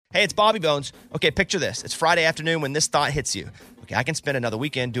Hey, it's Bobby Bones. Okay, picture this. It's Friday afternoon when this thought hits you. Okay, I can spend another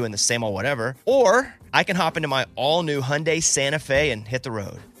weekend doing the same old whatever, or I can hop into my all-new Hyundai Santa Fe and hit the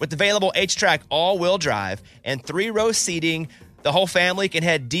road. With available H-Track all-wheel drive and 3-row seating, the whole family can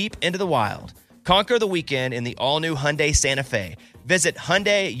head deep into the wild. Conquer the weekend in the all-new Hyundai Santa Fe. Visit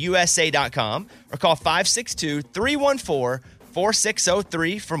HyundaiUSA.com or call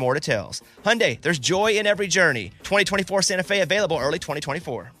 562-314-4603 for more details. Hyundai, there's joy in every journey. 2024 Santa Fe available early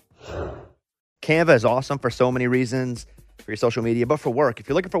 2024. Canva is awesome for so many reasons, for your social media, but for work. If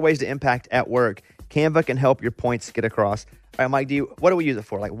you're looking for ways to impact at work, Canva can help your points get across. All right, Mike, what do we use it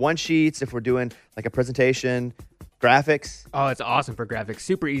for? Like one sheets, if we're doing like a presentation, graphics? Oh, it's awesome for graphics.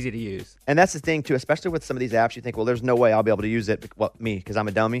 Super easy to use. And that's the thing, too, especially with some of these apps, you think, well, there's no way I'll be able to use it. Well, me, because I'm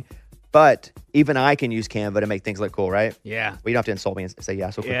a dummy. But even I can use Canva to make things look cool, right? Yeah. Well, you don't have to insult me and say yeah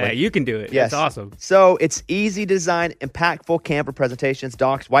so quickly. Yeah, you can do it. Yes. It's awesome. So it's easy to design impactful Canva presentations,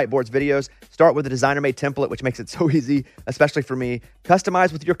 docs, whiteboards, videos. Start with a designer-made template, which makes it so easy, especially for me.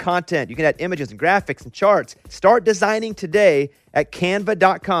 Customize with your content. You can add images and graphics and charts. Start designing today at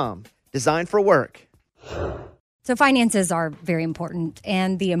canva.com. Design for work. So finances are very important,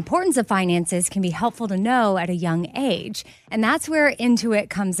 and the importance of finances can be helpful to know at a young age. And that's where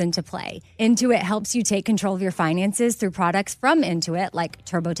Intuit comes into play. Intuit helps you take control of your finances through products from Intuit like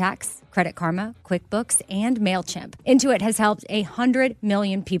TurboTax, Credit Karma, QuickBooks, and MailChimp. Intuit has helped 100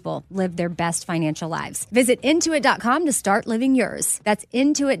 million people live their best financial lives. Visit Intuit.com to start living yours. That's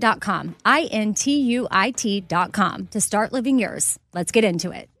Intuit.com, INTUIT.com to start living yours. Let's get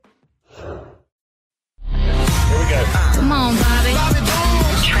into it. Here we go. Come on, Bobby.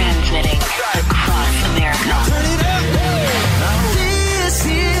 Transmitting across America. Turn it up. This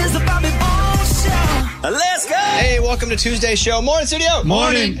is the Bobby Bones Show. Let's go. Hey, welcome to Tuesday's show. Morning, studio.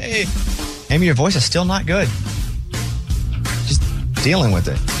 Morning. Hey. Amy, your voice is still not good. Just dealing with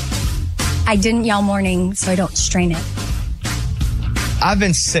it. I didn't yell morning, so I don't strain it. I've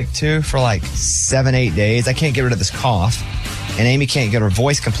been sick, too, for like 7-8 days. I can't get rid of this cough. And Amy can't get her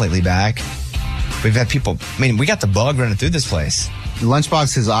voice completely back. We've had people, we got the bug running through this place.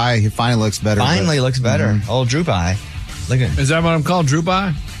 Lunchbox, his eye, he finally looks better. Looks better. Mm-hmm. Old droop eye. Look at. Is that what I'm called, droop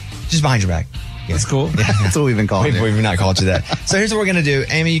eye? Just behind your back. Yeah. That's cool. Yeah. That's what we've been calling it. We've not called you that. So here's what we're going to do.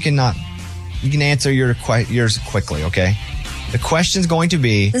 Amy, you can answer yours quickly, okay? The question's going to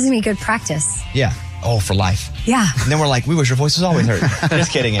be. This is going to be good practice. Yeah. Oh, for life. Yeah. And then we're like, we wish your voice was always hurt.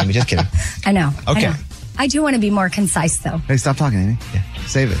 Just kidding, Amy. Just kidding. I know. Okay. I know. I do want to be more concise, though. Hey, stop talking, Amy. Yeah.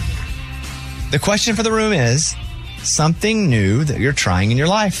 Save it. The question for the room is something new that you're trying in your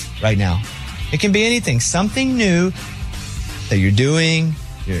life right now. It can be anything. Something new that you're doing,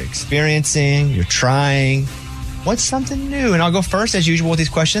 you're experiencing, you're trying. What's something new? And I'll go first, as usual, with these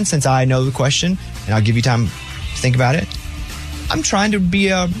questions since I know the question, and I'll give you time to think about it. I'm trying to be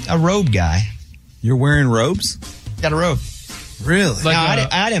a robe guy. You're wearing robes? Got a robe. Really? Like no,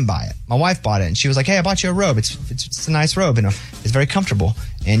 I didn't buy it. My wife bought it, and she was like, hey, I bought you a robe. It's a nice robe. It's very comfortable,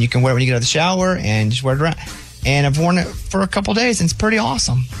 and you can wear it when you get out of the shower and just wear it around. And I've worn it for a couple days, and it's pretty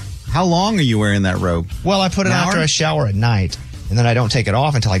awesome. How long are you wearing that robe? Well, I put it on after I shower at night, and then I don't take it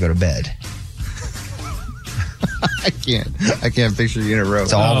off until I go to bed. I can't picture you in a robe.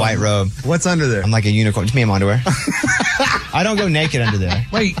 It's all white robe. What's under there? I'm like a unicorn. It's me in my underwear. I don't go naked under there.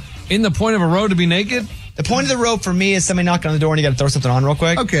 Wait, in the point of a robe to be naked? The point of the robe for me is somebody knocking on the door and you got to throw something on real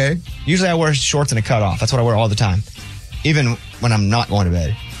quick. Okay. Usually I wear shorts and a cutoff. That's what I wear all the time, even when I'm not going to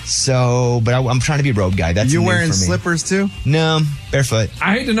bed. So, but I'm trying to be a robe guy. That's you new wearing for me. Slippers too? No, barefoot.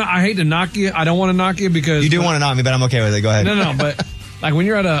 I hate to knock you. I don't want to knock you because you do want to knock me, but I'm okay with it. Go ahead. No, but like when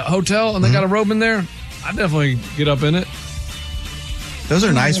you're at a hotel and they got a robe in there, I definitely get up in it. Those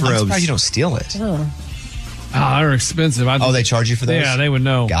are nice I'm robes. surprised you don't steal it. They're expensive. They charge you for those? Yeah, they would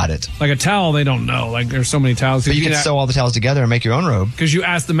know. Got it. Like a towel, they don't know. Like there's so many towels. But you can sew all the towels together and make your own robe. Because you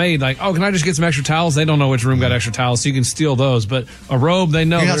ask the maid, like, oh, can I just get some extra towels? They don't know which room got extra towels, so you can steal those. But a robe, they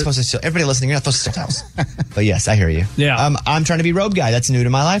know. You're not supposed to steal. Everybody listening, you're not supposed to steal towels. But yes, I hear you. Yeah. I'm trying to be robe guy. That's new to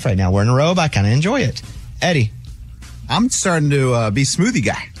my life right now. Wearing a robe, I kind of enjoy it. Eddie. I'm starting to be smoothie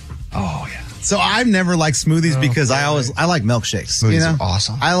guy. Oh, yeah. So I've never liked smoothies because I like milkshakes. Smoothies are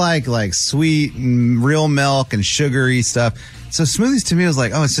awesome. I like sweet and real milk and sugary stuff. So smoothies to me was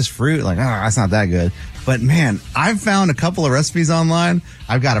like, oh, it's just fruit. Like, oh, that's not that good. But man, I've found a couple of recipes online.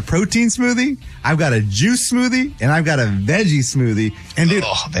 I've got a protein smoothie, I've got a juice smoothie, and I've got a veggie smoothie. And dude,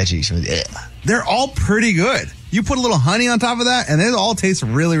 veggie smoothie. They're all pretty good. You put a little honey on top of that, and they all taste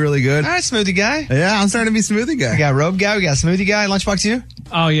really, really good. All right, smoothie guy. Yeah, I'm starting to be smoothie guy. We got robe guy. We got smoothie guy. Lunchbox, you?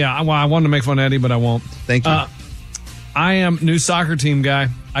 Oh, yeah. Well, I wanted to make fun of Eddie, but I won't. Thank you. I am new soccer team guy.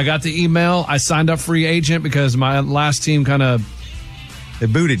 I got the email. I signed up free agent because my last team kind of They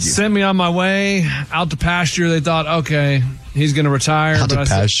booted you. Sent me on my way out to pasture. They thought, okay, he's going to retire. Out to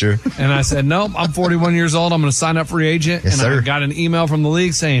pasture. And I said, nope, I'm 41 years old. I'm going to sign up free agent. Yes, and sir. I got an email from the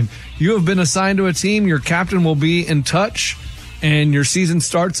league saying, you have been assigned to a team. Your captain will be in touch, and your season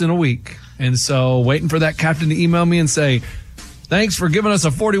starts in a week. And so waiting for that captain to email me and say, thanks for giving us a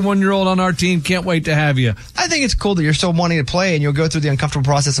 41-year-old on our team. Can't wait to have you. I think it's cool that you're still wanting to play and you'll go through the uncomfortable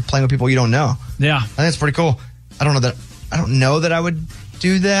process of playing with people you don't know. Yeah. I think it's pretty cool. I don't know that I would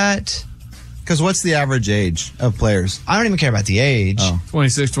do that. Because what's the average age of players? I don't even care about the age.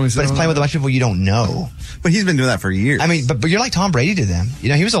 26, 27. But it's playing with a bunch of people you don't know. But he's been doing that for years. I mean, but you're like Tom Brady to them. You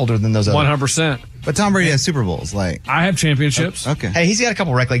know, he was older than those other. 100%. But Tom Brady has Super Bowls. Like, I have championships. okay. Hey, he's got a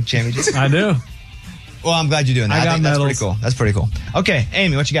couple rec league championships. I do. Well, I'm glad you're doing that. I got think that's medals. pretty cool. That's pretty cool. Okay,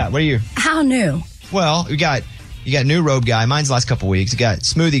 Amy, what you got? What are you? How new? Well, you got new robe guy. Mine's the last couple weeks. You got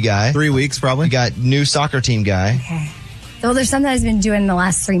smoothie guy. 3 weeks, probably. You got new soccer team guy. Okay. Well, there's something I've been doing the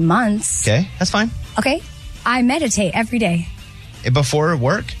last 3 months. Okay, that's fine. Okay. I meditate every day. Before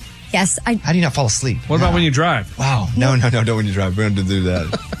work? Yes. How do you not fall asleep? What about when you drive? Wow. No, don't when you drive. We don't have to do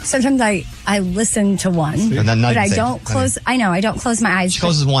that. Sometimes I listen to one, And then not but I even don't say- close. I know I don't close my eyes. She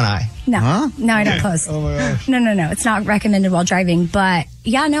closes one eye. No, no, I don't close. Oh my gosh. No. It's not recommended while driving. But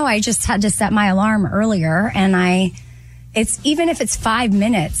yeah, no, I just had to set my alarm earlier, and it's even if it's 5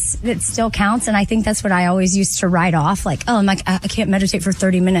 minutes, it still counts. And I think that's what I always used to write off. Like, oh, I can't meditate for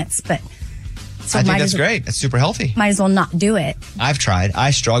 30 minutes, but so I think that's great. That's super healthy. Might as well not do it. I've tried.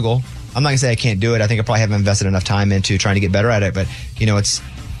 I struggle. I'm not going to say I can't do it. I think I probably haven't invested enough time into trying to get better at it. But, you know, it's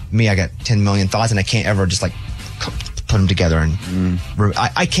me. I got 10 million thoughts and I can't ever just like put them together. And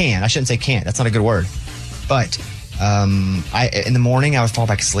I can. I shouldn't say can't. That's not a good word. But in the morning, I would fall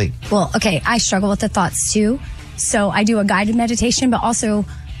back asleep. Well, okay, I struggle with the thoughts too. So I do a guided meditation, but also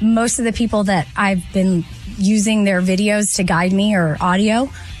most of the people that I've been using their videos to guide me or audio,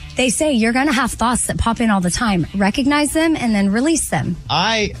 they say you're going to have thoughts that pop in all the time. Recognize them and then release them.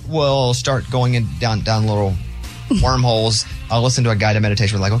 I will start going down little wormholes. I'll listen to a guided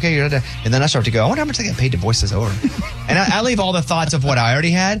meditation. We're like, okay, and then I start to go, I wonder how much I get paid to voice this over. And I leave all the thoughts of what I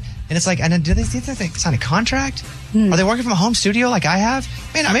already had. And it's like, and do they sign a contract? Are they working from a home studio like I have?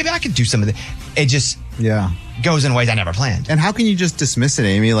 Man, maybe I could do some of it. It just goes in ways I never planned. And how can you just dismiss it,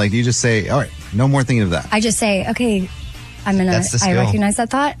 Amy? Like, you just say, all right, no more thinking of that. I just say, okay, That's the I skill. recognize that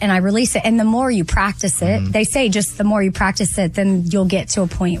thought and I release it. And the more you practice it, they say just the more you practice it, then you'll get to a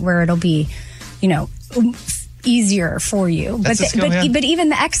point where it'll be, easier for you. That's the skill, yeah. But even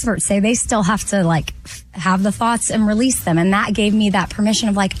the experts say they still have to like have the thoughts and release them. And that gave me that permission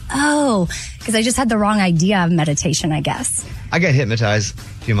of like, because I just had the wrong idea of meditation, I guess. I got hypnotized a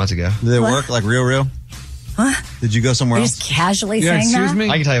few months ago. Did it work like real? Huh? Did you go somewhere You're else? just casually Yeah, saying excuse that? me?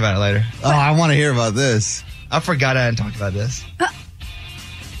 I can tell you about it later. Oh, I want to hear about this. I forgot I hadn't talked about this.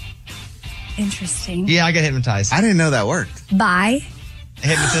 Interesting. Yeah, I got hypnotized. I didn't know that worked. Bye.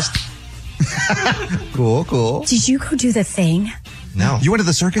 Hypnotist? Cool. Did you go do the thing? No. You went to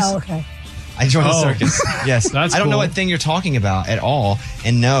the circus? Oh, okay. I joined the Oh. circus. Yes. That's I don't know cool. what thing you're talking about at all.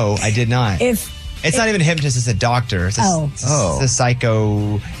 And no, I did not. It's not even a hypnotist, it's a doctor. It's a, it's a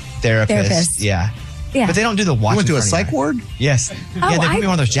psychotherapist. Therapist. Yeah. Yeah. But they don't do the watch. You went to in a front of psych you. ward? Yes. Yeah, they put me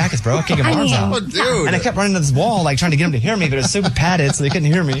on one of those jackets, bro. I can't get my I arms mean- out. Oh, dude. And I kept running to this wall, like trying to get them to hear me, but it was super padded, so they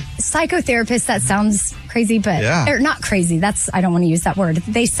couldn't hear me. Psychotherapist, that sounds crazy, but Yeah. or not crazy. I don't want to use that word.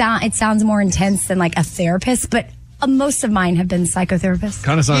 It sounds more intense than like a therapist, but most of mine have been psychotherapists.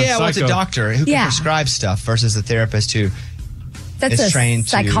 Kind of sounds Yeah, well, it's a psycho. doctor who can Yeah. prescribe stuff versus a therapist who That's is a trained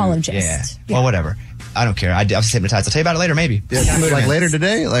psychologist. to. Yeah. Well, whatever. I don't care. I was hypnotized. I'll tell you about it later, maybe. Yeah, like later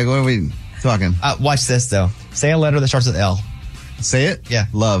today? Like, what are we talking? Watch this, though. Say a letter that starts with L. Say it? Yeah.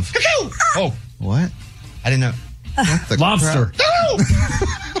 Love. Oh, What? I didn't know. The Lobster.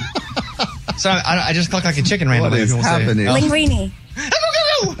 So I just clucked like a chicken randomly. What is people say. happening? Linguini.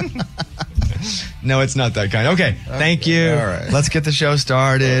 No, it's not that kind. Okay, thank you. All right. Let's get the show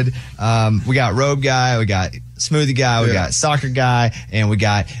started. We got robe guy, we got smoothie guy, we Yeah. got soccer guy, and we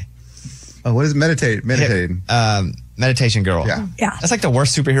got Oh, what is meditating? meditation girl. Yeah. Yeah. That's like the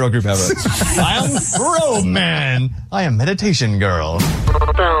worst superhero group ever. I am robe man. I am meditation girl.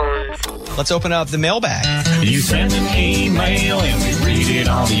 Let's open up the mailbag. You send an email and we read it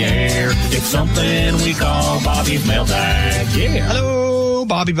on the air. It's something we call Bobby's mailbag. Yeah. Hello,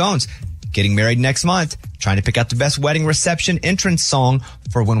 Bobby Bones. Getting married next month. Trying to pick out the best wedding reception entrance song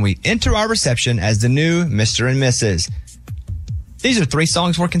for when we enter our reception as the new Mr. and Mrs. These are 3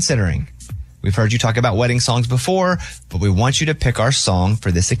 songs we're considering. We've heard you talk about wedding songs before, but we want you to pick our song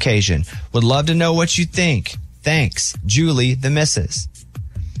for this occasion. Would love to know what you think. Thanks, Julie, the Mrs.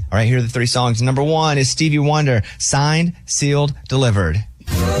 All right, here are the 3 songs. Number 1 is Stevie Wonder, Signed, Sealed, Delivered.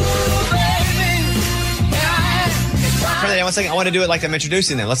 1 second. I want to do it like I'm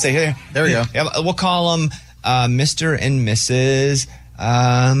introducing them. Let's say here. There we go. Yeah, we'll call them Mr. and Mrs.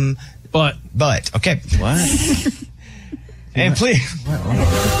 But. Okay. What? And please. Oh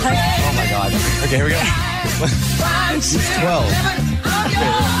my God. Okay, here we go. He's 12.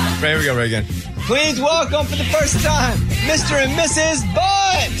 Right, here we go, right again. Please welcome for the first time, Mr. and Mrs.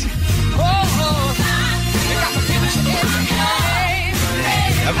 Butt.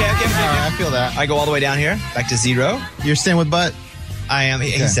 Okay. All right, I feel that. I go all the way down here, back to 0. You're staying with Butt? I am.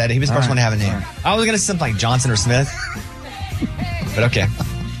 He said it. He was the first one to have a name. I was going to say something like Johnson or Smith. But okay.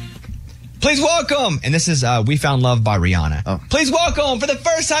 Please welcome, and this is We Found Love by Rihanna. Oh. Please welcome, for the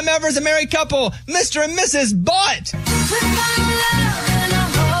first time ever as a married couple, Mr. and Mrs. Butt.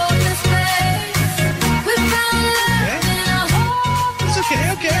 It's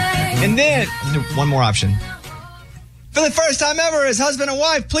okay. And then, one more option. For the first time ever as husband and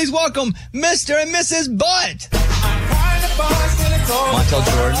wife, please welcome Mr. and Mrs. Butt. Montel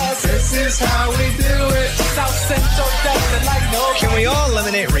Jordan. This is how we do it. South Central doesn't like no. Can we all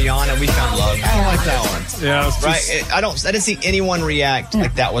eliminate Rihanna? We Found Love. I don't like that one. Yeah, it's Right? I didn't see anyone react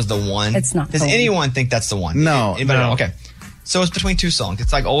like that was the one. It's not Does the one. anyone think that's the one? No. Anybody? No. Okay. So it's between 2 songs.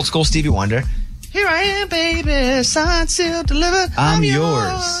 It's like old school Stevie Wonder. Here I am, baby, signed, sealed, delivered. I'm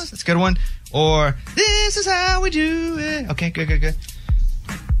yours. That's a good one. Or this is how we do it. Okay, good. Okay.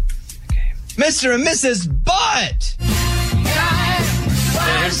 Mr. and Mrs. Butt.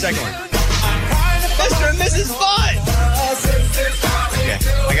 Here's the second one. Mr. and Mrs. Butt. Okay,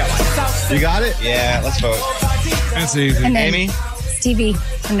 I got mine. You got it? Yeah, let's vote. That's easy. And then Amy? Stevie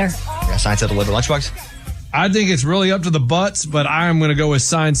Wonder. Yeah, signed, sealed, delivered. Lunchbox. I think it's really up to the butts, but I'm going to go with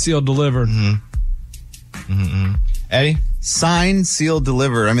signed, sealed, delivered. Eddie? Sign, seal,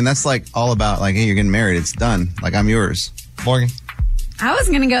 deliver. I mean, that's like all about like, hey, you're getting married. It's done. Like, I'm yours. Morgan? I was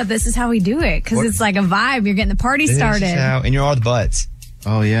going to go, this is how we do it, because it's like a vibe. You're getting the party started. This is how, and you're all the butts.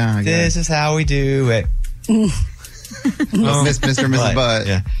 Oh, yeah. I This is how we do it. Mr. and Mrs. Butt.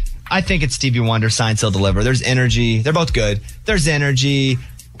 Yeah. I think it's Stevie Wonder, Sign, Seal, Deliver. There's energy. They're both good. There's energy.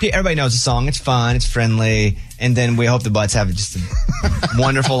 Everybody knows the song. It's fun. It's friendly. And then we hope the butts have just a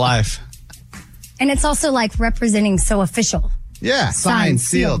wonderful life. And it's also like representing so official. Yeah. Signed,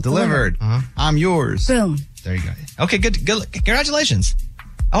 sealed, delivered. I'm yours. Boom. There you go. Okay, good. Congratulations.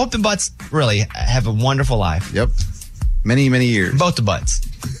 I hope the butts really have a wonderful life. Yep. Many, many years. Both the butts.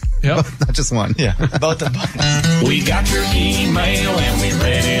 Yep. Not just one. Yeah, both the butts. We got your email and we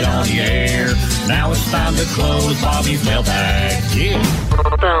read it on the air. Now it's time to close Bobby's mailbag. Yeah.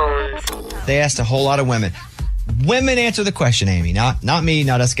 They asked a whole lot of women. Women answer the question, Amy. Not me,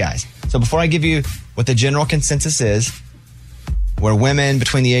 not us guys. So before I give you what the general consensus is, where women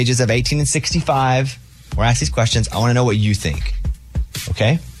between the ages of 18 and 65 were asked these questions, I want to know what you think.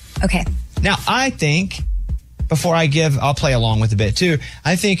 Okay? Okay. Now, I think, before I'll play along with a bit too.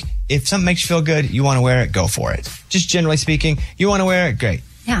 I think if something makes you feel good, you want to wear it, go for it. Just generally speaking, you want to wear it, great.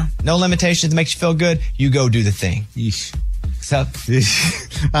 Yeah. No limitations that makes you feel good, you go do the thing. Yeesh. So,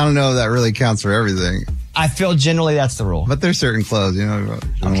 I don't know if that really counts for everything. I feel generally that's the rule. But there's certain clothes, you know, you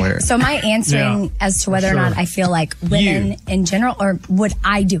don't wear. So am I answering Yeah, as to whether or not I feel like women in general, or would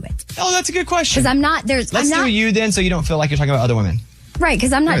I do it? Oh, that's a good question. Because I'm not, Let's do you then, so you don't feel like you're talking about other women. right,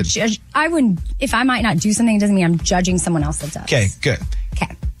 because I'm not, Good. I wouldn't, if I might not do something, it doesn't mean I'm judging someone else that does. Okay, good.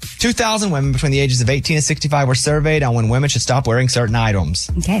 Okay. 2,000 women between the ages of 18 and 65 were surveyed on when women should stop wearing certain items.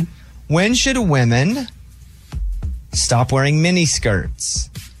 Okay. When should women stop wearing mini skirts?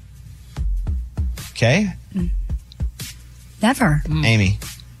 Okay, Never. Amy.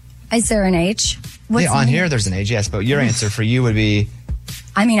 Is there an age? What's Yeah, on the- here there's an age, yes, but your answer for you would be.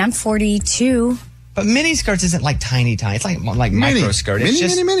 I mean, I'm 42. But mini skirts isn't like tiny. It's like micro skirt. It's Mini,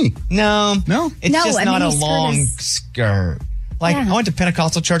 just mini. no, No? It's No, just a not a mini skirt long is- skirt. Like Yeah. I went to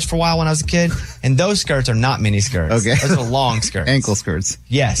Pentecostal church for a while when I was a kid, and those skirts are not mini skirts. Okay. Those are long skirts. Ankle skirts.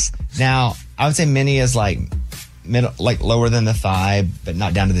 Yes. Now I would say mini is like middle, like lower than the thigh, but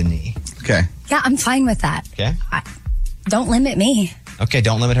not down to the knee. Okay. Yeah, I'm fine with that. Okay. Don't limit me. Okay.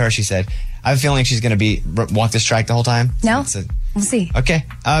 Don't limit her. She said. I have a feeling she's going to walk this track the whole time. No. So, We'll see. okay.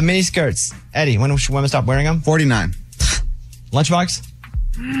 Mini skirts. Eddie, when should women stop wearing them? 49. Lunchbox.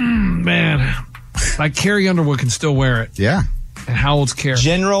 Man, like Carrie Underwood can still wear it. Yeah. And how old's Carrie?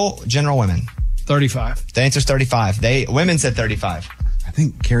 General women. 35. The answer's 35. Women said 35. I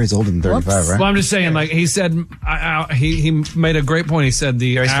think Carrie's older than 35, Whoops. right? Well, I'm just saying, like he said, he made a great point. He said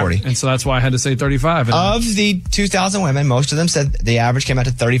Carrie's 40. and so that's why I had to say 35. And Of the 2,000 women, most of them said the average came out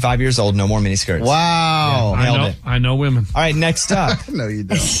to 35 years old. No more miniskirts. Wow. nailed it. I know women. All right, next up. No, you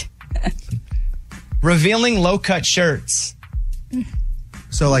don't. Revealing low-cut shirts.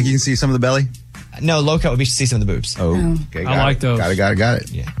 So, like, you can see some of the belly? No, low cut would be see some of the boobs. Oh, okay. I like those. Got it.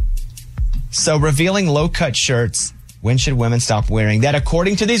 Yeah. So revealing low cut shirts, when should women stop wearing that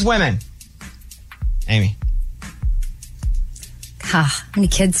according to these women? Amy. How many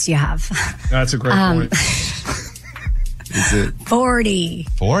kids do you have? That's a great point. Is it 40.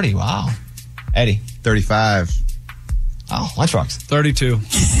 40, wow. Eddie. 35? Oh, Lunchbox. 32.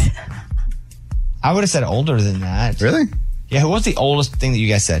 I would have said older than that. Really? Yeah, what's the oldest thing that you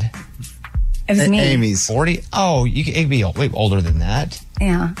guys said? It was me. Amy's. 40? Oh, it could be way older than that.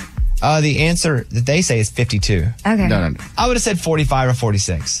 Yeah. The answer that they say is 52. Okay. No. I would have said 45 or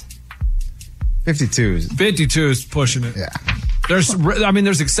 46. 52 is. 52 is pushing it. Yeah. There's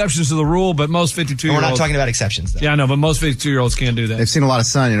exceptions to the rule, but most 52 And year we're olds. not talking about exceptions, though. Yeah, I know, but most 52-year-olds can't do that. They've seen a lot of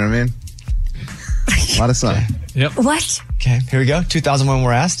sun, you know what I mean? A lot of sun. Yep. What? Okay, here we go. 2,000 women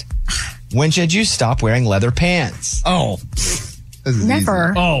were asked. When should you stop wearing leather pants? Oh. This is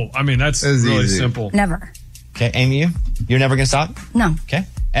Never. Oh, that's This is really easy. simple. Never. Okay, Amy, you're never going to stop? No. Okay.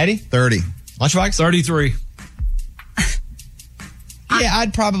 Eddie? 30. Lunchbox? 33. Yeah,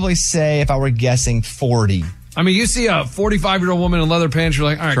 I'd probably say, if I were guessing, 40. You see a 45-year-old woman in leather pants, you're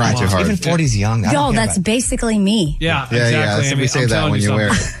like, all right, Trying come too on. hard. Even 40 is young. I don't Yo, care that's about- basically me. Yeah, Yeah, exactly. Amy, Amy. we say I'm that telling when you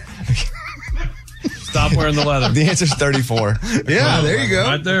wear something. it. Stop wearing the leather. The answer's 34. Yeah, there you go.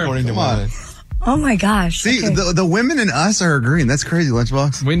 Right there. According to Come on. women. Oh my gosh. See, Okay. the women and us are agreeing. That's crazy,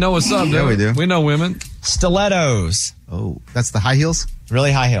 Lunchbox. We know what's up, Yeah, dude. we do. We know women. Stilettos. Oh, that's the high heels?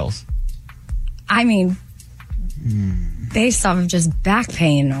 Really high heels. Based off of just back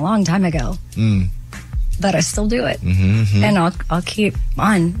pain a long time ago. But I still do it. And I'll keep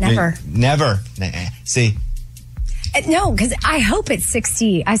on. Never. Never. See, No, because I hope at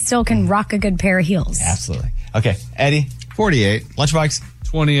 60 I still can rock a good pair of heels. absolutely. Okay, Eddie, 48. Lunchbox,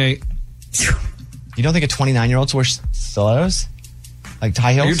 28. you don't think a 29-year-old wears stilettos? Like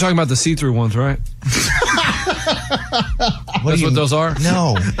high heels? You're talking about the see-through ones, right? That's what those are?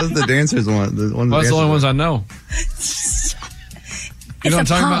 No. Those are the dancers one. The ones Well, that's the only ones dancers I know. You know what I'm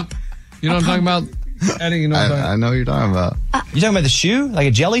talking about? You know what I'm talking about? Eddie, you know what I'm talking I know what you're talking about. You talking about the shoe? Like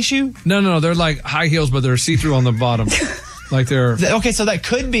a jelly shoe? No, they're like high heels, but they're see-through on the bottom. Like they're... Okay, so that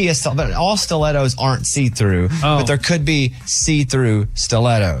could be but all stilettos aren't see-through. Oh. But there could be see-through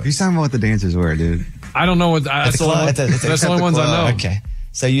stilettos. You're talking about what the dancers wear, dude. I don't know what... That's the only, that's the only ones I know. Okay,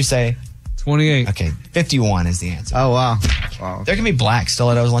 so you say... 28. Okay, 51 is the answer. Oh, wow. There can be black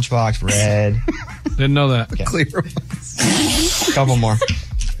stilettos, Lunchbox, red. Didn't know that. Okay. Clear ones. Couple more.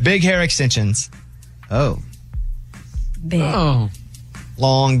 Big hair extensions. Oh. Big. Oh.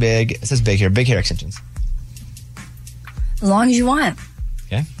 Long, big. It says big hair extensions. As long as you want.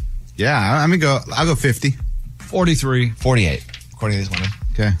 Okay. Yeah, I'll go 50. 43. 48, according to these women.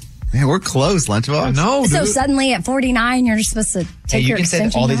 Okay. Man, we're close, Lunchbox. No, So dude. suddenly at 49, you're just supposed to Hey, take you your can say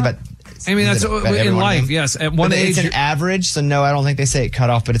extension all these out? about... I mean, that's about in everyone, life, man. yes. At one But age... it's an average, so no, I don't think they say it cut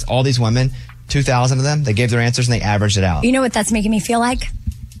off, but it's all these women, 2,000 of them, they gave their answers and they averaged it out. You know what that's making me feel like?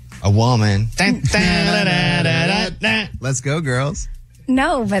 A woman. Let's go, girls.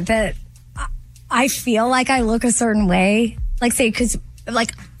 No, but that I feel like I look a certain way. Like, say, because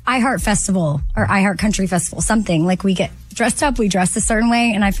like iHeart Festival or iHeart Country Festival, something like we get dressed up, we dress a certain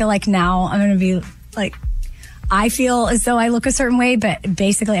way. And I feel like now I'm going to be like, I feel as though I look a certain way, but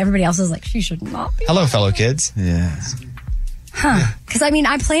basically everybody else is like, she should not be. Hello, fellow kids. Yes. Huh. Because I mean,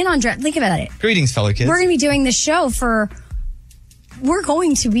 I plan on think about it. Greetings, fellow kids. We're going to be doing this show we're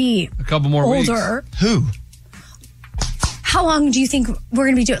going to be A couple more older. weeks. Who? How long do you think we're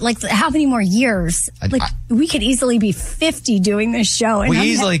going to be doing? Like, how many more years? Like, we could easily be 50 doing this show. And We I'm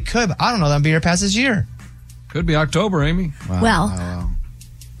easily could, but I don't know that I'll be here past this year. Could be October, Amy. Wow. Well,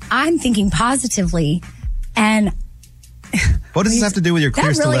 I'm thinking positively, and What does this have to do with your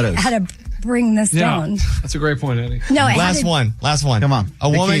clear that really stilettos? had to bring this Yeah, down. that's a great point, Eddie. No, it Last one. Come on. A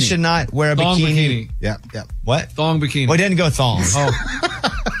woman Bikini. should not wear a Thong bikini. bikini. Yep. What? Thong bikini. Well, it didn't go thong. Oh,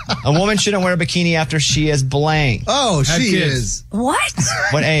 A woman shouldn't wear a bikini after she is blank. Oh, Had she kids. is. What?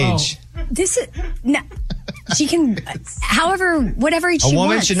 What age? This is no. She can, however, whatever age A she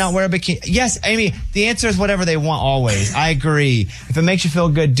woman wants. should not wear a bikini. Yes, Amy, the answer is whatever they want always. I agree. If it makes you feel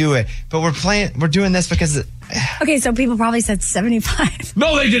good, do it. But we're doing this because Okay, so people probably said 75.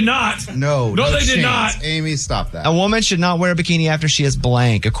 no, they did not. No, they did chance. not. Amy, stop that. a woman should not wear a bikini after she is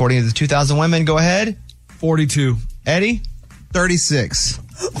blank. According to the 2,000 women, go ahead. 42. Eddie? 36.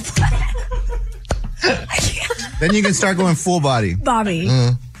 Then you can start going full body. Bobby.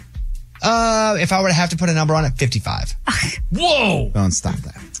 If I were to have to put a number on it, 55. Whoa. Don't stop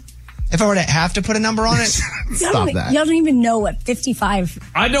that. If I were to have to put a number on it, Stop that. Y'all don't even know what 55.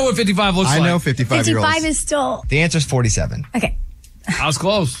 I know what 55 looks I like. know 55-year-olds. 55 is still the answer is 47. okay. I was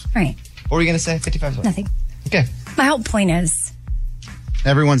close. All right. What were you going to say? 55 is what? Nothing. Okay. My whole point is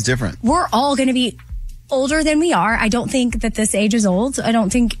Everyone's different. we're all going to be older than we are. I don't think that this age is old. I don't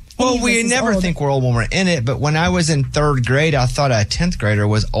think. Well, we never think we're old when we're in it, but when I was in 3rd grade, I thought a 10th grader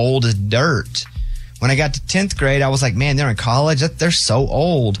was old as dirt. When I got to 10th grade, I was like, man, they're in college. They're so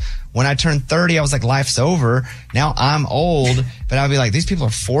old. When I turned 30, I was like, life's over. Now I'm old, but I'd be like, these people are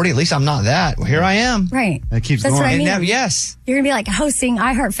 40. At least I'm not that. Well, here I am. Right. That keeps That's going. what I mean. And now, yes. You're going to be like hosting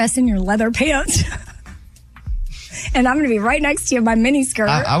iHeartFest in your leather pants. And I'm going to be right next to you in my mini skirt.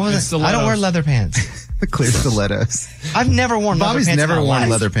 I don't wear leather pants. The clear stilettos. I've never worn leather Bobby's pants. never worn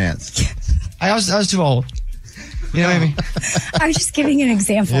leather pants. I was too old. You know what I mean? I'm just giving an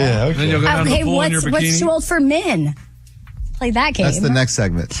example. Yeah, okay. Then you'll go down to the pool in your what's bikini. too old for men? Play that game. That's the next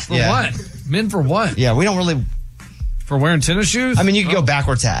segment. For what? Men for what? Yeah, we don't really. For wearing tennis shoes? I mean, you could go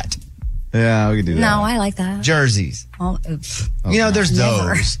backwards hat. Yeah, we could do that. No, I like that. Jerseys. Oh, oops. You know, there's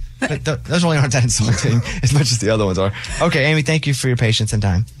Never. those. But those really aren't that insulting as much as the other ones are. Okay, Amy, thank you for your patience and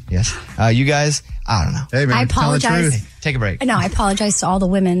time. Yes. You guys, I don't know. Hey, man, I tell the apologize. truth. Take a break. No, I apologize to all the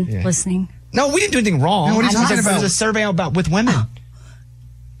women listening. No, we didn't do anything wrong. Man, what are you talking about? There's a survey about with women.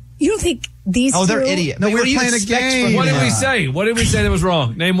 You don't think these Oh, they're two- idiots. No, What we're do you playing a expect game. from What did them? we say? What did we say that was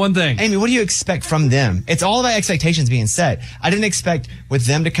wrong? Name one thing. Amy, what do you expect from them? It's all about expectations being set. I didn't expect with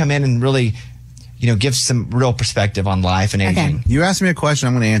them to come in and really, give some real perspective on life and aging. Okay. You ask me a question,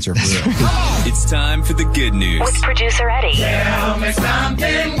 I'm going to answer for real. It's time for the good news. With producer Eddie. Tell me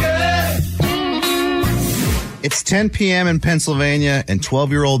something good. It's 10 p.m. in Pennsylvania, and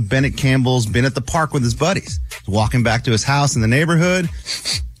 12-year-old Bennett Campbell's been at the park with his buddies. He's walking back to his house in the neighborhood.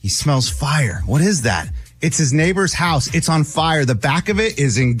 He smells fire. What is that? It's his neighbor's house. It's on fire. The back of it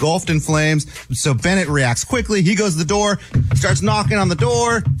is engulfed in flames. So Bennett reacts quickly. He goes to the door, starts knocking on the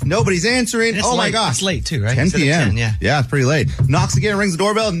door. Nobody's answering. It's Oh, my late. gosh. It's late, too, right? 10 You said at p.m. 10, yeah. Yeah, it's pretty late. Knocks again, rings the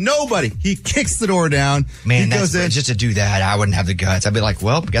doorbell. Nobody. He kicks the door down. Man, he goes in. just to do that, I wouldn't have the guts. I'd be like,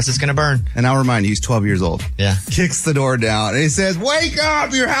 well, guess it's going to burn. And I'll remind you, he's 12 years old. Yeah. Kicks the door down. And he says, wake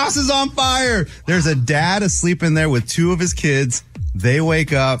up! Your house is on fire! There's a dad asleep in there with 2 of his kids. They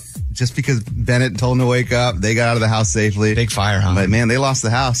wake up just because Bennett told them to wake up. They got out of the house safely. Big fire, huh? But man, they lost the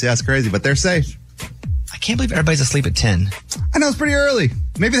house. Yeah, it's crazy, but they're safe. I can't believe everybody's asleep at 10. I know, it's pretty early.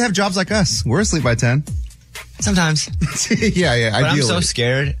 Maybe they have jobs like us. We're asleep by 10. Sometimes. yeah, But I'm ideally. so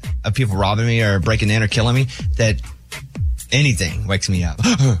scared of people robbing me or breaking in or killing me that anything wakes me up.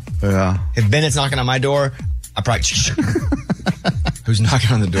 Yeah. If Bennett's knocking on my door, I probably... Who's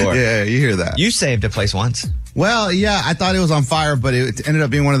knocking on the door? Yeah, you hear that. You saved a place once. Well, yeah, I thought it was on fire, but it ended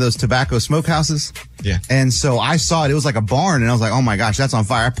up being one of those tobacco smokehouses. Yeah. And so I saw it. It was like a barn, and I was like, oh my gosh, that's on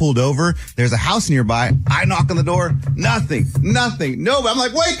fire. I pulled over. There's a house nearby. I knock on the door. Nothing. No, I'm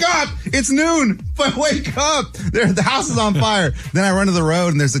like, wake up. It's noon, but wake up. The house is on fire. Then I run to the road,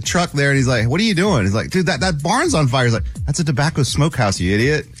 and there's a truck there, and he's like, what are you doing? He's like, dude, that barn's on fire. He's like, that's a tobacco smokehouse, you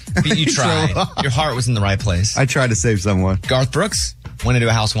idiot. But you tried. Your heart was in the right place. I tried to save someone. Garth Brooks went into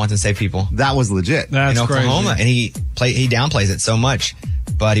a house once and saved people. That was legit. That's in Oklahoma, crazy. and he downplays it so much.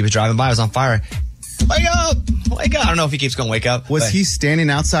 But he was driving by, it was on fire. Wake up! Wake up! I don't know if he keeps going wake up. Was but- he standing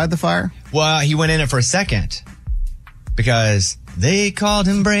outside the fire? Well, he went in it for a second because they called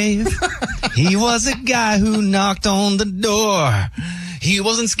him brave. He was a guy who knocked on the door. He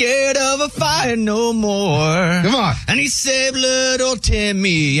wasn't scared of a fire no more. Come on. And he saved little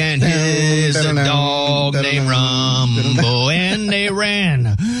Timmy and his dog named Rumbo. And they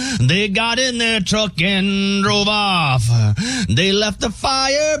ran. They got in their truck and drove off. They left the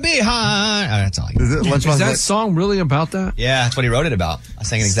fire behind. Oh, that's all I got. Is it Is Lunchbox? that song really about that? Yeah, that's what he wrote it about. I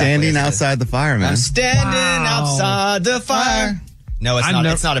sang it exactly. Standing as it is. outside the fire, man. I'm standing Wow. outside the fire. No, it's I not.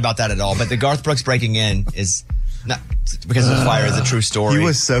 know- It's not about that at all. But the Garth Brooks breaking in is not because of the fire is a true story. He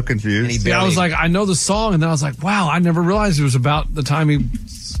was so confused. And he Yeah, I was barely- like, I know the song, and then I was like, wow, I never realized it was about the time he.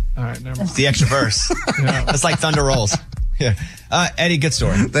 All right, never mind. the extra verse. It's like Thunder Rolls. Yeah. Eddie, good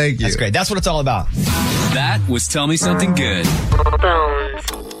story. Thank you. That's great. That's what it's all about. That was Tell Me Something Good.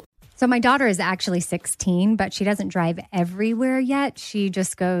 So my daughter is actually 16, but she doesn't drive everywhere yet. She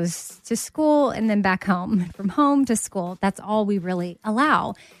just goes to school and then back home, from home to school. That's all we really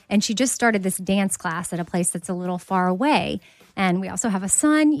allow. And she just started this dance class at a place that's a little far away. And we also have a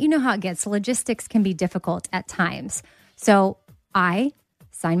son. You know how it gets. Logistics can be difficult at times. So I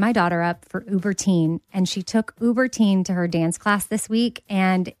signed my daughter up for Uber Teen, and she took Uber Teen to her dance class this week,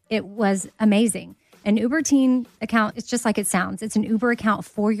 and it was amazing. An Uber Teen account, it's just like it sounds. It's an Uber account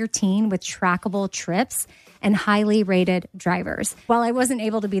for your teen with trackable trips and highly rated drivers. While I wasn't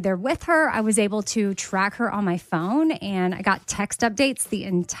able to be there with her, I was able to track her on my phone, and I got text updates the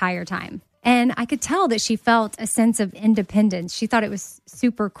entire time. And I could tell that she felt a sense of independence. She thought it was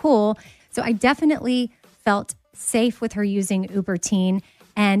super cool. So I definitely felt safe with her using Uber Teen.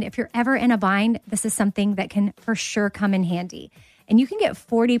 And if you're ever in a bind, this is something that can for sure come in handy. And you can get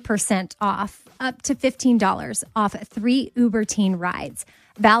 40% off, up to $15 off 3 Uber Teen rides.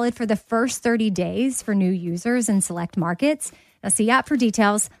 Valid for the first 30 days for new users in select markets. Now see app for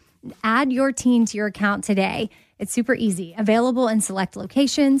details. Add your teen to your account today. It's super easy. Available in select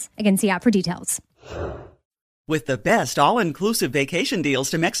locations. Again, see app for details. With the best all-inclusive vacation deals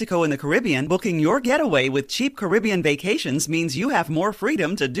to Mexico and the Caribbean, booking your getaway with Cheap Caribbean Vacations means you have more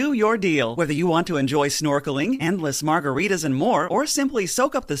freedom to do your deal. Whether you want to enjoy snorkeling, endless margaritas and more, or simply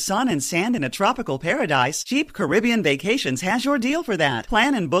soak up the sun and sand in a tropical paradise, Cheap Caribbean Vacations has your deal for that.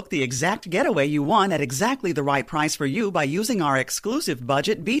 Plan and book the exact getaway you want at exactly the right price for you by using our exclusive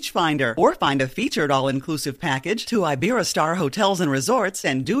budget Beach Finder, or find a featured all-inclusive package to Iberostar Hotels and Resorts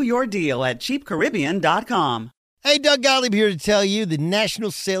and do your deal at cheapcaribbean.com. Hey, Doug Gottlieb here to tell you the national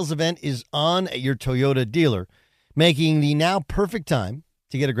sales event is on at your Toyota dealer, making the now perfect time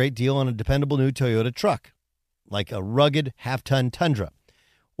to get a great deal on a dependable new Toyota truck, like a rugged half-ton Tundra.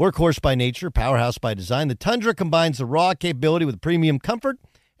 Workhorse by nature, powerhouse by design, the Tundra combines the raw capability with premium comfort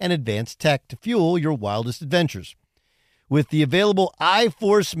and advanced tech to fuel your wildest adventures. With the available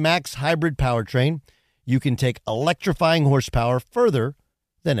iForce Max hybrid powertrain, you can take electrifying horsepower further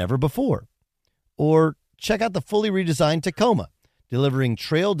than ever before. Or check out the fully redesigned Tacoma. Delivering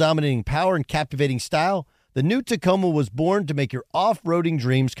trail-dominating power and captivating style, the new Tacoma was born to make your off-roading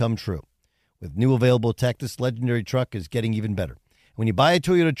dreams come true. With new available tech, this legendary truck is getting even better. When you buy a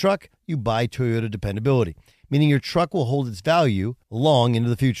Toyota truck, you buy Toyota dependability, meaning your truck will hold its value long into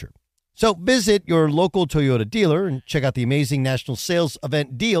the future. So visit your local Toyota dealer and check out the amazing national sales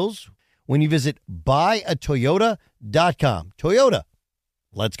event deals when you visit buyatoyota.com. Toyota,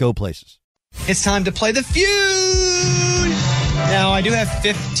 let's go places. It's time to play the feud. Now, I do have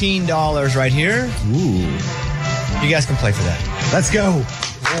 $15 right here. Ooh. You guys can play for that. Let's go.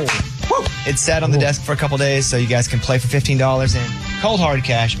 It's sat on the desk for a couple days, so you guys can play for $15 in cold hard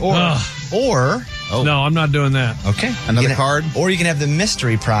cash or No, I'm not doing that. Okay. Another card? Or you can have the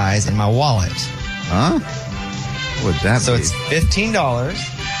mystery prize in my wallet. Huh? What would that So be? it's $15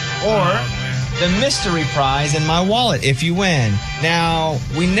 or the mystery prize in my wallet if you win. Now,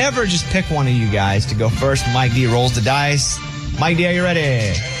 we never just pick one of you guys to go first. Mike D rolls the dice. Mike D, are you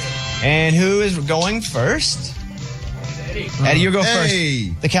ready? And who is going first? Eddie, you go first.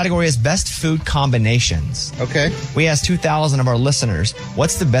 The category is best food combinations. Okay. We asked 2,000 of our listeners,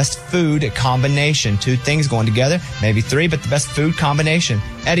 what's the best food combination? 2 things going together, maybe 3, but the best food combination.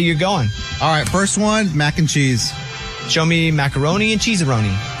 Eddie, you're going. All right, first one, mac and cheese. Show me macaroni and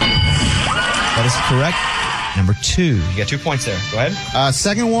cheese-a-roni. That is correct. Number 2. You got 2 points there. Go ahead.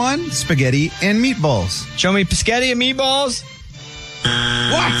 Second one, spaghetti and meatballs. Show me spaghetti and meatballs.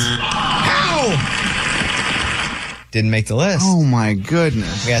 What? How? Didn't make the list. Oh, my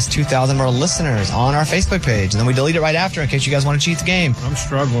goodness. We asked 2,000 of our listeners on our Facebook page, and then we delete it right after in case you guys want to cheat the game. I'm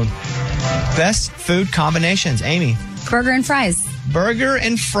struggling. Best food combinations. Amy. Burger and fries. Burger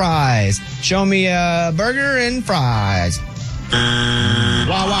and fries. Show me burger and fries.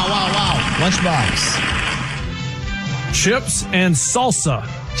 Wow. Lunchbox. Chips and salsa.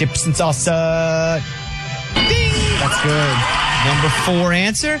 Chips and salsa. Ding! That's good. Number 4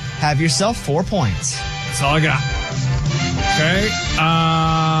 answer. Have yourself 4 points. That's all I got. Okay.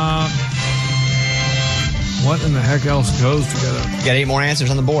 What in the heck else goes together? You got 8 more answers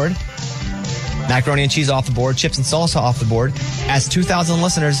on the board. Macaroni and cheese off the board. Chips and salsa off the board. Ask 2,000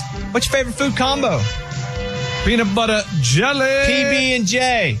 listeners, what's your favorite food combo? Peanut butter jelly.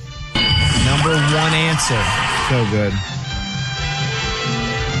 PB&J. Number 1 answer. So good.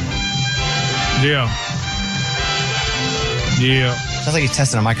 Yeah. Sounds like he's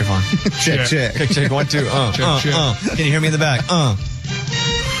testing a microphone. Check. Check. 1, 2. Check. Can you hear me in the back? All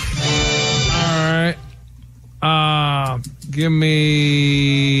right. Give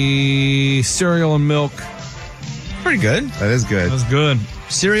me cereal and milk. Pretty good. That is good. That's good.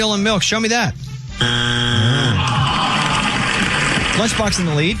 Cereal and milk. Show me that. Lunchbox in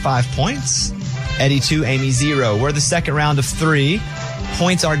the lead, 5 points. Eddie 2, Amy 0. We're the second round of 3.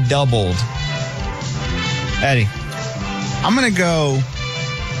 Points are doubled. Eddie. I'm going to go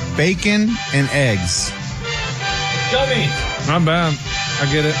bacon and eggs. Show me. Not bad. I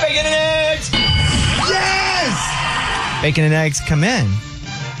get it. Bacon and eggs. Yes! Bacon and eggs come in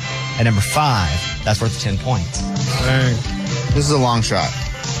at number 5. That's worth 10 points. Dang. This is a long shot.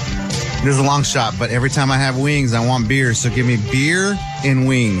 But every time I have wings, I want beer. So give me beer and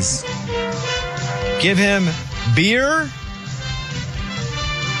wings. Give him beer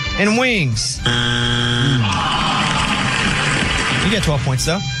and wings. You get 12 points,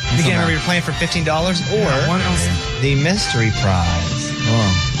 though. Again, remember, you're playing for $15 or the mystery prize.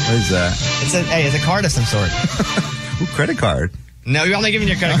 Oh, what is that? It's a card of some sort. Ooh, credit card. No, you're only giving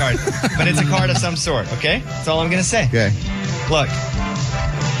you a credit card, but it's a card of some sort, okay? That's all I'm going to say. Okay. Look.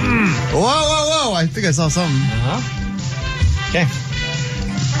 Whoa. I think I saw something. Okay.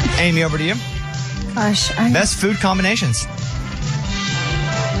 Amy, over to you. Gosh, Best food combinations.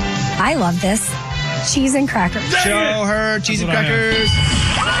 I love this. Cheese and crackers. Show her cheese and crackers.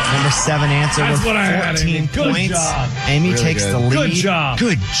 Number 7 answer with 14 points. Job. Amy Really takes good. the lead. Good job.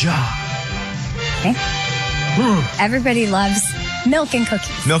 Good job. Okay. Everybody loves milk and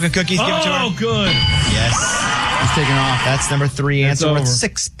cookies. Milk and cookies, give it to her. Oh, good. Yes. He's taking off. That's number 3 It's answer with over.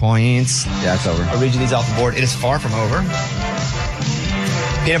 6 points. Yeah, it's over. I'll read you these off the board. It is far from over.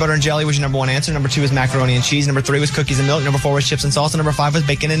 Peanut butter and jelly was your number 1 answer. Number 2 was macaroni and cheese. Number 3 was cookies and milk. Number 4 was chips and salsa. Number 5 was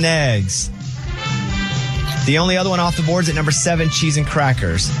bacon and eggs. The only other one off the board is at number 7, cheese and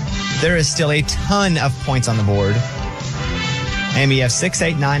crackers. There is still a ton of points on the board. Amy, you have 6,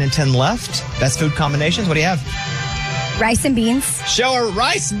 8, 9, and 10 left. Best food combinations, what do you have? Rice and beans. Show her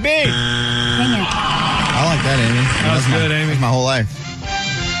rice beef. Dang it. I like that, Amy. That was good, Amy. That's my whole life.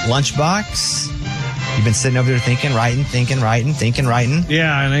 Lunchbox. You've been sitting over there thinking, writing.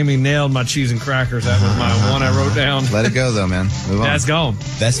 Yeah, and Amy nailed my cheese and crackers. That was my one I wrote down. Let it go, though, man. Move on. That's gone.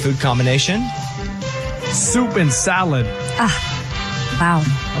 Best food combination? Soup and salad. Wow.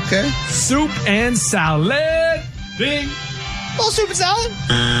 Okay. Soup and salad. Ding. Little soup and salad.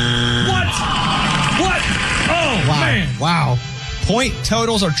 What? Oh, man. Wow. Point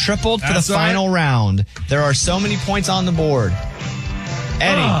totals are tripled for That's the all right. final round. There are so many points on the board.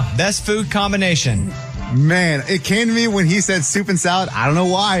 Eddie, best food combination. Man, it came to me when he said soup and salad. I don't know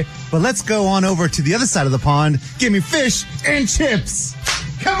why, but let's go on over to the other side of the pond. Give me fish and chips.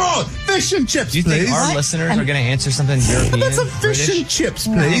 Come on, fish and chips, Do you please. think our listeners are going to answer something European? How about some fish British? and chips,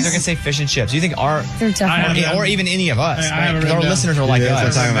 I think they're please? going to say fish and chips. Do you think our, They're definitely. or even any of us, I right? haven't 'Cause our written down. listeners are like Yeah, us.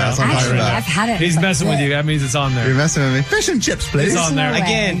 that's what I'm talking about. That's what I'm talking Actually, about. I've had it. He's messing with you. That means it's on You're there. messing with me. Fish and chips, please. It's on there. No way.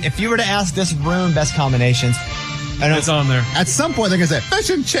 Again, if you were to ask this room best combinations, I don't It's on there. At some point, they're going to say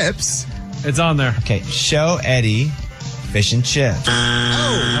fish and chips. It's on there. Okay, show Eddie fish and chips. Oh,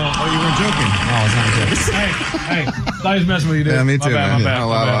 you weren't joking. Oh, it's not a joke. Hey, I was messing with you, dude. Yeah, me too, My bad, man. my bad, Oh,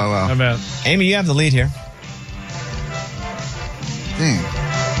 my wow, bad, wow, wow. my bad. Amy, you have the lead here. Dang.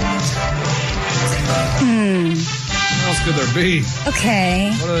 What else could there be?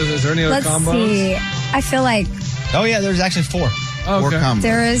 Okay. What is there any other Let's combos? see. I feel like Oh, yeah, there's actually 4. Oh, Four okay. combos.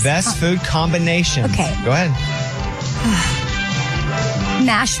 there is Best food combinations. Okay. Go ahead.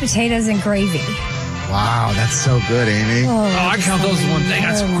 mashed potatoes and gravy. Wow, that's so good, Amy. Oh, I count those as one thing.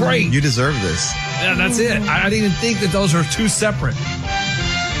 That's great. You deserve this. Yeah, that's it. I didn't even think that those are two separate.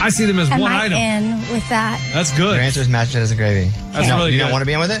 I see them as Am one I item. in with that? That's good. Your answer is mashed potatoes and gravy. That's you really you good. don't want to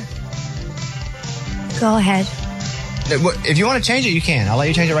be in with it? Go ahead. If you want to change it, you can. I'll let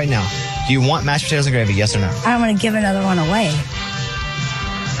you change it right now. Do you want mashed potatoes and gravy? Yes or no? I don't want to give another one away.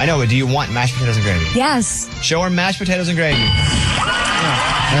 I know, but do you want mashed potatoes and gravy? Yes. Show her mashed potatoes and gravy.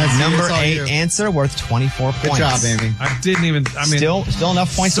 That's Number that's all 8 you. answer worth 24 Good points. job, Amy. I didn't even. I mean, Still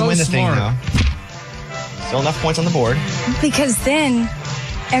enough points so to win the smart. thing, though. Still enough points on the board. Because then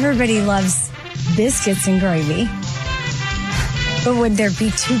everybody loves biscuits and gravy. But would there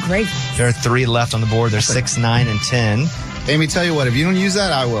be 2 gravies? There are 3 left on the board. There's 6, 9, and 10. Amy, tell you what, if you don't use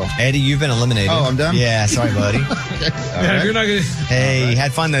that, I will. Eddie, you've been eliminated. Oh, I'm done? Yeah, sorry, buddy. yeah, if you're not gonna. Hey, you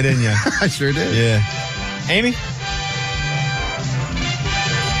had fun though, didn't you? I sure did. Yeah. Amy?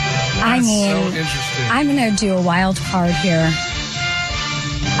 I That's mean, so interesting. I'm going to do a wild card here.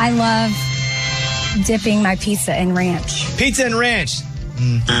 I love dipping my pizza in ranch. Pizza and ranch.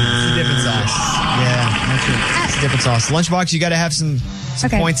 It's a dipping sauce. Yeah, it's a dipping sauce. Lunchbox, you got to have some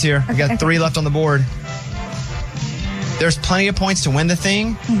Okay. points here. We got Okay. 3 left on the board. There's plenty of points to win the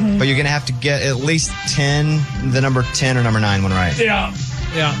thing, but you're going to have to get at least 10, the number 10 or number 9 one right. Yeah,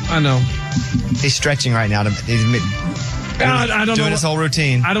 I know. He's stretching right now. He's I don't doing know. his whole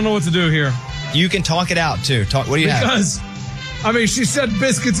routine. I don't know what to do here. You can talk it out, too. What do you have? Because, I mean, she said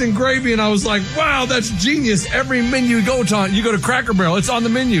biscuits and gravy, and I was like, wow, that's genius. Every menu you go to Cracker Barrel, it's on the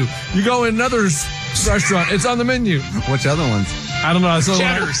menu. You go in another restaurant, it's on the menu. Which other ones? I don't know. So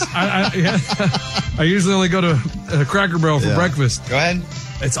Cheddars. I usually only go to Cracker Barrel for breakfast. Go ahead.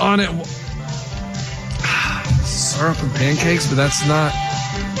 It's on it. Syrup and pancakes, but that's not.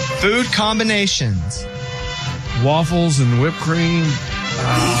 Food combinations. Waffles and whipped cream.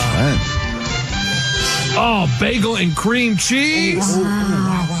 Oh, bagel and cream cheese.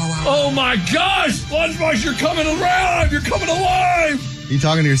 Oh my gosh, Lunchbox, you're coming around. You're coming alive. You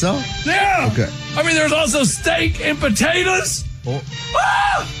talking to yourself? Yeah. Okay. I mean, there's also steak and potatoes.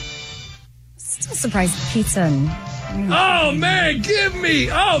 Ah! Still surprised pizza and. Oh man, give me!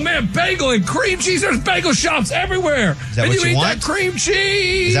 Oh man, bagel and cream cheese. There's bagel shops everywhere. Is that and what you eat want? that cream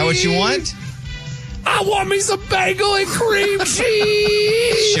cheese. Is that what you want? I want me some bagel and cream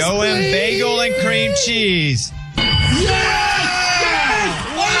cheese. Show him please. bagel and cream cheese. Oh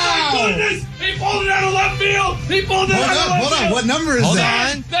my goodness! He pulled it out of left field. He pulled it out of left field. Hold on. What number is Hold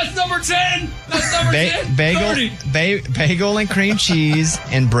that? on. That's number 10. That's number 10. 30. Bagel and cream cheese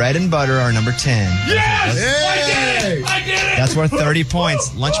and bread and butter are number 10. Yes! Hey! I did it! That's worth 30 points.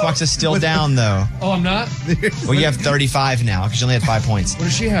 Lunchbox is still down, though. Oh, I'm not? Well, you have 35 now because you only had 5 points. What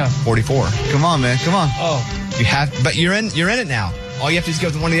does she have? 44. Come on, man. Come on. Oh. You have, but you're in it now. All you have to do is go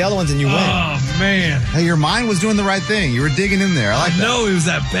with one of the other ones and you win. Oh, man. Hey, your mind was doing the right thing. You were digging in there. I like that. No, it was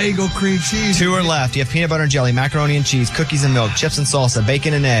that bagel cream cheese. 2 are left. You have peanut butter and jelly, macaroni and cheese, cookies and milk, chips and salsa,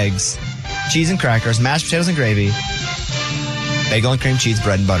 bacon and eggs, cheese and crackers, mashed potatoes and gravy, bagel and cream cheese,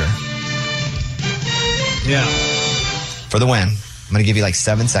 bread and butter. Yeah. For the win. I'm going to give you like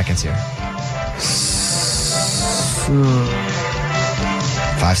 7 seconds here.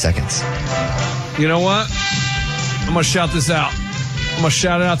 5 seconds. You know what? I'm going to shout this out. I'm going to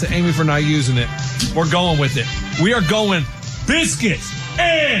shout it out to Amy for not using it. We're going with it. We are going biscuits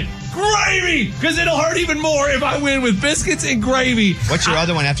and gravy because it'll hurt even more if I win with biscuits and gravy. What's your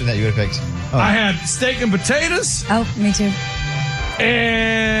other one after that you would have picked? I had steak and potatoes. Oh, me too.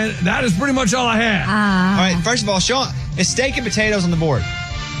 And that is pretty much all I had. All right, first of all, show is steak and potatoes on the board.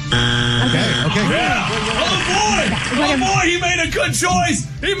 Okay. Yeah. Oh boy, he made a good choice.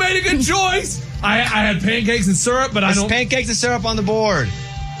 He made a good choice. I had pancakes and syrup, but I It's don't. pancakes and syrup on the board.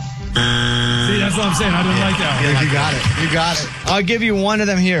 See, that's what I'm saying. I didn't like that one. You got it. You got it. I'll give you one of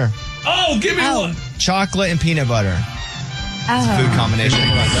them here. Oh, give me one. Chocolate and peanut butter. Food combination.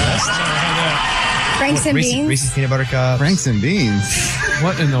 Franks and beans. Reese's peanut butter cups. Franks and beans.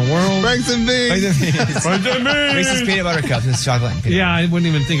 What in the world? Franks and beans. Reese's peanut butter cups. It's chocolate and peanut Yeah, I wouldn't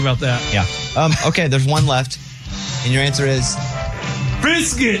even think about that. butter. Yeah. Okay, there's one left. And your answer is?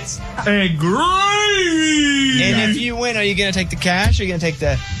 Biscuits and gravy. And if you win, are you going to take the cash or are you going to take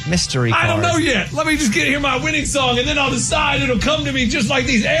the mystery card? I don't know yet. Let me just hear my winning song, and then I'll decide. It'll come to me just like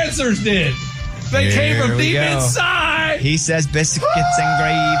these answers did. They came Here from we deep go. inside. He says biscuits and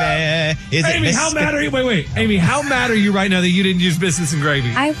gravy. Is Amy, it how mad are you? Wait. Amy, how mad are you right now that you didn't use biscuits and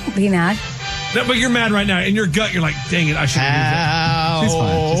gravy? I won't be mad. No, but you're mad right now. In your gut, you're like, dang it, I should have used it. She's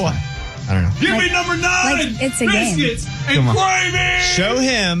fine. She's fine. I don't know. Give me number 9. like, it's a game. Biscuits and gravy. Show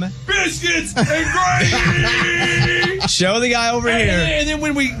him. Biscuits and gravy. Show the guy over here. And then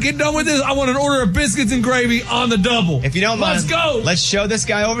when we get done with this, I want an order of biscuits and gravy on the double. If you don't mind, let's go. Let's show this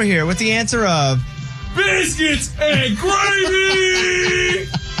guy over here with the answer of Biscuits and gravy.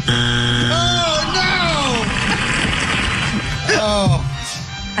 Oh,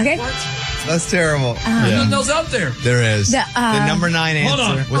 Okay. that's terrible. There's nothing else out there. There is. The number 9 hold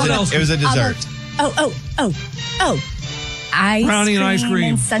on. answer What was else? it was a dessert. Oh. Ice Brownie and ice cream.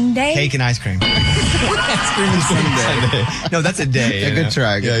 and sundae. Cake and ice cream. Sunday. No, that's a day. Yeah, good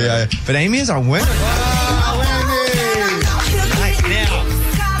try. Good Yeah. But Amy is our winner.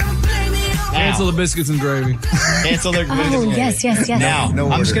 Cancel the biscuits and gravy. Cancel their Oh, yes. Now, No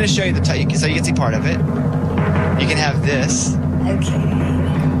I'm just order. going to show you so you can see part of it. You can have this. Okay.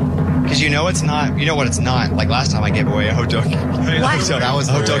 Because you know it's not. You know what it's not. Like last time I gave away a hotel key. What? That was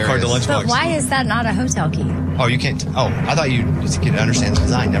a hotel card to hilarious. Lunchbox. But why is that not a hotel key? Oh, you can't. Oh, I thought you just could understand the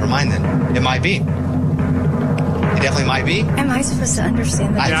design. Never mind then. It might be. It definitely might be. Am I supposed to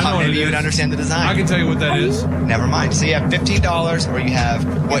understand I that? I know thought what maybe it you would is. understand the design. I can tell you what that is. Never mind. So you have $15, or you have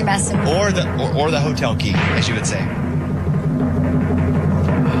what? Investment. Or the hotel key, as you would say.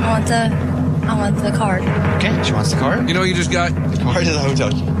 I want the card. Okay, she wants the card. You know what you just got? The card is a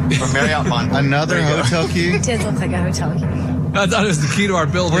hotel key from Marriott Bonn. Another hotel key. It did look like a hotel key. I thought it was the key to our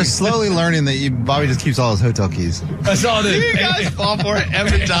building. We're slowly learning that Bobby just keeps all his hotel keys. That's all it is. You guys fall for it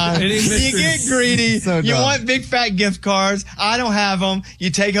every time. It You is mystery. get greedy. So you dumb. want big fat gift cards. I don't have them.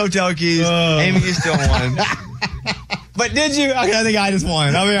 You take hotel keys. Amy, you still won. But did you? Okay, I think I just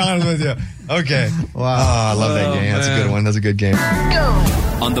won. I'll be honest with you. Okay. Wow. Oh, I love that Oh, game. That's a man. good one. That's a good game.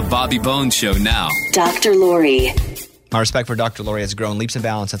 On the Bobby Bones Show now. Dr. Lori. My respect for Dr. Lori has grown leaps and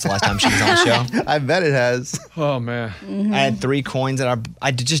bounds since the last time she was on the show. I bet it has. Oh, man. I had 3 coins that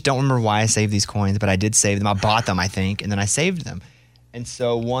I just don't remember why I saved these coins, but I did save them. I bought them, I think, and then I saved them. And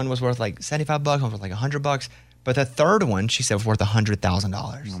so one was worth like $75, one was worth like $100. But the third one, she said, was worth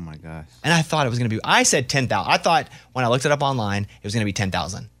 $100,000. Oh my gosh. And I thought it was going to be, I said 10,000. I thought when I looked it up online, it was going to be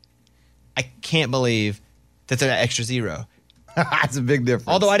 10,000. I can't believe that there's an extra zero. That's a big difference.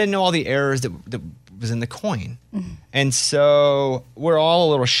 Although I didn't know all the errors that was in the coin. And so we're all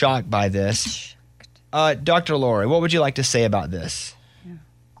a little shocked by this. Dr. Lori, what would you like to say about this?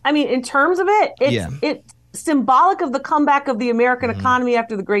 I mean, in terms of it, it's symbolic of the comeback of the American economy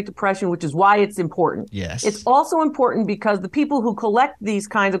after the Great Depression, which is why it's important. Yes. It's also important because the people who collect these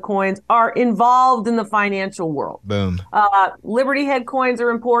kinds of coins are involved in the financial world. Boom. Liberty head coins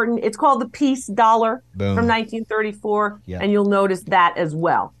are important. It's called the Peace Dollar Boom. from 1934, Yeah. and you'll notice that as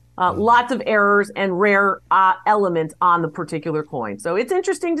well. Lots of errors and rare elements on the particular coin. So it's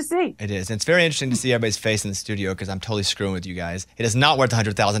interesting to see. It is. And it's very interesting to see everybody's face in the studio because I'm totally screwing with you guys. It is not worth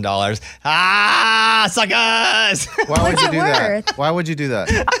 $100,000. Suckers! Why would What's you it do worth? that? Why would you do that?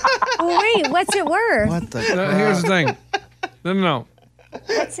 Oh, wait, what's it worth? What the Here's the thing. No.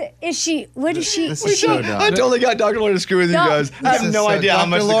 What's it? What is she? This is so dumb. I totally got Dr. Lori to screw with No. you guys. I have is no so- idea how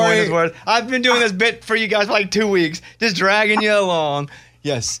much Dr. the coin Lori- is worth. I've been doing this bit for you guys for like 2 weeks, just dragging you along.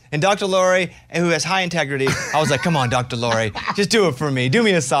 Yes. And Dr. Lori, who has high integrity, I was like, come on, Dr. Lori, just do it for me. Do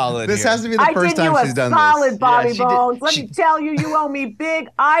me a solid. This here. has to be the I first did you time a she's done solid, this. Bobby Yeah, she did- Bones. Let me tell you, you owe me big.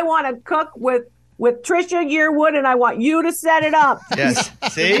 I want to cook with Trisha Yearwood, and I want you to set it up. Yes.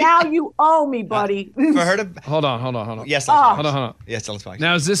 See? Now you owe me, buddy. For her to. Hold on. Yes, Hold on. Yes, let's talk.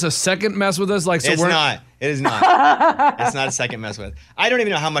 Now, is this a second mess with us? Like, so It's we're not. It is not. It's not a second mess with. I don't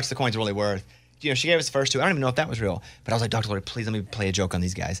even know how much the coin's really worth. You know, she gave us the first two. I don't even know if that was real. But I was like, Dr. Lori, please let me play a joke on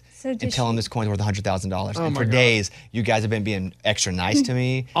these guys So and did tell them she- this coin's worth $100,000. Oh And my for God. days, you guys have been being extra nice to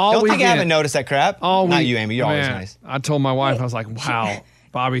me. All Don't think I weekend. haven't noticed that crap. Not you, Amy. You're always Man, nice. I told my wife, I was like, wow,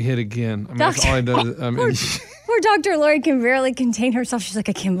 Bobby hit again. I mean, that's all he does. I mean, Poor Dr. Lori can barely contain herself. She's like,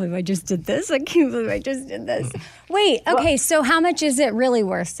 I can't believe I just did this. I can't believe I just did this. Wait, okay, so how much is it really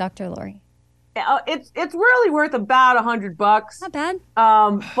worth, Dr. Lori? It's really worth about $100. Not bad.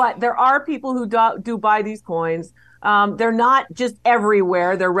 But there are people who do buy these coins. They're not just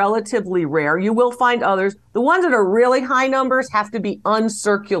everywhere. They're relatively rare. You will find others. The ones that are really high numbers have to be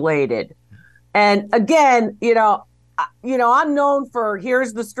uncirculated. And again, I'm known for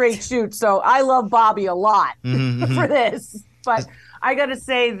here's the straight shoot. So I love Bobby a lot for this. But I got to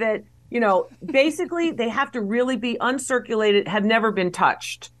say that, basically they have to really be uncirculated, have never been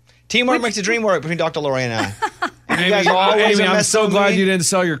touched. Teamwork makes the dream work between Dr. Lori and I. Amy, You guys are always a I'm mess so with glad me. you didn't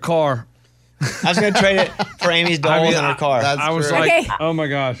sell your car. I was going to trade it for Amy's dolls and her car. I was like, Okay. oh my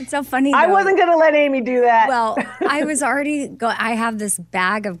gosh. It's so funny. I though. wasn't going to let Amy do that. Well, I was already I have this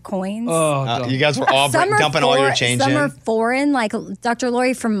bag of coins. Oh, you guys were all Some are dumping all your change Some in. are foreign, like Dr.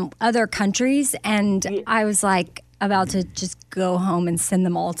 Lori from other countries, and I was like about to just go home and send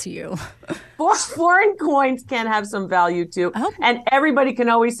them all to you. Foreign coins can have some value too. And everybody can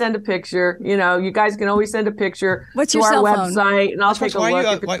always send a picture. You guys can always send a picture What's to your our cell phone? website, and I'll take a Why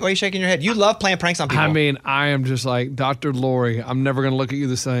look. are you shaking your head? You love playing pranks on people. I mean, I am just like, Dr. Lori, I'm never going to look at you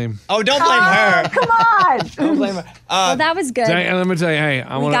the same. Oh, don't blame her. Come on. Don't blame her. Well, that was good. And let me tell you, hey,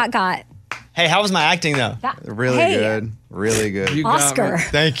 I we want got. Hey, how was my acting though? Really Hey. good. Really good. You got Oscar. me.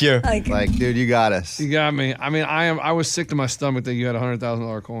 Thank you. Like, dude, you got us. You got me. I mean, I was sick to my stomach that you had a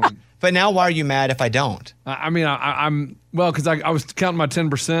 $100,000 coin. But now, why are you mad if I don't? I'm well because I was counting my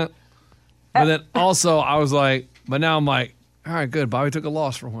 10%, but then also I was like, but now I'm like, all right, good. Bobby took a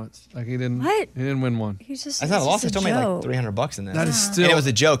loss for once. Like he didn't. What? He didn't win one. He's just. That's not a loss. I it's still just made joke. like $300 in that. That is still. And it was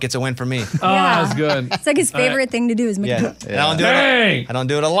a joke. It's a win for me. Oh, that's good. It's like his favorite thing to do is make a Yeah. joke. And I don't do Hey! it. I don't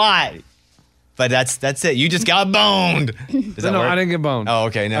do it a lot. But that's it. You just got boned. Does that No, work? I didn't get boned. Oh,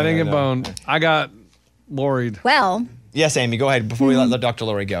 okay. No, I didn't no, get no. boned. I got loried. Well, Yes, Amy. Go ahead before we let Dr.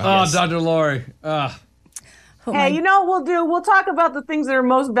 Lori go. Oh, Yes. Dr. Lori. Hey, you know what we'll do? We'll talk about the things that are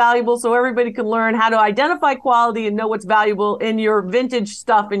most valuable so everybody can learn how to identify quality and know what's valuable in your vintage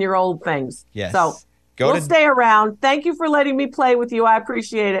stuff and your old things. Yes. So Go we'll to stay around. Thank you for letting me play with you. I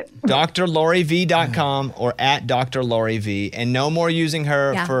appreciate it. drloriv.com or at Dr. Lori V, and no more using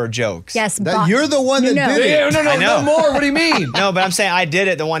her Yeah. for jokes. yes. You're the one that did it. No, I know. no more. What do you mean? No, but I'm saying I did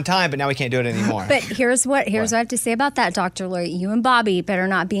it the one time, but now we can't do it anymore. But here's what I have to say about that, Dr. Lori. You and Bobby better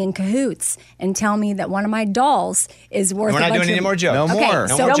not be in cahoots and tell me that one of my dolls is worth. We're a not bunch doing any of- more jokes. No Okay, more.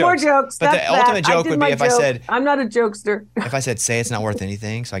 so- No more jokes. But That's the ultimate that. I joke did would my be if I joke. said, I'm not a jokester. if I said, say it's not worth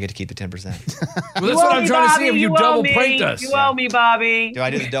anything, so I get to keep the 10%. Well, that's what I'm trying to see if you double pranked us. You owe me, Bobby. Do I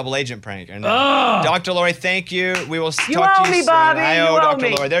do the double agent prank? Or no? Oh. Dr. Lori, thank you. We will You talk to owe you me, soon. Bobby. I You owe owe Dr.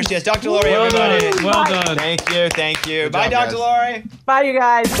 me. Lori. There she is. Dr. Lori, Well everybody. done. Well done. Thank you. Good Bye, job, Dr. guys. Lori. Bye, you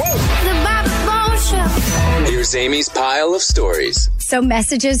guys. Here's Amy's pile of stories. So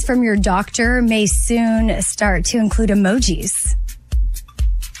messages from your doctor may soon start to include emojis.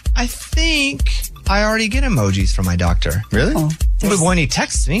 I think I already get emojis from my doctor. Really? Oh, But when he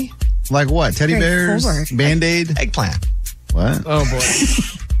texts me, Like what? Teddy Very bears? forward. Band-Aid? eggplant. What? Oh, boy.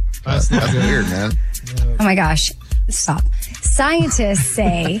 That's weird, man. Oh my gosh. Stop. Scientists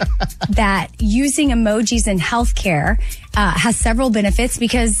say that using emojis in healthcare has several benefits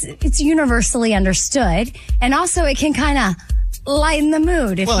because it's universally understood. And also it can kind of lighten the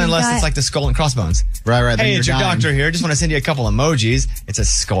mood. Well, unless it's like the skull and crossbones. Right. Hey, it's your doctor here. Just want to send you a couple emojis. It's a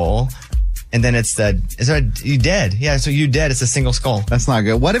skull. And then you dead. Yeah, so you dead. It's a single skull. That's not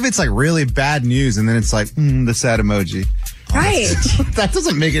good. What if it's like really bad news and then it's like, the sad emoji? Right. That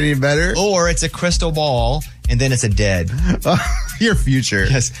doesn't make it any better. Or it's a crystal ball and then it's a dead. Your future.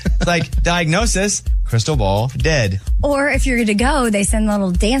 Yes. It's like diagnosis, crystal ball, dead. Or if you're good to go, they send a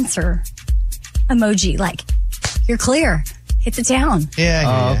little dancer emoji like, you're clear. Hit the town.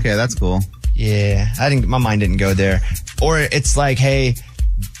 Yeah. Okay. That's cool. Yeah. My mind didn't go there. Or it's like, hey,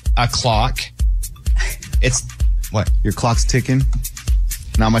 a clock. It's what? Your clock's ticking.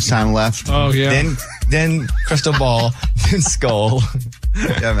 Not much time left. Oh, yeah. Then crystal ball, then skull.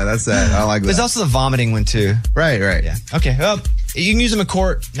 Yeah, man, that's sad. I don't like that. There's also the vomiting one, too. Right. Yeah. Okay. Well, you can use them in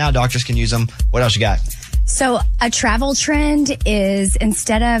court. Now doctors can use them. What else you got? So a travel trend is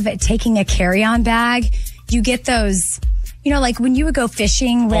instead of taking a carry-on bag, you get those, like when you would go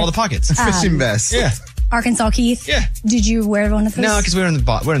fishing with all the pockets. Fishing vest. Yeah. Arkansas Keith? Yeah. Did you wear one of those? No, because we were in the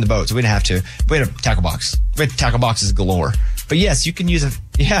boat, so we didn't have to. We had a tackle box. We had tackle boxes galore. But yes, you can use it.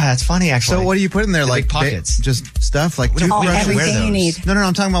 Yeah, it's funny actually. So what do you put in there? Like pockets? Just stuff like toothbrushes? Everything you need. No,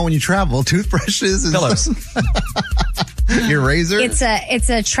 I'm talking about when you travel. Toothbrushes and pillows. Your razor? It's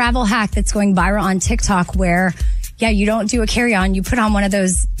a travel hack that's going viral on TikTok where, you don't do a carry-on. You put on one of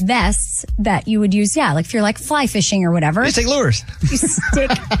those vests that you would use, like if you're like fly fishing or whatever. You take lures. You stick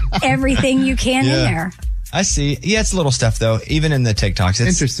everything you can in there. I see. Yeah, it's little stuff though. Even in the TikToks, it's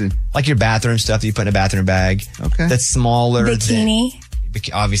interesting. Like your bathroom stuff that you put in a bathroom bag. Okay. That's smaller. Bikini.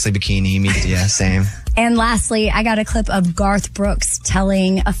 Obviously bikini. Yeah, same. And lastly, I got a clip of Garth Brooks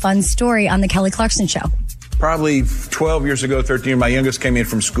telling a fun story on the Kelly Clarkson Show. Probably 12 years ago, 13, my youngest came in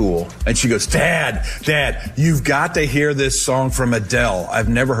from school and she goes, Dad, you've got to hear this song from Adele. I've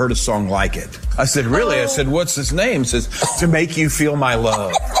never heard a song like it. I said, really? I said, what's its name? It says, To Make You Feel My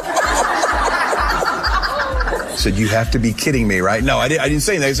Love. I said, you have to be kidding me, right? No, I didn't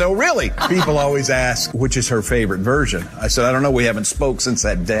say that. They said, oh, really? People always ask, which is her favorite version? I said, I don't know. We haven't spoke since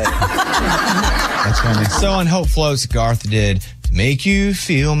that day. That's funny. So on Hope Floats, Garth did To Make You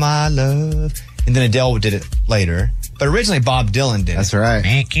Feel My Love. And then Adele did it later. But originally Bob Dylan did it. That's right.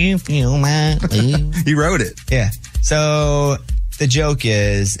 Make you feel my love. He wrote it. Yeah. So the joke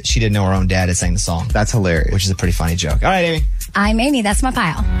is she didn't know her own dad had sang the song. That's hilarious. Which is a pretty funny joke. All right, Amy. I'm Amy. That's my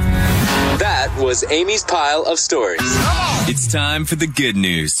pile. That was Amy's pile of stories. It's time for the good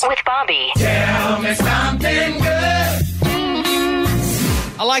news. With Bobby. Tell me something good.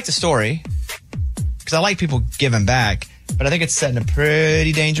 I like the story because I like people giving back. But I think it's setting a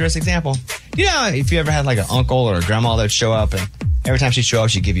pretty dangerous example. You know, if you ever had like an uncle or a grandma that would show up and every time she'd show up,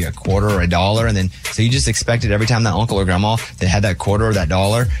 she'd give you a quarter or a dollar. And then, so you just expected every time that uncle or grandma that had that quarter or that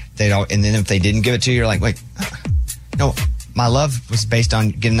dollar, and then if they didn't give it to you, you're like, wait, no, my love was based on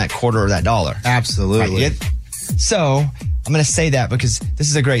getting that quarter or that dollar. Absolutely. Right? So I'm going to say that because this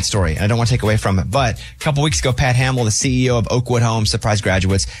is a great story and I don't want to take away from it. But a couple weeks ago, Pat Hamill, the CEO of Oakwood Homes, surprised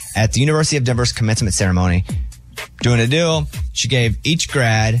graduates at the University of Denver's commencement ceremony. Doing a deal, she gave each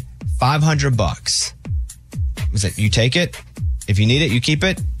grad $500. Was it, you take it? If you need it, you keep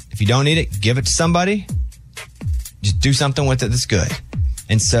it. If you don't need it, give it to somebody. Just do something with it that's good.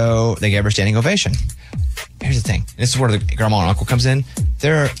 And so they gave her a standing ovation. Here's the thing. This is where the grandma and uncle comes in.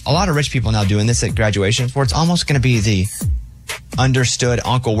 There are a lot of rich people now doing this at graduations where it's almost going to be the understood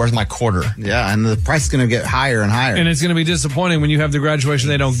uncle, where's my quarter? Yeah, and the price is going to get higher and higher. And it's going to be disappointing when you have the graduation,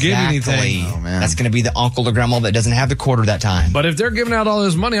 they don't give you anything. Oh, man. That's going to be the uncle or grandma that doesn't have the quarter that time. But if they're giving out all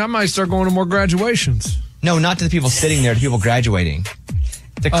this money, I might start going to more graduations. No, not to the people sitting there, to people graduating.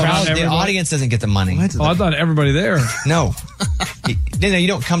 The crowd, the audience doesn't get the money. Oh, I thought everybody there. No. You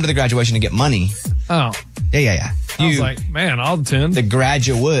don't come to the graduation to get money. Oh. Yeah. I was like, man, I'll attend. The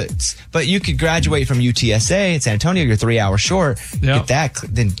graduates. But you could graduate from UTSA in San Antonio. You're 3 hours short. Get that,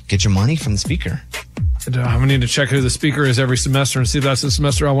 then get your money from the speaker. I need to check who the speaker is every semester and see if that's the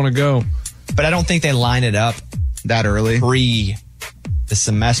semester I want to go. But I don't think they line it up that early. Pre the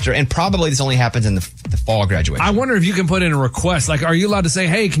semester. And probably this only happens in the fall graduation. I wonder if you can put in a request. Like, are you allowed to say,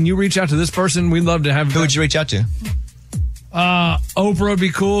 hey, can you reach out to this person? We'd love to have. Who would you reach out to? Oprah would be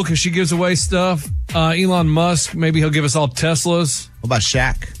cool because she gives away stuff. Elon Musk, maybe he'll give us all Teslas. What about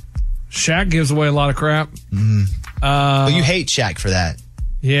Shaq? Shaq gives away a lot of crap. Mm-hmm. But you hate Shaq for that.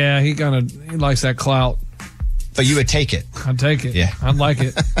 Yeah, he likes that clout. But you would take it. I'd take it. Yeah. I'd like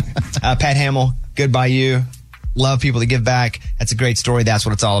it. Pat Hamill, good by you. love people to give back. That's a great story. That's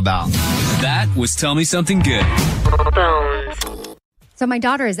what it's all about. That was Tell Me Something Good. So my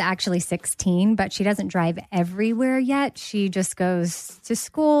daughter is actually 16, but she doesn't drive everywhere yet. She just goes to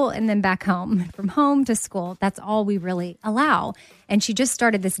school and then back home, from home to school. That's all we really allow. And she just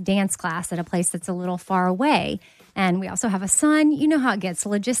started this dance class at a place that's a little far away. And we also have a son. You know how it gets.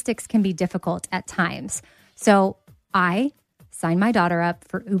 Logistics can be difficult at times. So I signed my daughter up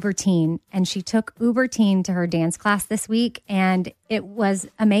for Uber Teen, and she took Uber Teen to her dance class this week, and it was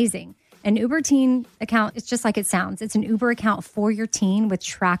amazing. An Uber Teen account, it's just like it sounds. It's an Uber account for your teen with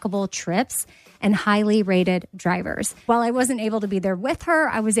trackable trips and highly rated drivers. While I wasn't able to be there with her,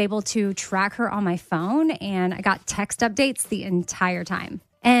 I was able to track her on my phone, and I got text updates the entire time.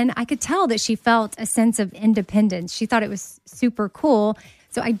 And I could tell that she felt a sense of independence. She thought it was super cool.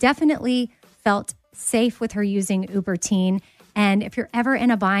 So I definitely felt safe with her using Uber Teen. And if you're ever in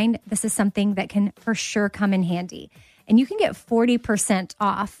a bind, this is something that can for sure come in handy. And you can get 40%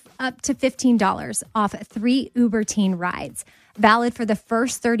 off, up to $15 off 3 Uber Teen rides. Valid for the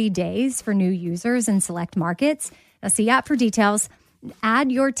first 30 days for new users in select markets. Now see app for details.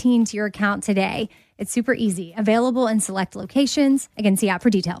 Add your teen to your account today. It's super easy. Available in select locations. Again, see app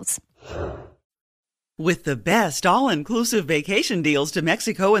for details. With the best all-inclusive vacation deals to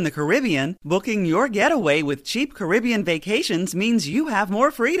Mexico and the Caribbean, booking your getaway with Cheap Caribbean Vacations means you have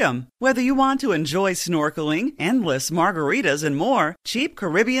more freedom. Whether you want to enjoy snorkeling, endless margaritas, and more, Cheap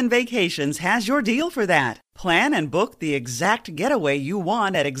Caribbean Vacations has your deal for that. Plan and book the exact getaway you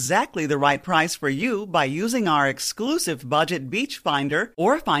want at exactly the right price for you by using our exclusive budget beach finder,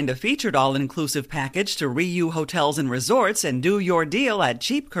 or find a featured all-inclusive package to Riu Hotels and Resorts and do your deal at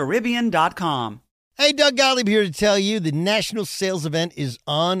cheapcaribbean.com. Hey, Doug Gottlieb here to tell you the national sales event is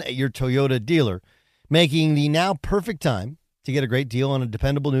on at your Toyota dealer, making the now perfect time to get a great deal on a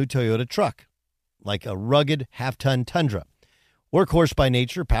dependable new Toyota truck, like a rugged half-ton Tundra. Workhorse by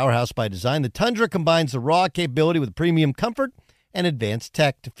nature, powerhouse by design, the Tundra combines the raw capability with premium comfort and advanced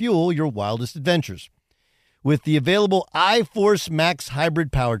tech to fuel your wildest adventures. With the available iForce Max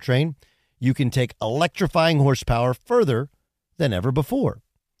hybrid powertrain, you can take electrifying horsepower further than ever before.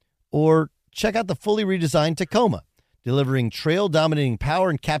 Or check out the fully redesigned Tacoma. Delivering trail-dominating power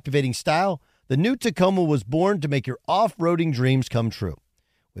and captivating style, the new Tacoma was born to make your off-roading dreams come true.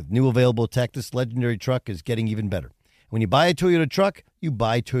 With new available tech, this legendary truck is getting even better. When you buy a Toyota truck, you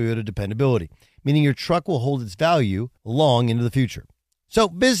buy Toyota dependability, meaning your truck will hold its value long into the future. So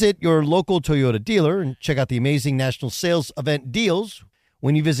visit your local Toyota dealer and check out the amazing national sales event deals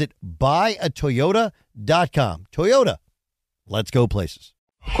when you visit buyatoyota.com. Toyota, let's go places.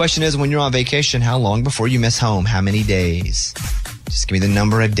 Question is, when you're on vacation, how long before you miss home? How many days? Just give me the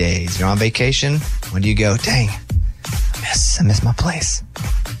number of days. You're on vacation. When do you go, dang, I miss my place?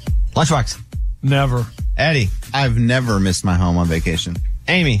 Lunchbox. Never. Eddie. I've never missed my home on vacation.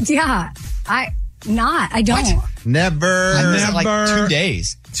 Amy. Yeah, I don't. What? Never. I missed like 2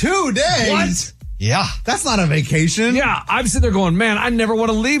 days. 2 days? What? Yeah. That's not a vacation. Yeah, I'm sitting there going, man, I never want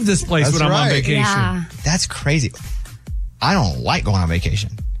to leave this place That's when I'm on right. vacation. Yeah. That's crazy. I don't like going on vacation.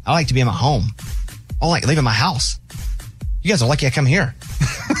 I like to be in my home. I don't like leaving my house. You guys are lucky I come here.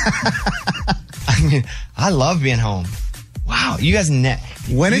 I mean, I love being home. Wow. You guys...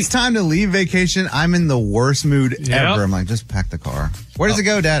 When it's time to leave vacation, I'm in the worst mood Yep. ever. I'm like, just pack the car. Where does it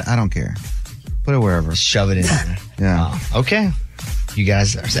go, Dad? I don't care. Put it wherever. Shove it in there. Yeah. Okay. You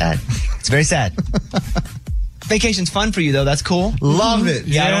guys are sad. It's very sad. Vacation's fun for you, though. That's cool. Love it.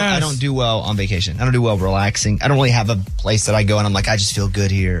 Yeah, I don't do well on vacation. I don't do well relaxing. I don't really have a place that I go and I'm like, I just feel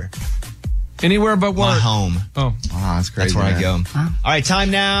good here. Anywhere but My work. home. Oh, that's crazy. That's where I go. Huh? All right, time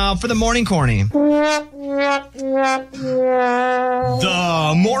now for the morning corny. The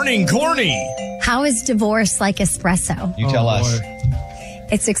morning corny. How is divorce like espresso? You tell us.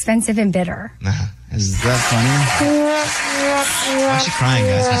 It's expensive and bitter. Is that funny? Why is she crying,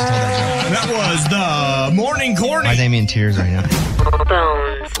 guys? Because she told that joke. That was the morning corny. Why is Amy in tears right now?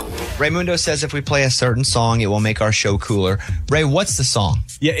 Raymundo says if we play a certain song, it will make our show cooler. Ray, what's the song?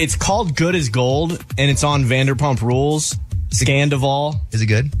 Yeah, it's called Good as Gold, and it's on Vanderpump Rules. Scandival. Is it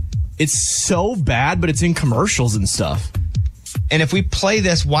good? It's so bad, but it's in commercials and stuff. And if we play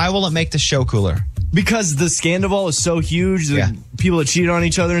this, why will it make the show cooler? Because the Scandival is so huge, the people that cheated on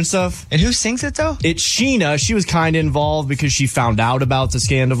each other and stuff. And who sings it, though? It's Sheena. She was kind of involved because she found out about the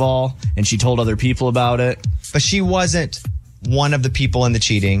Scandival, and she told other people about it. But she wasn't one of the people in the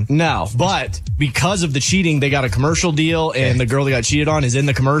cheating. No, but because of the cheating, they got a commercial deal, and the girl that got cheated on is in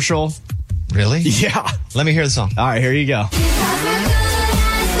the commercial. Really? Yeah. Let me hear the song. All right, here you go.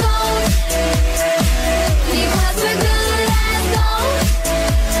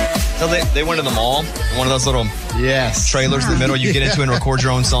 So they went to the mall, one of those little trailers in the middle you get into and record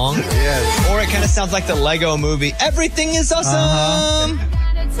your own song? Yes. Or it kind of sounds like the Lego movie, Everything is Awesome.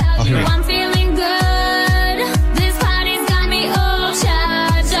 Oh, here we go. I'm feeling good. This party's got me all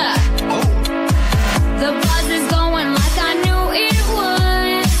charged up. The buzz is going like I knew it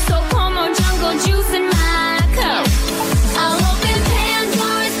would. So pour more jungle juice in my cup. I'll open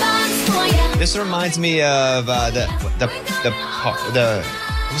Pandora's box for you. This reminds me of the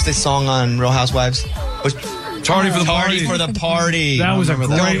what was the song on Real Housewives? Tardy for the Party. For the Party. That was a great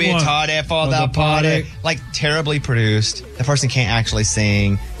Don't be one. tardy for the party. Like terribly produced. The person can't actually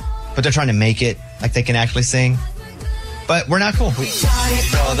sing, but they're trying to make it like they can actually sing. But we're not cool. For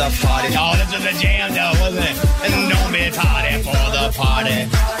the party. Oh, this was a jam though, wasn't it? And don't be tardy for the party.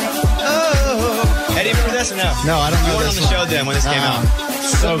 Oh. Eddie, remember this or no? No, I don't know. You weren't on this the one. show then when this came out.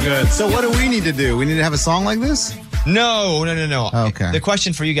 So good. So what do we need to do? We need to have a song like this? No. Okay. The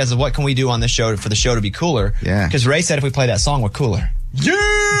question for you guys is what can we do on this show for the show to be cooler? Yeah. Because Ray said if we play that song, we're cooler.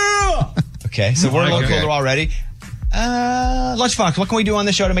 Yeah! Okay, so we're a little cooler already. Lunchbox, what can we do on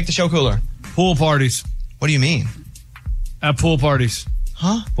this show to make the show cooler? Pool parties. What do you mean? At pool parties.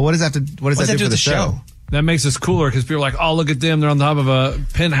 Huh? But what does that do for the show? That makes us cooler because people are like, oh, look at them. They're on top of a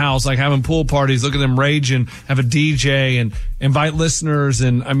penthouse, like having pool parties. Look at them raging, have a DJ and invite listeners.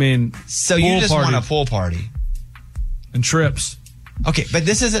 And I mean, so you just want a pool party and trips. Okay, but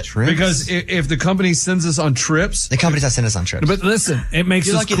this is because if the company sends us on trips, the company's not sending us on trips. But listen, it makes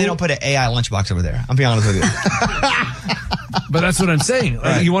You're us lucky cool. they don't put an AI lunchbox over there. I'm being honest with you. But that's what I'm saying. Like,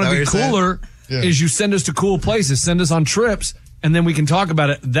 Right. you want to Is that be what you're cooler saying? is you send us to cool places, send us on trips, and then we can talk about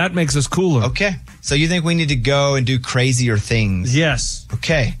it. That makes us cooler. Okay. So you think we need to go and do crazier things? Yes.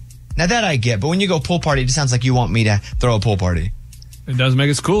 Okay. Now that I get, but when you go pool party, it just sounds like you want me to throw a pool party. It does make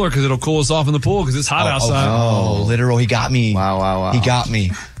us cooler because it'll cool us off in the pool because it's hot outside. Oh, literal. He got me. Wow. He got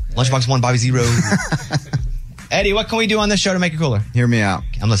me. Lunchbox 1, Bobby 0. Eddie, what can we do on this show to make it cooler? Hear me out.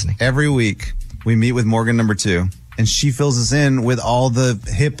 I'm listening. Every week, we meet with Morgan number 2, and she fills us in with all the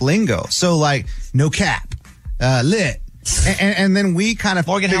hip lingo. So, like, no cap, lit. And then we kind of...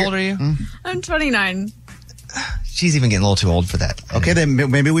 Morgan, how old are you? I'm 29. She's even getting a little too old for that. Okay, then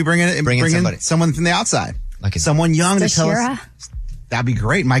maybe we bring in somebody. someone from the outside. Like someone young to tell Zashira? us. That'd be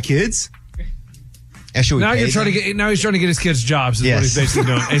great. My kids. Now he's trying to get his kids jobs. Is what he's basically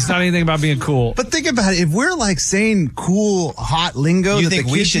doing. It's not anything about being cool. But think about it. If we're like saying cool, hot lingo, You that think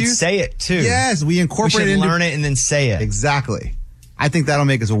the we kids should use, say it too? Yes, we incorporate We should it. learn it and then say it. Exactly. I think that'll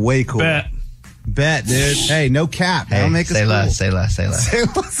make us way cooler. Bet, dude. Hey, no cap. That'll make us say cool. less, say less, say less. Say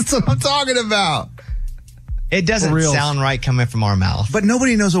less. That's what I'm talking about. It doesn't sound right coming from our mouth. But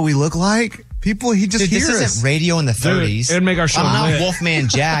nobody knows what we look like. People, he just Dude, hears this us. isn't radio in the 30s. It'd make our show I'm not lit. Wolfman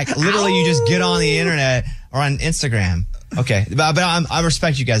Jack. Literally, you just get on the internet or on Instagram. Okay, but I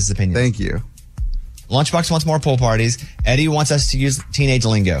respect you guys' opinions. Thank you. Lunchbox wants more pool parties. Eddie wants us to use teenage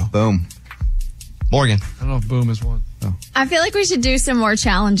lingo. Boom. Morgan. I don't know if boom is one. I feel like we should do some more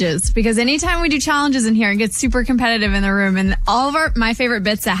challenges because anytime we do challenges in here, it gets super competitive in the room. And all of my favorite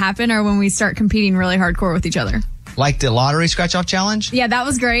bits that happen are when we start competing really hardcore with each other. Like the lottery scratch-off challenge? Yeah, that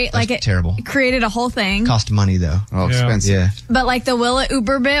was great. That's terrible. It created a whole thing. Cost money, though. Oh, expensive. Yeah. But like the Will at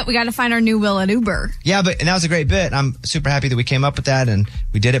Uber bit, we got to find our new Will at Uber. Yeah, and that was a great bit. I'm super happy that we came up with that and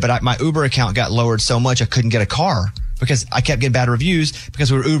we did it. But my Uber account got lowered so much I couldn't get a car because I kept getting bad reviews because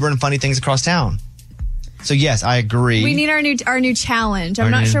we were Ubering funny things across town. So yes, I agree. We need our new challenge.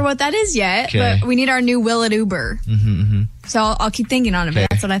 I'm not sure what that is yet, Okay. but we need our new Will at Uber. So I'll keep thinking on it, but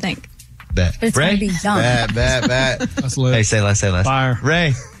that's what I think. Bet. But it's Ray? going to be dumb. Bet. That's lit. Hey, say less, say less. Fire.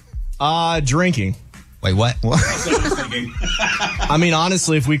 Ray. Drinking. Wait, what? I mean,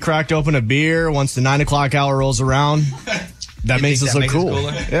 honestly, if we cracked open a beer once the 9 o'clock hour rolls around, that You makes think us that look makes us cool.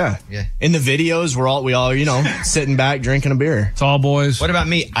 cooler? Yeah. In the videos, we all, sitting back drinking a beer. Tall boys. What about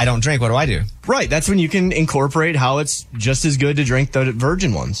me? I don't drink. What do I do? Right. That's when you can incorporate how it's just as good to drink the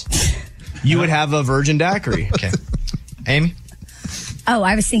virgin ones. You would have a virgin daiquiri. Okay. Amy? Oh,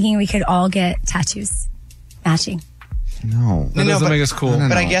 I was thinking we could all get tattoos matching. No. That doesn't make us cool.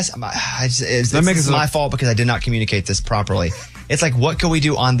 But I guess it's my fault because I did not communicate this properly. It's like, what can we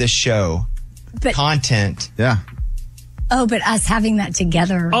do on this show? But- Content. Yeah. Oh, but us having that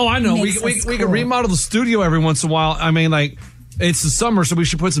together. Oh, I know. We makes us can cool. remodel the studio every once in a while. I mean, like, it's the summer, so we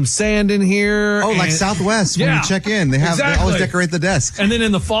should put some sand in here. Oh, like Southwest when you check in. They always decorate the desk. And then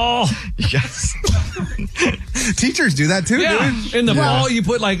in the fall. Yes. Teachers do that too, dude. In the fall, you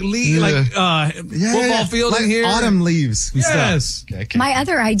put like football field like in here. autumn leaves and Yes. stuff. Okay. My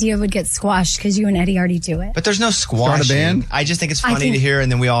other idea would get squashed because you and Eddie already do it. But there's no squashing. Start a band? I just think it's I funny think- to hear,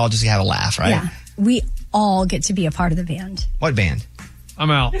 and then we all just have a laugh, right? Yeah. We all get to be a part of the band. What band? I'm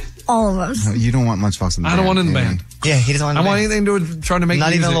out. All of us. No, you don't want Lunchbox in the I band. don't want it in the Amy. band. Yeah, he doesn't want I to want anything to do with trying to make Not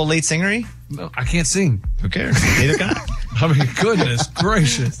music. even a little lead singery? No, I can't sing. Who cares? Neither can I. I mean, goodness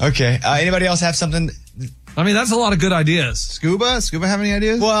gracious. Okay. Anybody else have something? I mean, that's a lot of good ideas. Scuba have any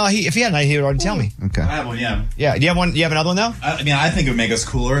ideas? Well, if he had an idea, he would already tell me. Okay. I have one, yeah. Yeah. Do you have one? You have another one though? I mean, I think it would make us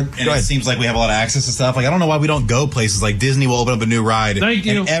cooler, and Go ahead. it seems like we have a lot of access to stuff. Like, I don't know why we don't go places like Disney will open up a new ride. Thank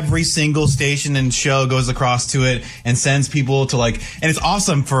you. And every single station and show goes across to it and sends people to and it's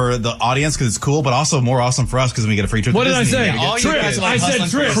awesome for the audience because it's cool, but also more awesome for us because we get a free trip What to did I Disney. say? Yeah, all you guys Trips. are like I said hustling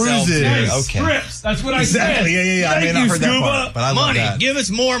for trips. yourselves Cruises. here. Okay. Trips. That's what I Exactly. said. Yeah. I may Thank not you, heard that Scuba. part, but I love Money. that. Give us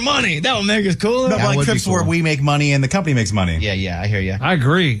more money. That will make us cooler. No, but That like would be trips where cool. we make money and the company makes money. Yeah, I hear you. I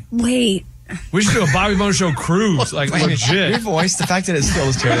agree. Wait. We should do a Bobby Bones Show cruise. Like, Your legit. voice, the fact that it still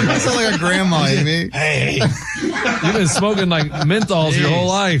is terrible. You sound like a grandma, Amy. Hey. You've been smoking like menthols your whole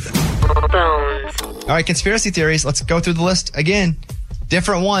life. All right, conspiracy theories. Let's go through the list again.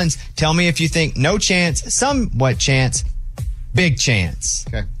 Different ones. Tell me if you think no chance, somewhat chance, big chance.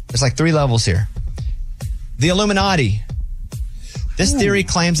 Okay. There's like 3 levels here. The Illuminati. This theory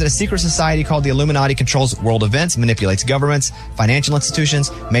claims that a secret society called the Illuminati controls world events, manipulates governments, financial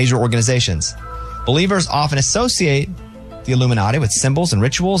institutions, major organizations. Believers often associate the Illuminati with symbols and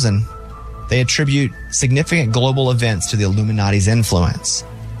rituals, and they attribute significant global events to the Illuminati's influence.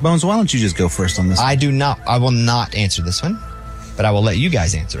 Bones, why don't you just go first on this? I will not answer this one, but I will let you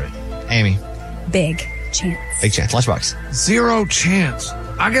guys answer it. Amy, Big chance. big chance. Lunchbox. 0 chance.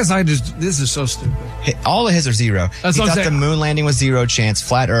 I guess this is so stupid. All of his are 0. That's he what I'm thought the saying. moon landing was 0 chance.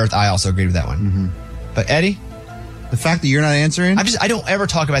 Flat Earth, I also agreed with that one. Mm-hmm. But Eddie? The fact that you're not answering? I don't ever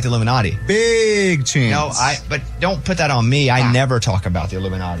talk about the Illuminati. Big chance. No, but don't put that on me. I never talk about the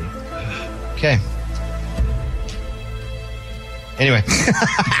Illuminati. Okay. Anyway.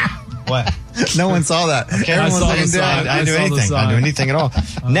 What? No one saw that. Okay, Everyone's I saw looking the down. sign. I didn't do saw the anything. I didn't do sign. anything at all.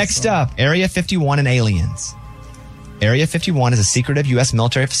 Next up, Area 51 and aliens. Area 51 is a secretive U.S.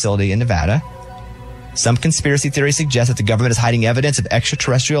 military facility in Nevada. Some conspiracy theories suggest that the government is hiding evidence of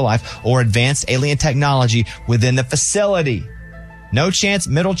extraterrestrial life or advanced alien technology within the facility. No chance,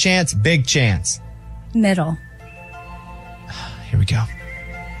 middle chance, big chance. Middle. Here we go.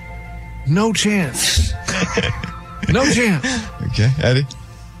 No chance. No chance. Okay, Eddie?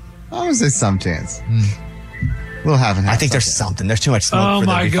 I'm going to say some chance. We'll have an I think there's something. There's too much smoke for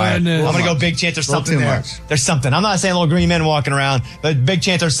there to be fired. goodness. I'm going to go big chance there's Little something too there. much. There's something. I'm not saying little green men walking around, but big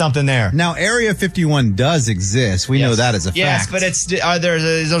chance there's something there. Now, Area 51 does exist. We know that as a Yes, fact. but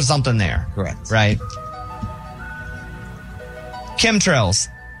there's something there. Correct. Right. Chemtrails.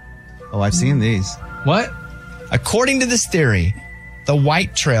 Oh, I've seen these. What? According to this theory, the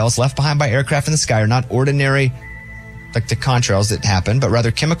white trails left behind by aircraft in the sky are not ordinary, like the contrails that happen, but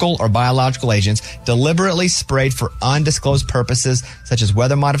rather chemical or biological agents deliberately sprayed for undisclosed purposes such as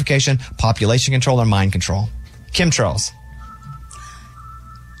weather modification, population control, or mind control. Chemtrails.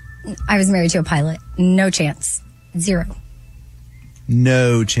 I was married to a pilot. No chance. 0.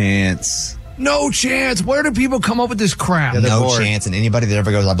 No chance. No chance. Where do people come up with this crap? they're No bored. chance. And anybody that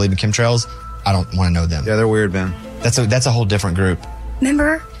ever goes, I believe in chemtrails, I don't want to know them. Yeah, they're weird, man. That's a whole different group.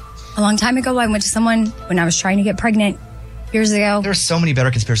 Remember a long time ago I went to someone when I was trying to get pregnant years ago? There's so many better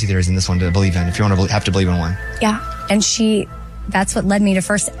conspiracy theories than this one to believe in, if you want to have to believe in one. Yeah. And that's what led me to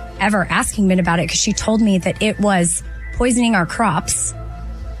first ever asking Min about it, because she told me that it was poisoning our crops,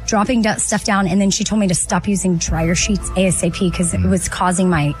 dropping stuff down, and then she told me to stop using dryer sheets ASAP because it was causing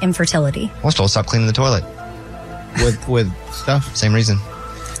my infertility. I was told stop cleaning the toilet. With stuff? Same reason.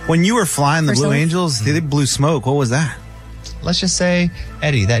 When you were flying the Blue Personally? Angels, they blew smoke. What was that? Let's just say,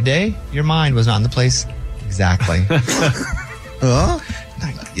 Eddie, that day, your mind was not in the place exactly. Huh?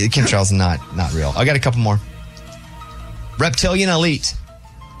 Chemtrails not real. I got a couple more. Reptilian elite.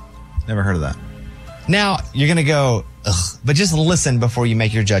 Never heard of that. Now, you're going to go, ugh, but just listen before you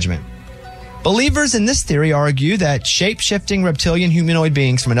make your judgment. Believers in this theory argue that shape-shifting reptilian humanoid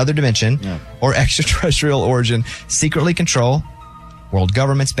beings from another dimension or extraterrestrial origin secretly control world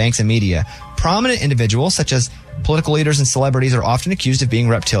governments, banks, and media. Prominent individuals, such as political leaders and celebrities, are often accused of being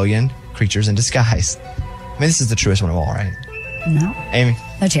reptilian creatures in disguise. I mean, this is the truest one of all, right? No. Amy?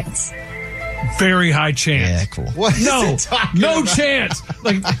 No chance. Very high chance. Yeah, cool. What is No. it talking No about? chance.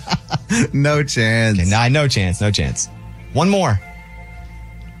 Like, No chance. Okay, nah, no chance, no chance. One more.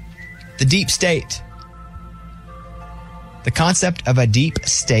 The deep state. The concept of a deep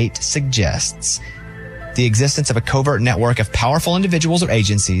state suggests the existence of a covert network of powerful individuals or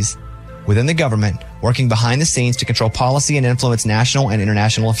agencies within the government working behind the scenes to control policy and influence national and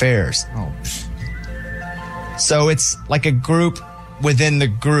international affairs. Oh. So it's like a group within the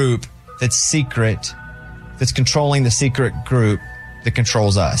group that's secret, that's controlling the secret group, that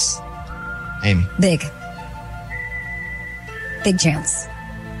controls us? Amy. Big chance.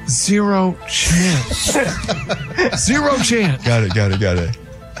 Zero chance. Zero chance. Got it. 100%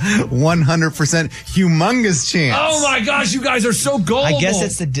 humongous chance. Oh my gosh, you guys are so gullible. I guess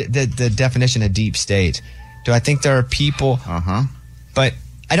it's the definition of deep state. Do I think there are people? But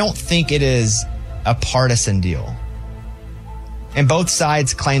I don't think it is a partisan deal. And both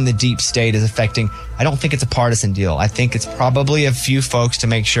sides claim the deep state is affecting. I don't think it's a partisan deal. I think it's probably a few folks to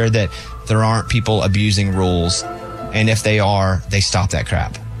make sure that there aren't people abusing rules. And if they are, they stop that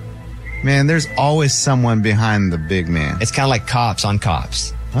crap. Man, there's always someone behind the big man. It's kind of like cops on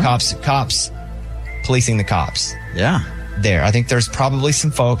cops. Huh? Cops policing the cops. Yeah. There. I think there's probably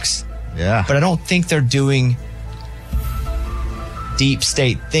some folks. Yeah. But I don't think they're doing deep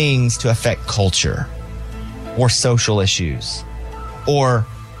state things to affect culture or social issues or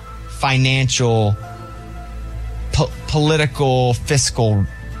financial, political, fiscal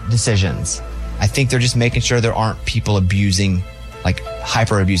decisions. I think they're just making sure there aren't people abusing, like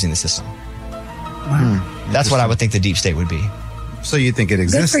hyper abusing the system. That's what I would think the deep state would be. So you think it Good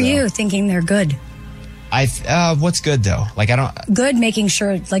exists? for you thinking they're good. What's good though? Like I don't. Good, making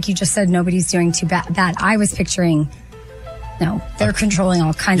sure, like you just said, nobody's doing too bad. I was picturing, no, they're controlling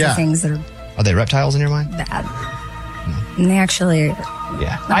all kinds of things that Are they reptiles in your mind? bad. And they actually,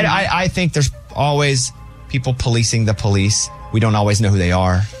 Yeah. I think there's always people policing the police. We don't always know who they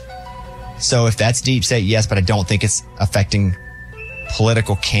are. So if that's deep state, yes, but I don't think it's affecting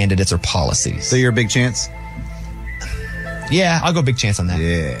political candidates or policies. So you're a big chance? Yeah, I'll go big chance on that.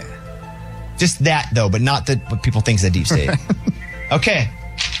 Yeah. Just that though, but not what people think is a deep state. Okay.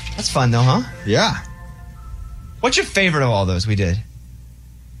 That's fun though, huh? Yeah. What's your favorite of all those we did?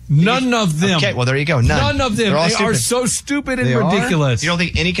 None of them. Okay, well there you go. None of them. They're all They are stupid. so stupid and They are? ridiculous. You don't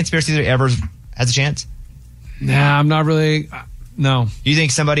think any conspiracy theory ever has a chance? Nah, I'm not really. No. You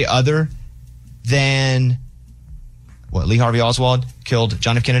think somebody other than Lee Harvey Oswald killed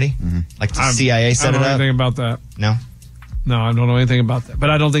John F. Kennedy? Like the CIA set I it don't know up? anything about that. No? No, I don't know anything about that. But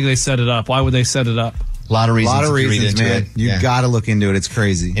I don't think they set it up. Why would they set it up? A lot of reasons. A lot of if you read reasons, into man. it. You Yeah. got to look into it. It's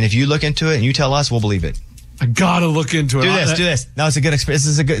crazy. And if you look into it and you tell us, we'll believe it. I gotta look into it. Do this. No, it's a good experience.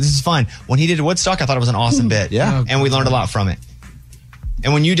 This is fun. When he did Woodstock, I thought it was an awesome bit. Yeah. And we learned a lot from it.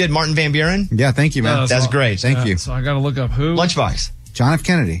 And when you did Martin Van Buren, Yeah, thank you, man. that's great. Thank you. So I gotta look up who. Lunchbox. John F.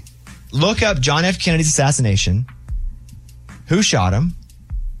 Kennedy. Look up John F. Kennedy's assassination, who shot him,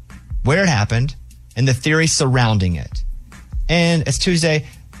 where it happened, and the theory surrounding it. And it's Tuesday.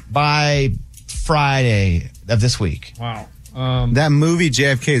 By Friday of this week. Wow. That movie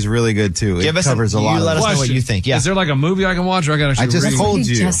JFK is really good too. It Give us covers a lot of let us know what Question. you think. Yeah. Is there like a movie I can watch, or I gotta? I just read? told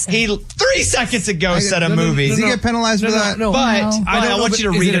you. He 3 seconds ago said a movie. Does he get penalized for that? No, But I don't I want know, you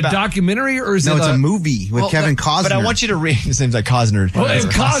to is read it about a documentary or is No, it it's a movie with Kevin Costner. But I want you to read. His name's like Costner. Well, if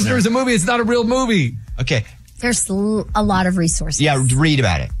Costner is a movie, it's not a real movie. Okay. there's a lot of resources. Yeah, read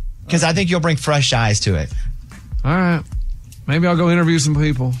about it. Because I think you'll bring fresh eyes to it. All right. Maybe I'll go interview some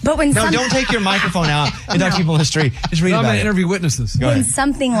people. But when No, don't take your microphone out and talk to people in the street. Just read I'm about going to it. interview witnesses. Go when ahead.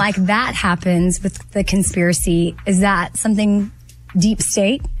 something like that happens with the conspiracy, is that something deep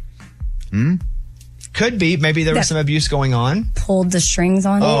state Could be. Maybe there was That- some abuse going on. pulled the strings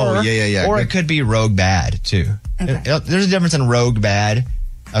on? Oh, yeah. Or it could be rogue bad, too. Okay. There's a difference in rogue bad,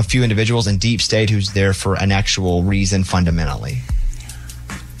 a few individuals, and deep state who's there for an actual reason fundamentally.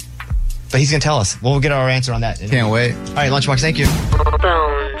 But he's going to tell us. We'll get our answer on that. Can't wait. All right, Lunchbox, thank you.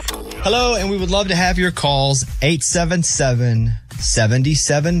 Hello, and we would love to have your calls.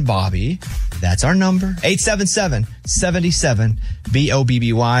 877-77-BOBBY. That's our number.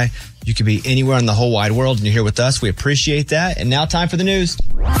 877-77-BOBBY. You could be anywhere in the whole wide world, and you're here with us. We appreciate that. And now time for the news.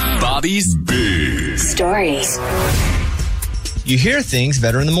 Bobby's Big Stories. You hear things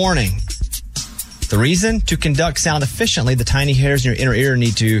better in the morning. The reason? To conduct sound efficiently, the tiny hairs in your inner ear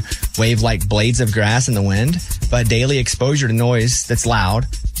need to wave like blades of grass in the wind, but daily exposure to noise that's loud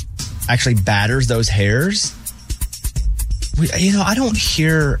actually batters those hairs. I don't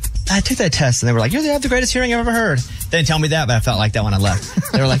hear... I took that test and they were like, you have the greatest hearing I've ever heard. They didn't tell me that, but I felt like that when I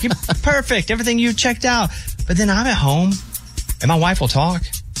left. They were like, you're perfect, everything you checked out. But then I'm at home and my wife will talk.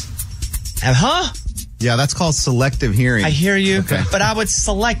 And, Yeah, that's called selective hearing. I hear you, Okay. but I would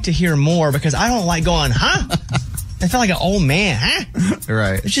select to hear more because I don't like going, I feel like an old man,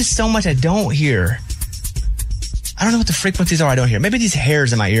 Right. There's just so much I don't hear. I don't know what the frequencies are I don't hear. Maybe these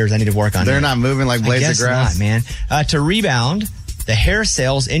hairs in my ears I need to work on. They're here. not moving like blades I of guess grass. not, man. To rebound, the hair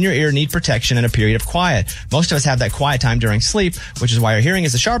cells in your ear need protection in a period of quiet. Most of us have that quiet time during sleep, which is why our hearing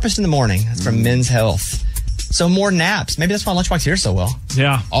is the sharpest in the morning. That's from Men's Health. So more naps. Maybe that's why Lunchbox hears so well.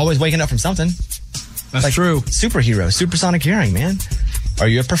 Yeah. Always waking up from something. That's true. Superhero, supersonic hearing, man. Are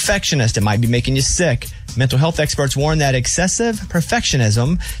you a perfectionist? It might be making you sick. Mental health experts warn that excessive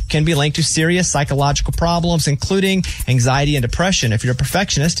perfectionism can be linked to serious psychological problems, including anxiety and depression. If you're a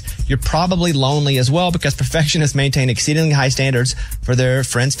perfectionist, you're probably lonely as well, because perfectionists maintain exceedingly high standards for their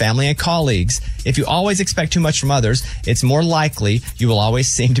friends, family, and colleagues. If you always expect too much from others, it's more likely you will always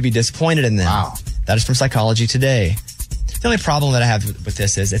seem to be disappointed in them. Wow. That is from Psychology Today. The only problem that I have with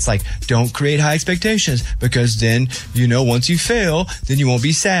this is it's like, don't create high expectations, because then, once you fail, then you won't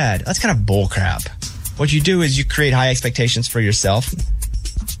be sad. That's kind of bullcrap. What you do is you create high expectations for yourself.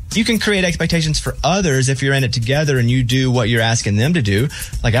 You can create expectations for others if you're in it together and you do what you're asking them to do.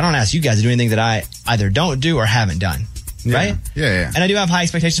 Like, I don't ask you guys to do anything that I either don't do or haven't done. Right? Yeah. And I do have high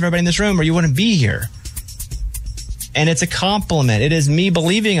expectations for everybody in this room, or you wouldn't be here. And it's a compliment. It is me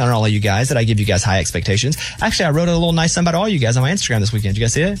believing on all of you guys that I give you guys high expectations. Actually, I wrote a little nice something about all you guys on my Instagram this weekend. Did you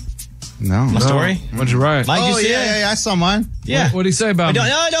guys see it? No. My story? What'd you write? Mike, you see it? Yeah, I saw mine. Yeah. What did he say about me? No,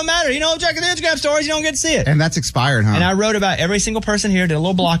 it don't matter. Check the Instagram stories. You don't get to see it. And that's expired, huh? And I wrote about every single person here, did a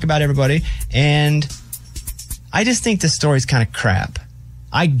little block about everybody. And I just think this story's kind of crap.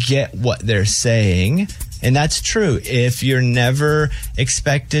 I get what they're saying. And that's true. If you're never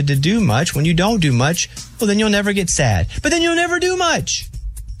expected to do much, when you don't do much, well, then you'll never get sad. But then you'll never do much.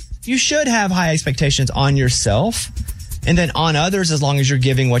 You should have high expectations on yourself and then on others, as long as you're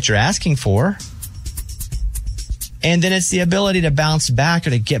giving what you're asking for. And then it's the ability to bounce back or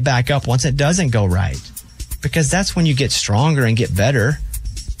to get back up once it doesn't go right. Because that's when you get stronger and get better.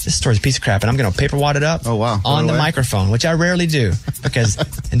 This story's a piece of crap, and I'm going to paper wad it up on the microphone, which I rarely do.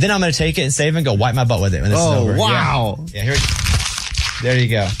 And then I'm going to take it and save it and go wipe my butt with it when this is over. Wow. Yeah, there you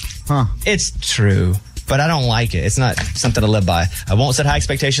go. Huh. It's true, but I don't like it. It's not something to live by. I won't set high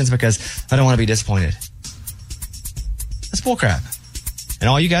expectations because I don't want to be disappointed. That's bullcrap. And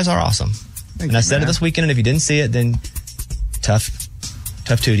all you guys are awesome. I said it this weekend, and if you didn't see it, then tough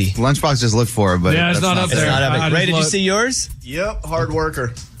tootie. Lunchbox just looked for it, but yeah, it's not up there. It's not up. Ray, did you see yours? Yep, hard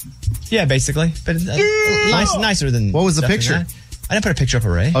worker. Yeah, basically. But nicer than... What was the picture? That. I didn't put a picture up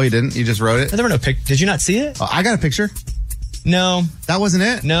of Ray. Oh, you didn't? You just wrote it? There were no pictures. Did you not see it? Oh, I got a picture. No. That wasn't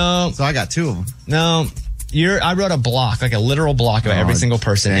it? No. So I got two of them. No. I wrote a block, like a literal block about every single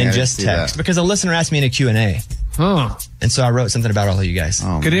person in just text. Because a listener asked me in a Q&A. Huh. And so I wrote something about all of you guys.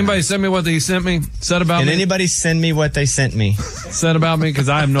 Could anybody send me what they sent me? Said about me? Can anybody send me what they sent me? Said about me? Because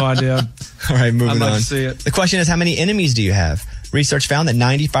I have no idea. All right, moving I'd like on. to see it. The question is, how many enemies do you have? Research found that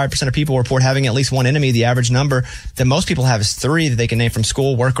 95% of people report having at least one enemy. The average number that most people have is 3 that they can name from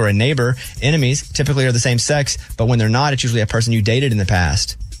school, work, or a neighbor. Enemies typically are the same sex, but when they're not, it's usually a person you dated in the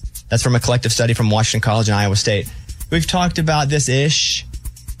past. That's from a collective study from Washington College and Iowa State. We've talked about this-ish.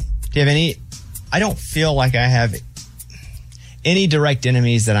 Do you have any? I don't feel like I have any direct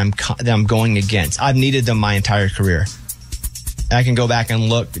enemies that I'm going against. I've needed them my entire career. I can go back and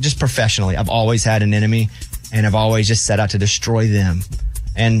look just professionally. I've always had an enemy, and I've always just set out to destroy them.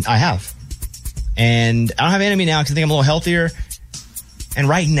 And I have. And I don't have an enemy now because I think I'm a little healthier. And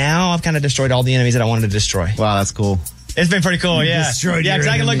right now, I've kind of destroyed all the enemies that I wanted to destroy. Wow, that's cool. It's been pretty cool, yeah. Destroyed yeah, your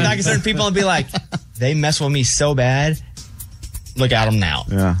because I can look enemies. back at certain people and be like, they mess with me so bad. Look at them now.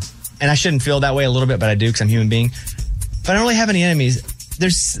 Yeah. And I shouldn't feel that way a little bit, but I do because I'm a human being. But I don't really have any enemies.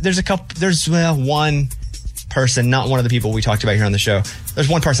 There's one person, not one of the people we talked about here on the show. There's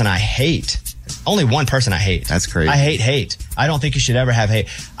one person I hate. Only one person I hate. That's crazy. I hate hate. I don't think you should ever have hate.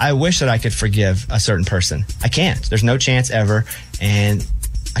 I wish that I could forgive a certain person. I can't. There's no chance ever. And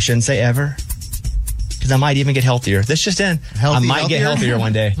I shouldn't say ever. Because I might even get healthier. This just in. I might get healthier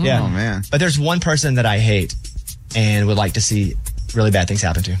one day. Yeah. Oh, man. But there's one person that I hate and would like to see really bad things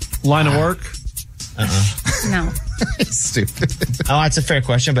happen to. Line of work? No. Stupid. Oh, that's a fair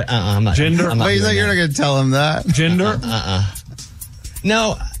question, but I'm not. Gender? I'm not Wait, doing you're not that. going to tell him that? Gender?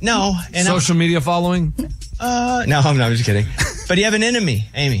 No. And Social media following? no, I'm just kidding. But you have an enemy,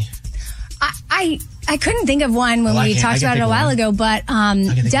 Amy. I couldn't think of one when we talked about it a while ago, but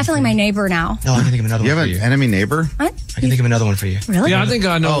definitely my neighbor now. No, I can think of another You one have for an you. enemy neighbor? What? I can think of another one for you. Really? Yeah, I think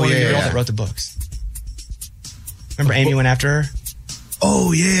I know. Oh, one yeah, of The your- girl that wrote the books. Remember Amy went after her?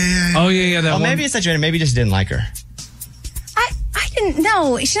 Oh, yeah. Oh, yeah, that Oh, one. maybe it's not your enemy. Maybe you just didn't like her. I didn't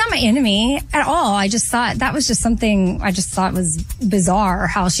know. She's not my enemy at all. I just thought that was just something I just thought was bizarre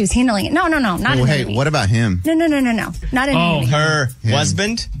how she was handling it. No, not an Hey, enemy. what about him? No. Not an enemy. Her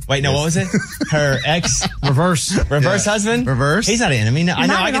husband? Wait, no, what was it? Her ex? Reverse husband? Reverse? He's not an enemy. No, I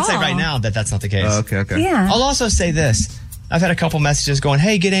know. Not I at can say all. right now that that's not the case. Oh, okay. Yeah. I'll also say this. I've had a couple messages going,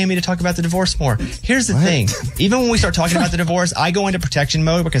 hey, get Amy to talk about the divorce more. Here's the thing. Even when we start talking about the divorce, I go into protection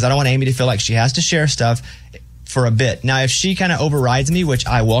mode because I don't want Amy to feel like she has to share stuff for a bit. Now, if she kind of overrides me, which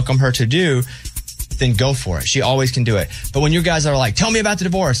I welcome her to do, then go for it. She always can do it. But when you guys are like, tell me about the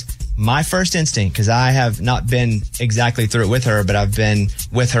divorce, my first instinct, because I have not been exactly through it with her, but I've been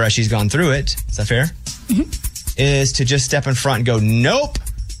with her as she's gone through it. Is that fair? Is to just step in front and go, nope,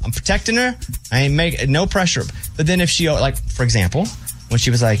 I'm protecting her. I ain't make no pressure. But then if she, like, for example, when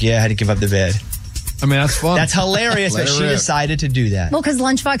she was like, yeah, I had to give up the bed. I mean, that's fun. That's hilarious that she decided to do that. Well, because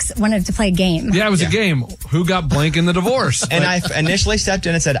Lunchbox wanted to play a game. Yeah, it was a game. Who got blank in the divorce? And I initially stepped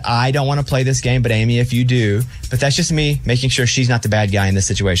in and said, I don't want to play this game, but Amy, if you do. But that's just me making sure she's not the bad guy in this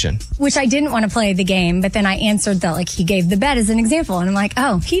situation. Which I didn't want to play the game, but then I answered that, like, he gave the bed as an example. And I'm like,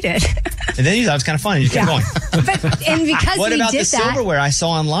 oh, he did. And then you thought it was kind of funny. You kept going. And because what we about did the silverware I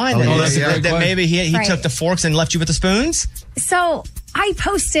saw online? That maybe he Right. took the forks and left you with the spoons? So I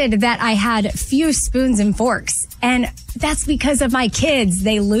posted that I had few spoons and forks, and that's because of my kids.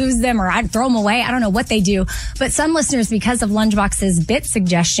 They lose them or I'd throw them away. I don't know what they do. But some listeners, because of Lunchbox's bit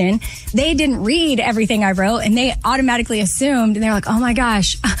suggestion, they didn't read everything I wrote, and they automatically assumed, and they're like, oh my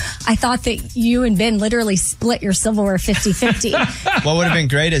gosh, I thought that you and Ben literally split your silverware 50-50. What would have been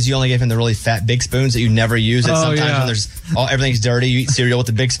great is you only gave him the really fat big spoons that you never use. It sometimes when there's everything's dirty, you eat cereal with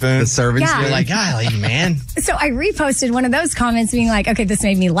the big spoon. The serving spoon. You're like, golly, man. So I reposted one of those comments being like, okay, this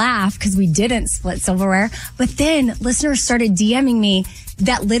made me laugh because we didn't split silverware. But then listeners started DMing me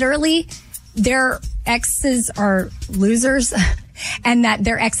that literally their exes are losers and that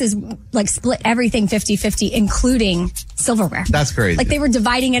their exes like split everything 50-50, including silverware. That's crazy. Like they were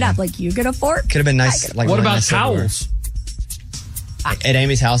dividing it up. Like you get a fork. Could have been nice. Like what really about nice silverware. towels? At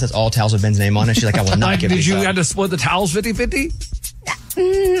Amy's house, that's all towels with Ben's name on it. She's like, I will not Like, give did these you up. have to split the towels 50-50?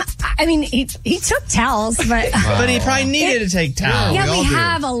 I mean, he took towels, but But he probably needed to take towels. yeah, we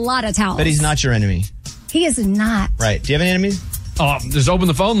have a lot of towels. But he's not your enemy. He is not. Right. Do you have any enemies? Oh, just open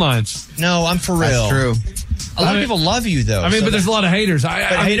the phone lines. No, I'm for real. That's true. A lot of people love you, though. I mean, but there's a lot of haters. But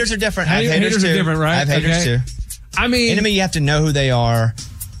haters are different. I have haters, haters too. are different, right? I have haters, Okay. too. I mean, Enemy, you have to know who they are.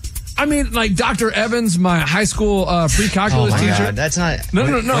 I mean, like Dr. Evans, my high school pre-calculus Oh, my teacher. God. That's not... No.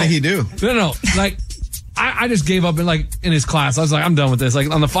 What did he do? No. Like, I just gave up in his class. I was like, I'm done with this.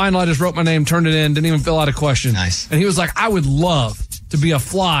 Like, on the final, I just wrote my name, turned it in, didn't even fill out a question. Nice. And he was like, I would love to be a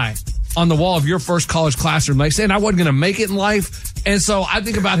fly on the wall of your first college classroom. Like, saying I wasn't going to make it in life. And so I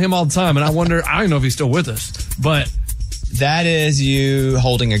think about him all the time, and I wonder, I don't know if he's still with us, but... That is you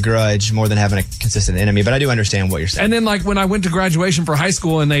holding a grudge more than having a consistent enemy, but I do understand what you're saying. And then, like, when I went to graduation for high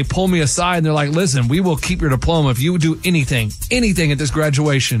school and they pull me aside and they're like, listen, we will keep your diploma if you do anything at this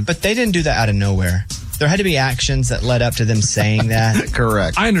graduation. But they didn't do that out of nowhere. There had to be actions that led up to them saying that.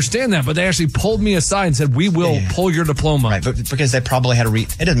 Correct. I understand that, but they actually pulled me aside and said, we will pull your diploma. Right, but because they probably had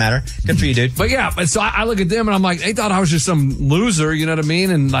it doesn't matter. Good for you, dude. But yeah, but so I look at them and I'm like, they thought I was just some loser, you know what I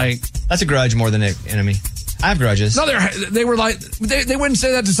mean? And like... That's a grudge more than an enemy. I have grudges. No, they were like, they wouldn't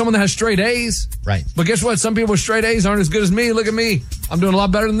say that to someone that has straight A's. Right. But guess what? Some people with straight A's aren't as good as me. Look at me. I'm doing a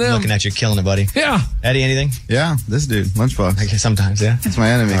lot better than them. Looking at you, killing it, buddy. Yeah. Eddie, anything? Yeah, this dude, Lunchbox. I guess sometimes, yeah. That's my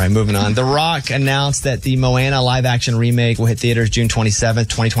enemy. All right, moving on. The Rock announced that the Moana live-action remake will hit theaters June 27th,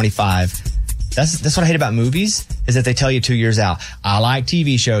 2025. That's what I hate about movies, is that they tell you 2 years out. I like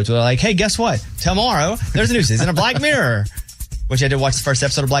TV shows where they're like, hey, guess what? Tomorrow, there's a new season of Black Mirror, which I did watch the first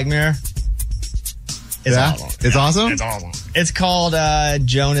episode of Black Mirror. It's awesome. It's awesome? It's awesome. It's called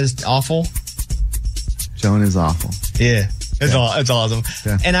Joan is Awful. Joan is awful. Yeah. It's awesome.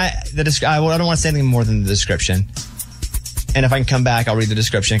 Yeah. And I don't want to say anything more than the description. And if I can come back, I'll read the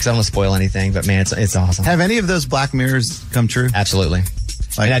description because I don't want to spoil anything. But man, it's awesome. Have any of those Black Mirrors come true? Absolutely.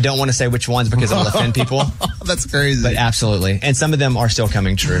 And I don't want to say which ones because it'll offend people. That's crazy. But absolutely. And some of them are still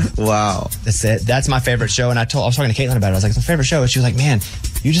coming true. Wow. That's it. That's my favorite show. And I was talking to Caitlin about it. I was like, it's my favorite show. And she was like, man,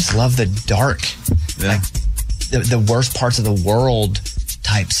 you just love the dark. Yeah. Like the worst parts of the world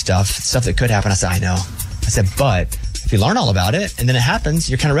type stuff that could happen. I said, I know. I said, but if you learn all about it and then it happens,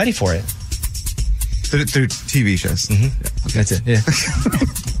 you're kind of ready for it. Through TV shows. Mm-hmm. Yeah. Okay. That's it. Yeah.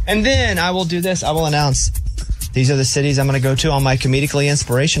 And then I will do this. I will announce these are the cities I'm going to go to on my comedically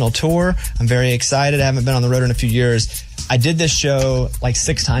inspirational tour. I'm very excited. I haven't been on the road in a few years. I did this show like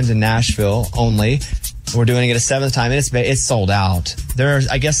 6 times in Nashville only. We're doing it a 7th time, and it's sold out. There's,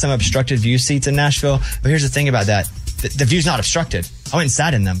 I guess, some obstructed view seats in Nashville. But here's the thing about that. The view's not obstructed. I went and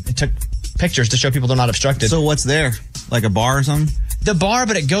sat in them. It took pictures to show people they're not obstructed. So what's there? Like a bar or something? The bar,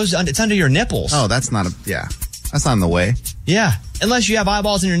 but it's under your nipples. Oh, that's not that's not in the way. Yeah. Unless you have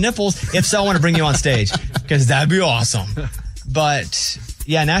eyeballs in your nipples. If so, I want to bring you on stage because that'd be awesome. But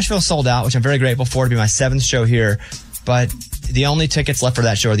yeah, Nashville sold out, which I'm very grateful for. It'll be my 7th show here. But the only tickets left for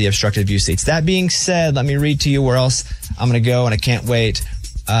that show are the obstructed view seats. That being said, let me read to you where else I'm going to go, and I can't wait.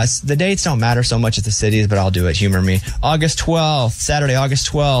 The dates don't matter so much as the cities, but I'll do it. Humor me. August 12th, Saturday,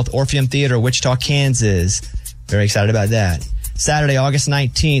 August 12th, Orpheum Theater, Wichita, Kansas. Very excited about that. Saturday, August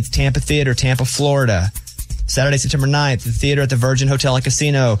 19th, Tampa Theater, Tampa, Florida. Saturday, September 9th, the theater at the Virgin Hotel and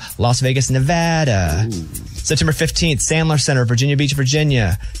Casino, Las Vegas, Nevada. Ooh. September 15th, Sandler Center, Virginia Beach,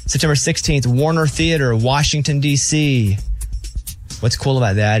 Virginia. September 16th, Warner Theater, Washington, D.C. What's cool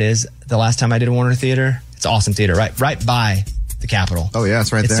about that is the last time I did Warner Theater, it's an awesome theater, right by the Capitol. Oh, yeah,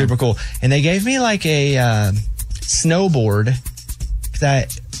 it's right there. It's super cool. And they gave me like a snowboard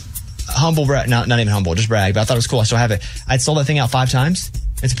that humble brag, not even humble, just brag, but I thought it was cool. I still have it. I'd sold that thing out 5 times.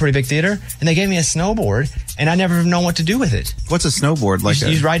 It's a pretty big theater. And they gave me a snowboard, and I never known what to do with it. What's a snowboard? Like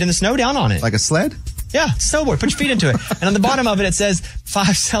you ride in the snow down on it. Like a sled? Yeah, snowboard. Put your feet into it. And on the bottom of it says 5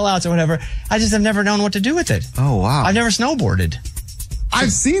 sellouts or whatever. I just have never known what to do with it. Oh, wow. I've never snowboarded.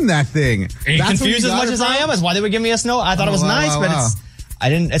 I've seen that thing. Are you confused as much as I am? That's why they would give me a snow. I thought it was nice, but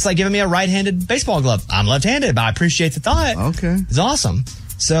it's like giving me a right-handed baseball glove. I'm left-handed, but I appreciate the thought. Okay. It's awesome.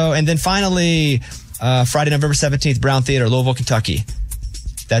 So, and then finally, Friday, November 17th, Brown Theater, Louisville, Kentucky.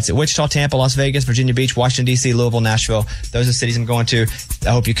 That's it. Wichita, Tampa, Las Vegas, Virginia Beach, Washington, D.C., Louisville, Nashville. Those are the cities I'm going to.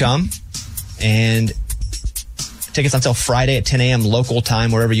 I hope you come. And tickets until Friday at 10 a.m. local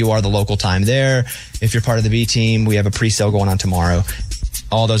time, wherever you are, the local time there. If you're part of the B team, we have a pre-sale going on tomorrow.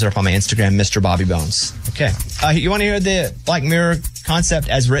 All those are up on my Instagram, Mr. Bobby Bones. Okay. You want to hear the Black Mirror concept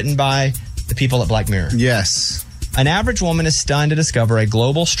as written by the people at Black Mirror? Yes. An average woman is stunned to discover a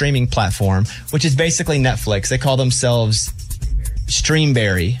global streaming platform, which is basically Netflix. They call themselves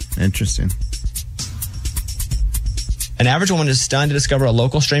Streamberry. Interesting. An average woman is stunned to discover a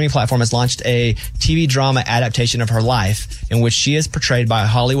local streaming platform has launched a TV drama adaptation of her life in which she is portrayed by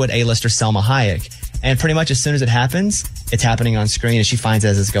Hollywood A-lister Selma Hayek. And pretty much as soon as it happens, it's happening on screen and she finds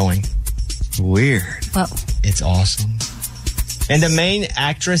as it's going. Weird. Whoa. It's awesome. And the main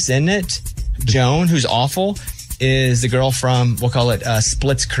actress in it, Joan, who's awful, is the girl from, we'll call it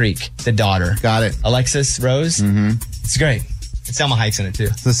Splits Creek, the daughter. Got it. Alexis Rose. Mm-hmm. It's great. And Selma Hayek's in it too.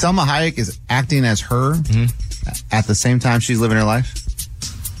 So Selma Hayek is acting as her at the same time she's living her life?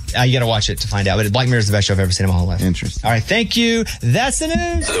 You got to watch it to find out. But Black Mirror is the best show I've ever seen in my whole life. Interesting. All right, thank you. That's the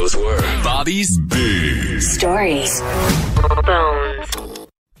news. Those were Bobby's Big Stories.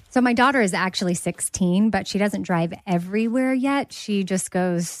 So my daughter is actually 16, but she doesn't drive everywhere yet. She just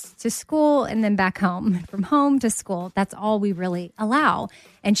goes to school and then back home. From home to school, that's all we really allow.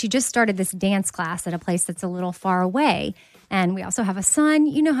 And she just started this dance class at a place that's a little far away. And we also have a son.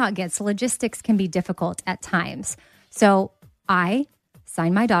 You know how it gets. Logistics can be difficult at times. So I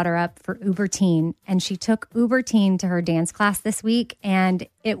signed my daughter up for Uber Teen, and she took Uber Teen to her dance class this week, and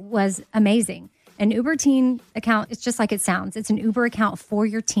it was amazing. An Uber Teen account, it's just like it sounds. It's an Uber account for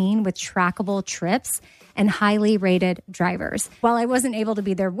your teen with trackable trips and highly rated drivers. While I wasn't able to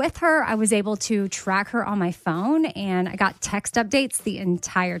be there with her, I was able to track her on my phone, and I got text updates the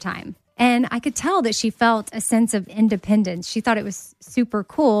entire time. And I could tell that she felt a sense of independence. She thought it was super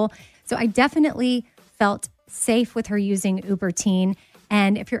cool. So I definitely felt safe with her using Uber Teen.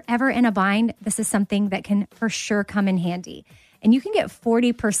 And if you're ever in a bind, this is something that can for sure come in handy. And you can get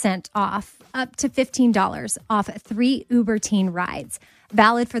 40% off, up to $15 off 3 Uber Teen rides.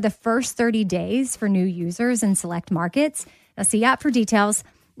 Valid for the first 30 days for new users in select markets. Now see app for details.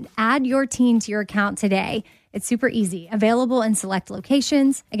 Add your teen to your account today. It's super easy. Available in select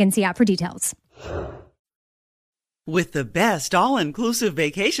locations. Again, see app for details. With the best all-inclusive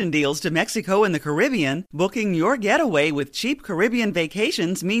vacation deals to Mexico and the Caribbean, booking your getaway with Cheap Caribbean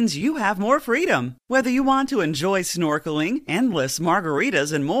Vacations means you have more freedom. Whether you want to enjoy snorkeling, endless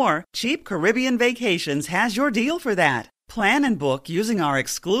margaritas, and more, Cheap Caribbean Vacations has your deal for that. Plan and book using our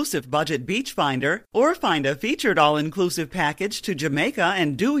exclusive budget beach finder, or find a featured all-inclusive package to Jamaica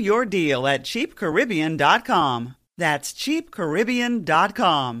and do your deal at cheapcaribbean.com. That's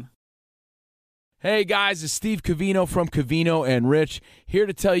cheapcaribbean.com. Hey guys, it's Steve Covino from Covino and Rich, here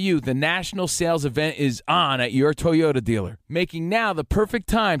to tell you the national sales event is on at your Toyota dealer, making now the perfect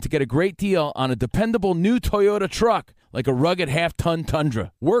time to get a great deal on a dependable new Toyota truck, like a rugged half-ton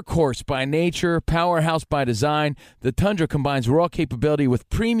Tundra. Workhorse by nature, powerhouse by design, the Tundra combines raw capability with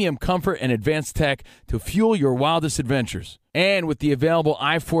premium comfort and advanced tech to fuel your wildest adventures. And with the available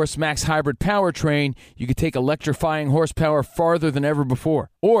iForce Max hybrid powertrain, you can take electrifying horsepower farther than ever before.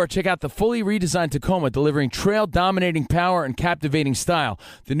 Or check out the fully redesigned Tacoma, delivering trail-dominating power and captivating style.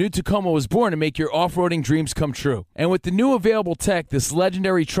 The new Tacoma was born to make your off-roading dreams come true. And with the new available tech, this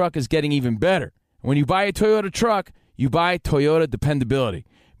legendary truck is getting even better. When you buy a Toyota truck, you buy Toyota dependability,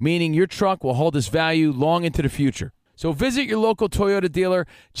 meaning your truck will hold its value long into the future. So visit your local Toyota dealer.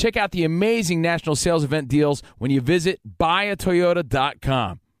 Check out the amazing national sales event deals when you visit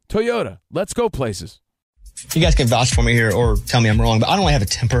buyatoyota.com. Toyota, let's go places. You guys can vouch for me here or tell me I'm wrong, but I don't really have a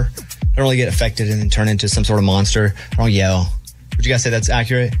temper. I don't really get affected and then turn into some sort of monster. I don't yell. Would you guys say that's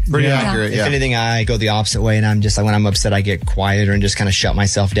accurate? Pretty accurate, yeah. If anything, I go the opposite way, and I'm just like, when I'm upset, I get quieter and just kind of shut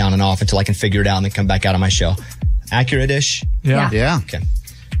myself down and off until I can figure it out and then come back out of my shell. Accurate-ish? Yeah. Okay.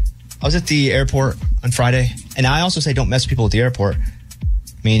 I was at the airport on Friday, and I also say don't mess with people at the airport,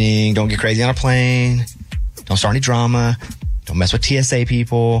 meaning don't get crazy on a plane, don't start any drama, don't mess with TSA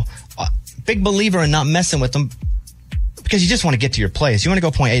people. Big believer in not messing with them because you just want to get to your place. You want to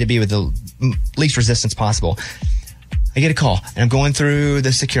go point A to B with the least resistance possible. I get a call, and I'm going through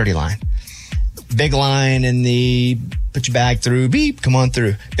the security line. Big line in the put your bag through, beep, come on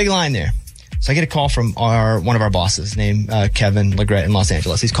through. Big line there. So I get a call from one of our bosses named Kevin Legret in Los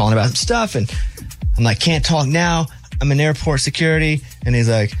Angeles. He's calling about some stuff, and I'm like, can't talk now. I'm in airport security. And he's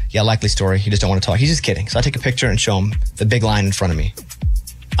like, yeah, likely story. You just don't want to talk. He's just kidding. So I take a picture and show him the big line in front of me.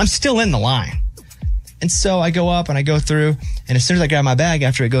 I'm still in the line. And so I go up and I go through, and as soon as I grab my bag,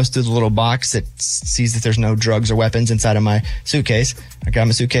 after it goes through the little box that sees that there's no drugs or weapons inside of my suitcase, I grab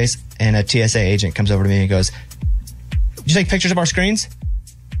my suitcase, and a TSA agent comes over to me and goes, did you take pictures of our screens?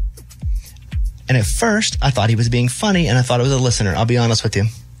 And at first, I thought he was being funny, and I thought it was a listener. I'll be honest with you.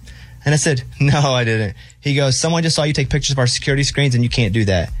 And I said, no, I didn't. He goes, someone just saw you take pictures of our security screens, and you can't do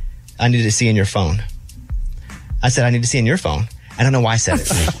that. I need to see in your phone. I said, I need to see in your phone. I don't know why I said it.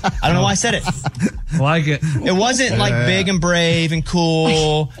 I don't know why I said it. Like it. It wasn't like big and brave and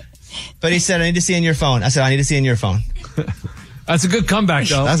cool, but he said, I need to see in your phone. I said, I need to see in your phone. That's a good comeback,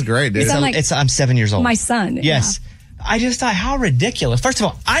 though. That's great, dude. I'm 7 years old. My son. Yes. Yeah. I just thought, how ridiculous. First of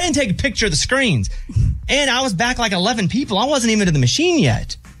all, I didn't take a picture of the screens. And I was back like 11 people. I wasn't even to the machine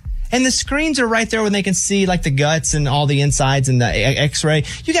yet. And the screens are right there when they can see like the guts and all the insides and the x-ray.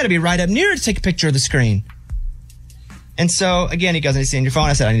 You got to be right up near to take a picture of the screen. And so, again, he goes, I need to see in your phone.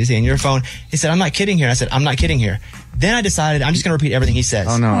 I said, I need to see in your phone. He said, I'm not kidding here. I said, I'm not kidding here. Then I decided I'm just going to repeat everything he says.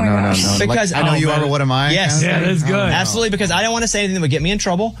 Oh, no. Because I know you are, but what am I? Yes. Yeah, that's good. Absolutely, because I don't want to say anything that would get me in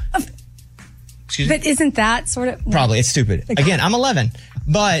trouble. Excuse me? But isn't that sort of... Probably. It's stupid. Again, I'm 11.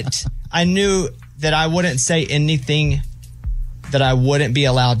 But I knew that I wouldn't say anything that I wouldn't be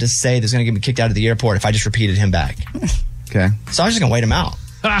allowed to say that's going to get me kicked out of the airport if I just repeated him back. Okay. So I was just going to wait him out.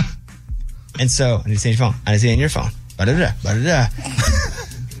 And so, I need to see in your phone. I need to see in your phone. Ba-da-da, ba-da-da.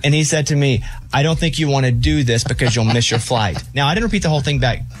 And he said to me, I don't think you want to do this because you'll miss your flight. Now, I didn't repeat the whole thing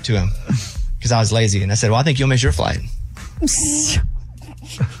back to him because I was lazy. And I said, well, I think you'll miss your flight.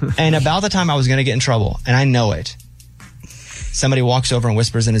 And about the time I was going to get in trouble, and I know it, somebody walks over and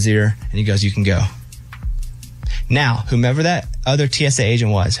whispers in his ear, and he goes, you can go. Now, whomever that other TSA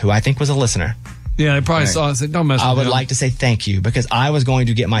agent was, who I think was a listener. Yeah, they probably saw it and said, don't mess with me. I would like to say thank you because I was going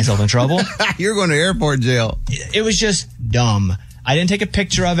to get myself in trouble. You're going to airport jail. It was just dumb. I didn't take a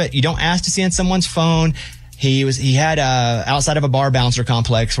picture of it. You don't ask to see on someone's phone. He had outside of a bar bouncer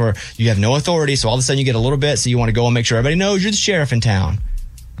complex where you have no authority. So all of a sudden you get a little bit. So you want to go and make sure everybody knows you're the sheriff in town.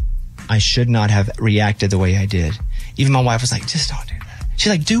 I should not have reacted the way I did. Even my wife was like, just don't do that. She's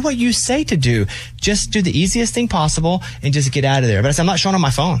like, do what you say to do. Just do the easiest thing possible and just get out of there. But I said, I'm not showing on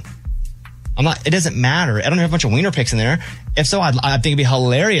my phone. It doesn't matter. I don't have a bunch of wiener pics in there. If so, I think it'd be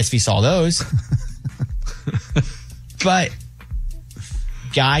hilarious if he saw those. But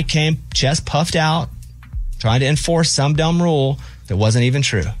guy came chest puffed out, trying to enforce some dumb rule that wasn't even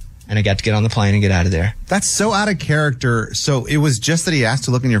true. And I got to get on the plane and get out of there. That's so out of character. So it was just that he asked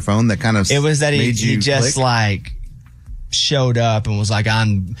to look in your phone that kind of It was that made he just click? like showed up and was like,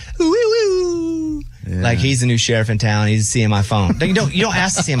 I'm woo. Yeah. Like he's the new sheriff in town. He's seeing my phone. Like, you don't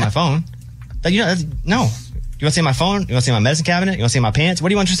ask to see my phone. Like, no. You want to see my phone? You want to see my medicine cabinet? You want to see my pants? What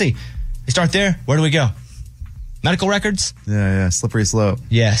do you want to see? You start there. Where do we go? Medical records? Yeah. Slippery slope.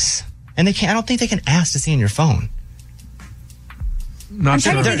 Yes. And I don't think they can ask to see in your phone. I'm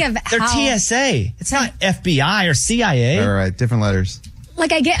trying to think of they're how... TSA. It's not FBI or CIA. All right. Different letters.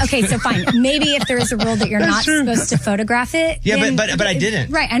 Like okay, so fine. Maybe if there is a rule that you're not supposed to photograph it. Yeah, then, but I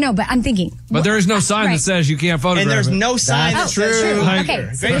didn't. Right, I know, but I'm thinking. But there is no sign that says you can't photograph. And there's it. no sign that's true. Okay,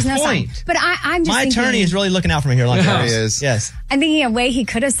 so there's no sign. But I'm just My thinking, attorney is really looking out for me here. Like he is. Yes. I'm thinking a way he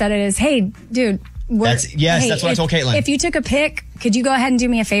could have said it is, hey, dude. That's what I told Caitlin. If you took a pic, could you go ahead and do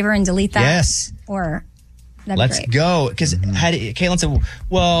me a favor and delete that? Yes. Or let's go. Because Caitlin said,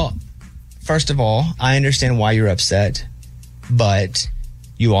 well, first of all, I understand why you're upset, but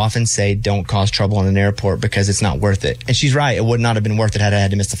you often say don't cause trouble in an airport because it's not worth it. And she's right. It would not have been worth it had I had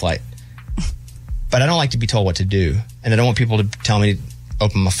to miss the flight. But I don't like to be told what to do. And I don't want people to tell me to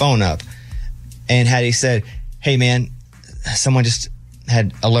open my phone up. And had he said, hey man, someone just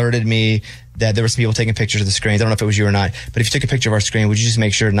had alerted me that there were some people taking pictures of the screens. I don't know if it was you or not, but if you took a picture of our screen, would you just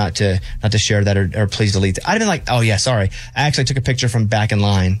make sure not to share that or please delete it? I'd have been like, oh yeah, sorry. I actually took a picture from back in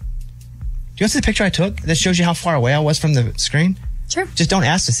line. Do you want to see the picture I took that shows you how far away I was from the screen? Sure. Just don't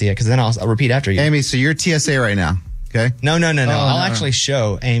ask to see it because then I'll repeat after you. Amy, so you're TSA right now, okay? No. I'll actually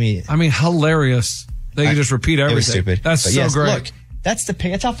show Amy. I mean, hilarious. They can just repeat everything. It was stupid. That's But so yes, great. Look,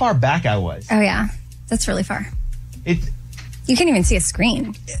 that's how far back I was. Oh, yeah. That's really far. You can't even see a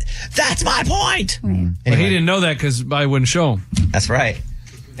screen. That's my point. But he didn't know that because I wouldn't show him. That's right.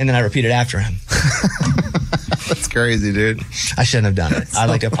 And then I repeated after him. That's crazy, dude. I shouldn't have done it. I'd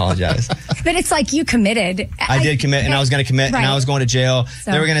like to apologize. But it's like you committed. I did commit, and I was going to commit, and I Right. was going to jail.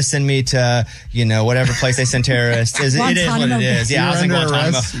 So- They were going to send me to, whatever place they send terrorists. It is what it is. Yeah, I was in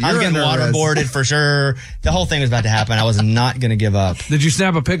Guantanamo. I was getting waterboarded for sure. The whole thing was about to happen. I was not going to give up. Did you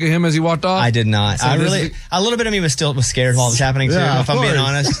snap a pic of him as he walked off? I did not. So A this little bit of me was scared while it was happening too, Yeah, if of I'm being course.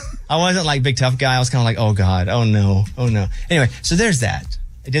 honest. I wasn't like big tough guy. I was kind of like, oh God, oh no. Anyway, so there's that.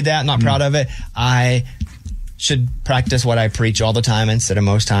 I did that. I'm not proud of it. I should practice what I preach all the time instead of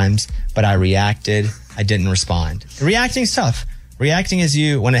most times, but I reacted. I didn't respond. Reacting is tough. Reacting is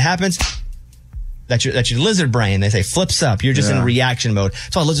when it happens, that's your lizard brain. They say flips up. You're just in reaction mode.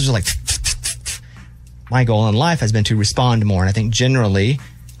 So our lizards are like, my goal in life has been to respond more. And I think generally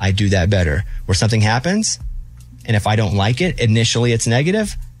I do that better. Where something happens, and if I don't like it, initially it's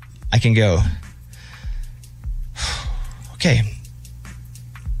negative, I can go, okay,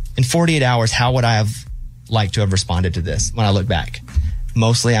 in 48 hours, how would I have liked to have responded to this when I look back?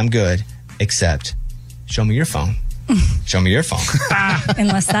 Mostly I'm good, except show me your phone. Show me your phone.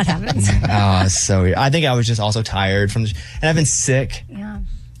 Unless that happens. Oh, so weird. I think I was just also tired and I've been sick. Yeah.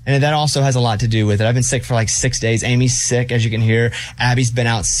 And that also has a lot to do with it. I've been sick for like 6 days. Amy's sick, as you can hear. Abby's been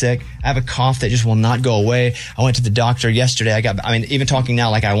out sick. I have a cough that just will not go away. I went to the doctor yesterday. Even talking now,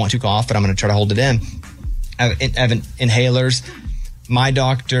 like I want to cough, but I'm going to try to hold it in. I have inhalers. My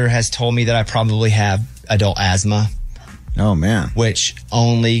doctor has told me that I probably have adult asthma. Oh, man. Which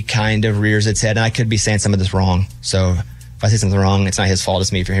only kind of rears its head. And I could be saying some of this wrong. So if I say something wrong, it's not his fault.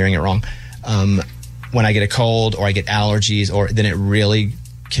 It's me if you're hearing it wrong. When I get a cold or I get allergies, then it really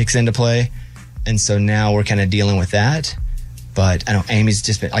kicks into play. And so now we're kind of dealing with that. But I know Amy's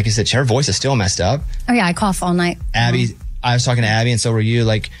just been, like I said, her voice is still messed up. Oh, yeah. I cough all night. I was talking to Abby, and so were you.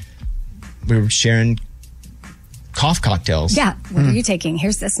 Like, we were sharing cough cocktails. Yeah. What are you taking?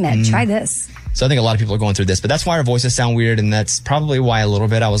 Here's this med. Try this. So I think a lot of people are going through this, but that's why our voices sound weird, and that's probably why a little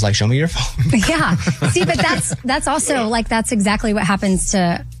bit I was like, show me your phone. Yeah. See, but that's also like, that's exactly what happens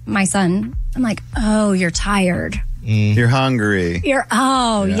to my son. I'm like, oh, you're tired. You're hungry. Yeah.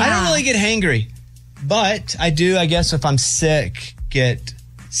 I don't really get hangry, but I do, I guess, if I'm sick, get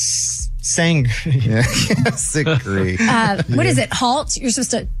sangry. Yeah. Sickry. What is it? Halt? You're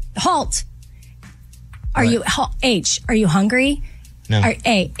supposed to halt. Are you H? Are you hungry? No.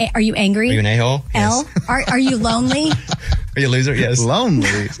 Are you angry? Are you an a-hole? L? Yes. Are you lonely? Are you a loser? Yes.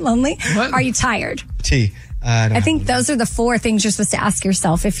 Lonely. Lonely? What? Are you tired? T. I think those are the 4 things you're supposed to ask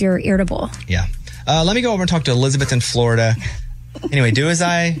yourself if you're irritable. Yeah. Let me go over and talk to Elizabeth in Florida. Anyway, do as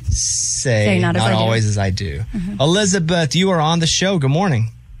I say, not as I do. always as I do. Elizabeth, you are on the show. Good morning.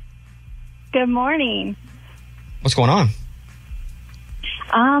 Good morning. What's going on?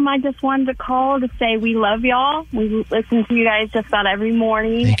 I just wanted to call to say we love y'all. We listen to you guys just about every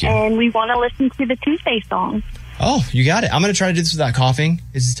morning. Thank you. And we want to listen to the Tuesday song. Oh, you got it. I'm going to try to do this without coughing.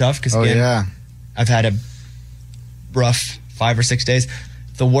 This is tough because, I've had a rough 5 or 6 days.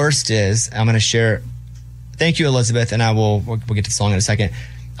 The worst is, I'm going to share. Thank you, Elizabeth, and we'll get to the song in a second.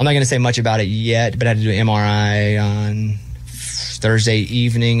 I'm not going to say much about it yet, but I had to do an MRI on Thursday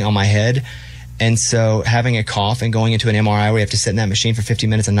evening on my head. And so having a cough and going into an MRI where you have to sit in that machine for 50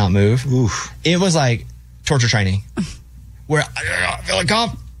 minutes and not move, it was like torture training where I feel a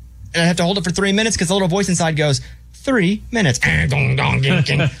cough and I have to hold it for 3 minutes because the little voice inside goes, 3 minutes. And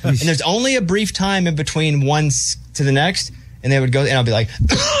there's only a brief time in between one to the next. And they would go, and I'll be like, and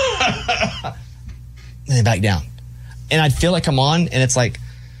then back down. And I'd feel it come on, and it's like,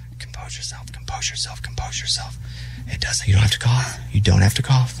 compose yourself, compose yourself, compose yourself. It doesn't. You don't have to cough. You don't have to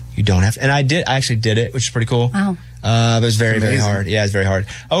cough. You don't have to. And I actually did it, which is pretty cool. Wow. But it was very, very hard. Yeah, it's very hard.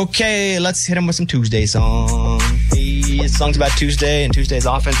 Okay, let's hit him with some Tuesday song. Hey, this song's about Tuesday, and Tuesdays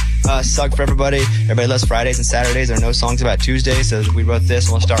often suck for everybody. Everybody loves Fridays and Saturdays. There are no songs about Tuesdays, so we wrote this,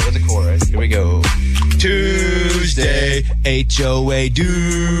 and we'll start with the chorus. Here we go. Tuesday, HOA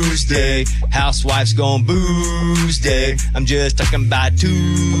Tuesday, housewives gon' booze day. I'm just talking about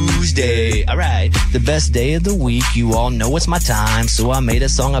Tuesday. All right, the best day of the week. You all know it's my time, so I made a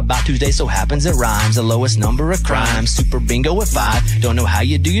song about Tuesday. So happens it rhymes. The lowest number of crimes. Super bingo at 5. Don't know how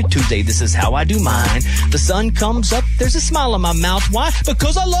you do your Tuesday. This is how I do mine. The sun comes up. There's a smile on my mouth. Why?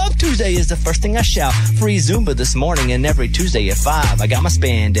 Because I love Tuesday is the first thing I shout. Free Zumba this morning and every Tuesday at 5. I got my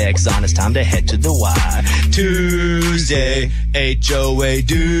spandex on. It's time to head to the Y. Tuesday, HOA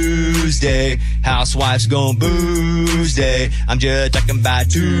Tuesday, housewives gon' booze day. I'm just talking about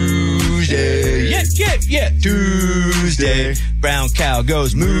Tuesday. Yeah. Tuesday, brown cow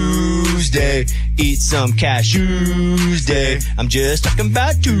goes moose day. Eat some cashews day. I'm just talking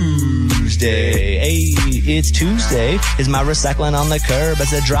about Tuesday. Hey, it's Tuesday. Is my recycling on the curb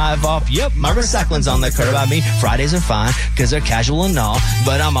as I drive off? Yep, my recycling's on the curb. I mean, Fridays are fine because they're casual and all,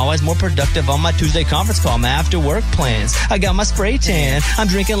 but I'm always more productive on my Tuesday conference call. My after work plans. I got my spray tan. I'm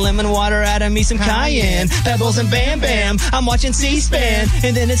drinking lemon water out of me some cayenne. Pebbles and Bam Bam. I'm watching C-SPAN.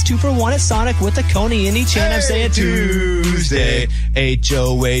 And then it's 2 for 1 at Sonic with a Coney in each hand. I'm saying Tuesday.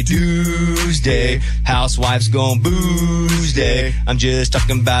 HOA Tuesday. Housewives gon' booze day. I'm just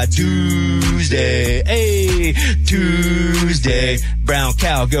talking about Tuesday. Hey, Tuesday. Brown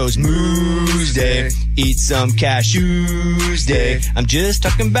cow goes moose day. Eat some cashews day. I'm just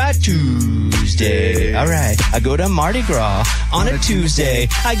talking about Tuesday. All right, I go to Mardi Gras on a Tuesday.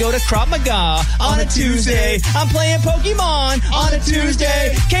 I go to Krav Maga on a Tuesday. I'm playing Pokemon on a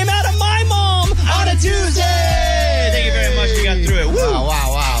Tuesday. Came out of my mom on a Tuesday. Thank you very much. We got through it. Woo.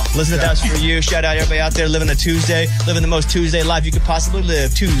 Wow. Listen, that's for you. Shout out everybody out there living a Tuesday, living the most Tuesday life you could possibly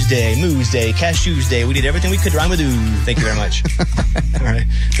live. Tuesday, Moose Day, Cashews Day. We did everything we could rhyme with ooh. Thank you very much. All right,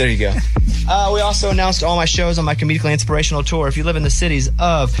 there you go. We also announced all my shows on my comedically inspirational tour. If you live in the cities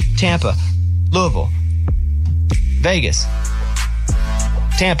of Tampa, Louisville, Vegas,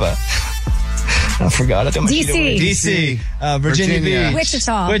 Tampa. I forgot. I thought my DC. Virginia Beach.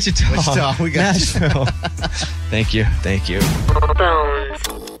 Wichita. We got Nashville. Thank you.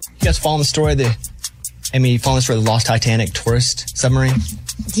 You guys following the story of the lost Titanic tourist submarine?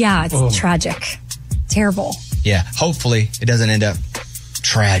 Yeah, it's tragic. Terrible. Yeah. Hopefully it doesn't end up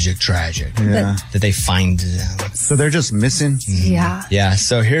tragic. Yeah. That they find them. So they're just missing? Yeah. Yeah.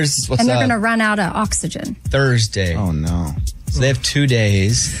 So here's what's up. And they're going to run out of oxygen. Thursday. Oh, no. So they have 2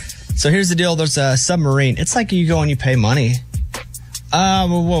 days. So here's the deal. There's a submarine. It's like you go and you pay money.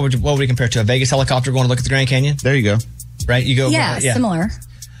 What would we compare it to? A Vegas helicopter going to look at the Grand Canyon? There you go. Right? You go. Yeah, similar.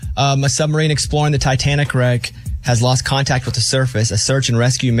 A submarine exploring the Titanic wreck has lost contact with the surface. A search and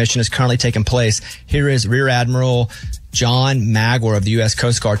rescue mission is currently taking place. Here is Rear Admiral John Magwar of the U.S.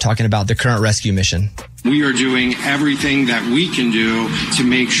 Coast Guard talking about the current rescue mission. We are doing everything that we can do to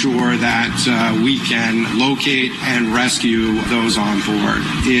make sure that we can locate and rescue those on board.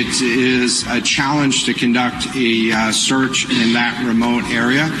 It is a challenge to conduct a search in that remote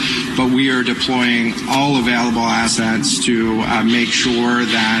area, but we are deploying all available assets to make sure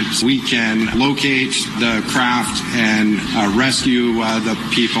that we can locate the craft and rescue the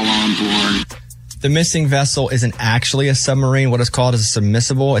people on board. The missing vessel isn't actually a submarine. What is called is a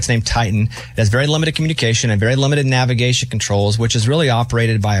submersible. It's named Titan. It has very limited communication and very limited navigation controls, which is really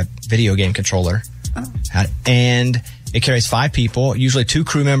operated by a video game controller. Oh. And it carries 5 people, usually 2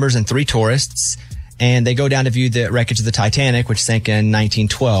 crew members and 3 tourists. And they go down to view the wreckage of the Titanic, which sank in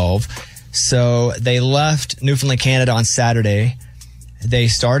 1912. So they left Newfoundland, Canada on Saturday. They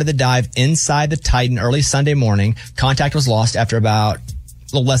started the dive inside the Titan early Sunday morning. Contact was lost after about a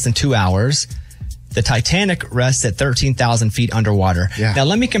little less than 2 hours. The Titanic rests at 13,000 feet underwater. Yeah. Now,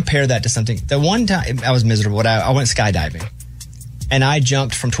 let me compare that to something. The one time I was miserable, I went skydiving, and I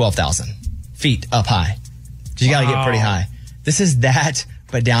jumped from 12,000 feet up high. You got to get pretty high. This is that,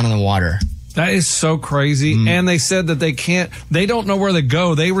 but down in the water. That is so crazy. And they said that they don't know where to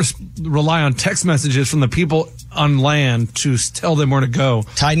go. They rely on text messages from the people on land to tell them where to go.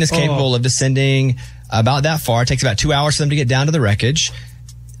 Titan is capable of descending about that far. It takes about 2 hours for them to get down to the wreckage.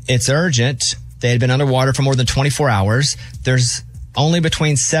 It's urgent. They had been underwater for more than 24 hours. There's only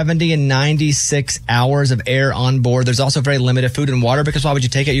between 70 and 96 hours of air on board. There's also very limited food and water because why would you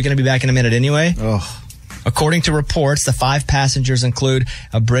take it? You're going to be back in a minute anyway. Oh. According to reports, the 5 passengers include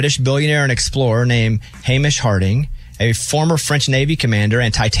a British billionaire and explorer named Hamish Harding, a former French Navy commander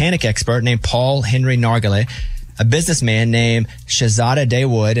and Titanic expert named Paul Henry Nargile, a businessman named Shahzada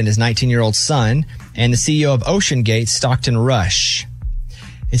Dawood and his 19-year-old son, and the CEO of Ocean Gate, Stockton Rush.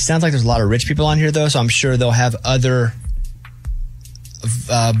 It sounds like there's a lot of rich people on here, though, so I'm sure they'll have other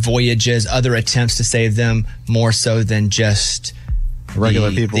voyages, other attempts to save them, more so than just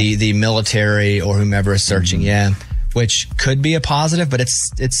regular people, the military or whomever is searching. Yeah, which could be a positive, but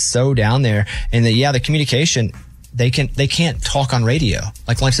it's so down there. And the communication, they can't talk on radio.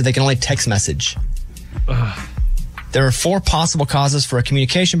 Like Lynch said, they can only text message. There are 4 possible causes for a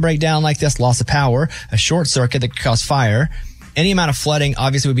communication breakdown like this: loss of power, a short circuit that could cause fire. Any amount of flooding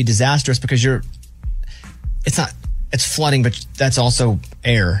obviously would be disastrous because it's flooding, but that's also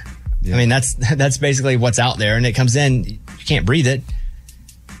air. Yeah. I mean, that's basically what's out there, and it comes in, you can't breathe it.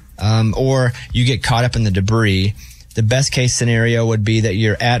 Or you get caught up in the debris. The best case scenario would be that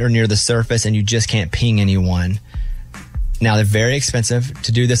you're at or near the surface and you just can't ping anyone. Now, they're very expensive.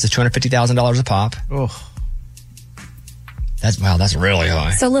 To do this is $250,000 a pop. Oh. That's really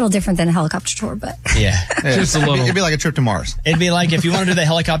high. So a little different than a helicopter tour, but yeah, just a little. It'd be like a trip to Mars. It'd be like if you wanted to do the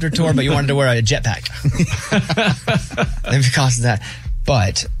helicopter tour, but you wanted to wear a jetpack. It costs that.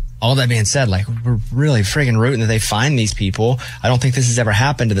 But all that being said, like, we're really friggin' rooting that they find these people. I don't think this has ever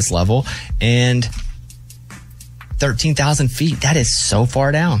happened to this level. And 13,000 feet, that is so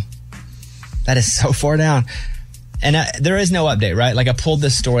far down. That is so far down. And there is no update, right? Like, I pulled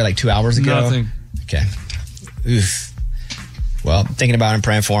this story like 2 hours ago. Nothing. Okay. Oof. Well, thinking about him,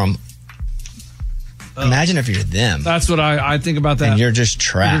 praying for him. Imagine if you're them. That's what I think about that. And you're just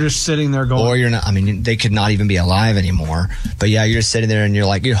trapped. You're just sitting there going. Or you're not, I mean, they could not even be alive anymore. But yeah, you're just sitting there and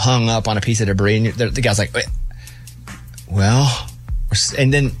you're hung up on a piece of debris. And the guy's like, wait, well,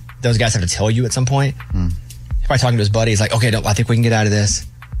 and then those guys have to tell you at some point. He's probably talking to his buddy. He's like, okay, I think we can get out of this.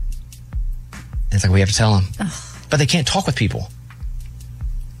 And it's like, we have to tell him. But they can't talk with people.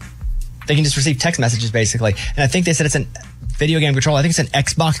 They can just receive text messages, basically. And I think they said it's a video game controller. I think it's an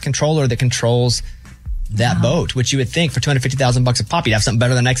Xbox controller that controls that boat, which you would think for $250,000 a pop, you'd have something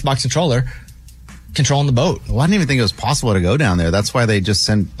better than an Xbox controller controlling the boat. Well, I didn't even think it was possible to go down there. That's why they just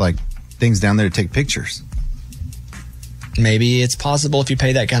sent like things down there to take pictures. Maybe it's possible if you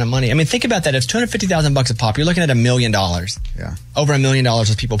pay that kind of money. I mean, think about that. If it's $250,000 a pop, you're looking at $1 million. Yeah. Over $1 million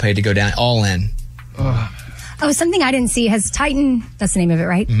of people paid to go down, all in. Oh, something I didn't see. Has Titan, that's the name of it,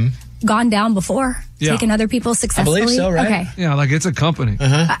 right? Gone down before? Yeah. Taken other people successfully? I believe so, right? Okay. Yeah, like it's a company.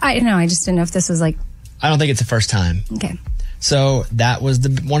 I know. I just didn't know if this was like. I don't think it's the first time. Okay. So that was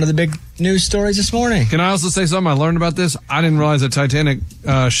one of the big news stories this morning. Can I also say something I learned about this? I didn't realize that Titanic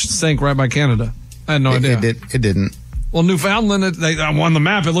sank right by Canada. I had no idea. It didn't. Well, Newfoundland, on the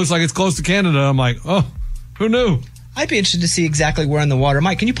map, it looks like it's close to Canada. I'm like, oh, who knew? I'd be interested to see exactly where in the water.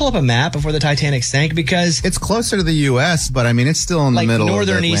 Mike, can you pull up a map of where the Titanic sank? Because it's closer to the U.S., but I mean, it's still in the middle of the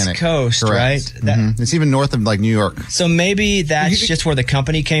northern Atlantic. East Coast, Correct. right? It's even north of like New York. So maybe that's just where the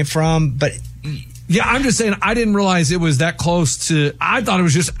company came from, but... Yeah, I'm just saying I didn't realize it was that close to... I thought it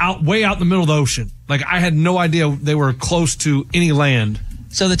was just way out in the middle of the ocean. Like, I had no idea they were close to any land.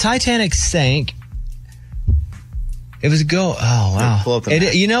 So the Titanic sank... It was Oh, wow.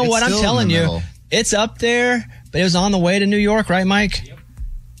 You know what? I'm telling you. It's up there, but it was on the way to New York, right, Mike? Yep.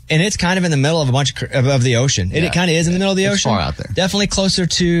 And it's kind of in the middle of a bunch of the ocean. Yeah. It kind of is in the middle of the ocean. Far out there. Definitely closer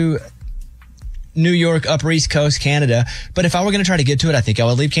to New York, upper East Coast, Canada. But if I were going to try to get to it, I think I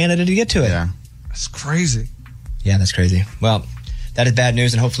would leave Canada to get to it. Yeah. That's crazy. Yeah, that's crazy. Well, that is bad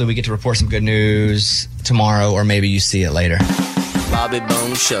news, and hopefully we get to report some good news tomorrow, or maybe you see it later. Bobby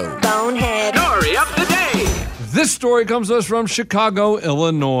Bone Show. Bonehead. Story of the day. This story comes to us from Chicago,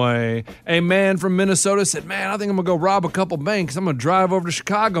 Illinois. A man from Minnesota said, man, I think I'm going to go rob a couple banks. I'm going to drive over to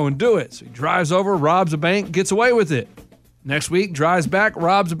Chicago and do it. So he drives over, robs a bank, gets away with it. Next week, drives back,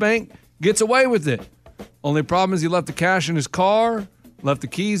 robs a bank, gets away with it. Only problem is he left the cash in his car, left the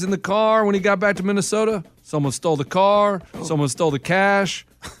keys in the car. When he got back to Minnesota, someone stole the car, someone stole the cash,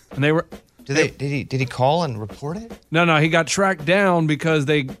 and they were... Did he call and report it? No, he got tracked down because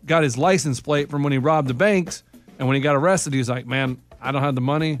they got his license plate from when he robbed the banks. And when he got arrested, he was like, man, I don't have the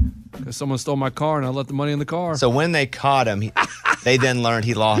money because someone stole my car and I left the money in the car. So when they caught him, they then learned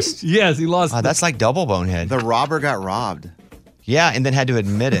he lost. Yes, he lost. That's like double bonehead. The robber got robbed. Yeah, and then had to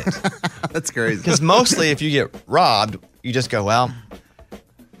admit it. That's crazy. Because mostly if you get robbed, you just go, well,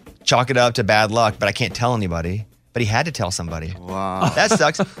 chalk it up to bad luck, but I can't tell anybody. But he had to tell somebody. Wow. That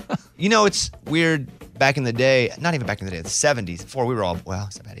sucks. You know, it's weird back in the day, not even back in the day, the 70s, before we were all, well,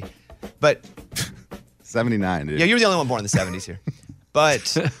 it's bad. But... 79, dude. Yeah, you were the only one born in the 70s here.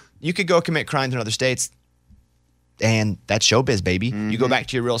 But you could go commit crimes in other states, and that's showbiz, baby. You go back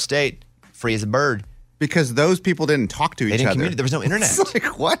to your real state, free as a bird. Because those people didn't talk to each other. There was no internet. It's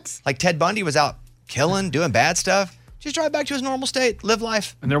like, what? Like Ted Bundy was out killing, doing bad stuff. Just drive back to his normal state, live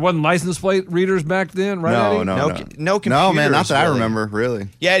life. And there wasn't license plate readers back then, right, Eddie? No computers. No, man, not that I really. remember, really.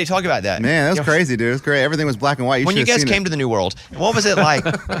 Yeah, Eddie, talk about that. Man, that was crazy, dude. It was great. Everything was black and white. When you guys came to the New World, what was it like?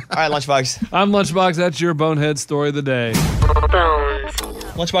 All right, Lunchbox. I'm Lunchbox. That's your bonehead story of the day.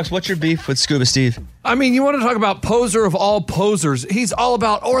 Lunchbox, what's your beef with Scuba Steve? I mean, you want to talk about poser of all posers. He's all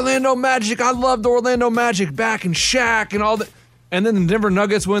about Orlando Magic. I loved Orlando Magic back and Shaq and all that. And then the Denver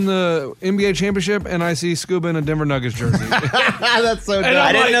Nuggets win the NBA championship, and I see Scuba in a Denver Nuggets jersey. That's so dumb.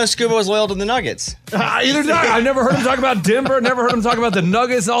 I didn't know Scuba was loyal to the Nuggets. Either did I. I never heard him talk about Denver, never heard him talk about the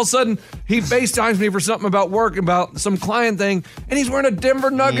Nuggets. All of a sudden, he FaceTimes me for something about work, about some client thing, and he's wearing a Denver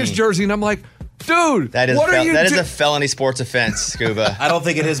Nuggets jersey. And I'm like, dude, That is what is a felony sports offense, Scuba. I don't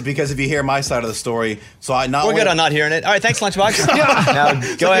think it is, because if you hear my side of the story, so I not We're only, good on not hearing it. All right, thanks, Lunchbox. Now,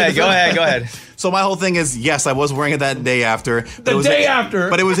 go ahead. So my whole thing is, yes, I was wearing it that day after. But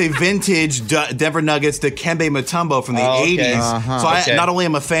it was a vintage Denver Nuggets Dikembe Mutombo from the 80s. So I not only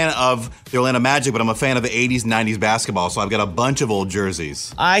am a fan of the Orlando Magic, but I'm a fan of the 80s and 90s basketball. So I've got a bunch of old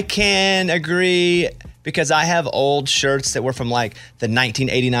jerseys. I can agree, because I have old shirts that were from like the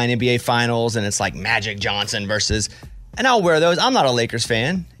 1989 NBA Finals, and it's like Magic Johnson versus, and I'll wear those. I'm not a Lakers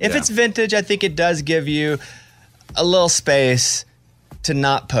fan. If it's vintage, I think it does give you a little space to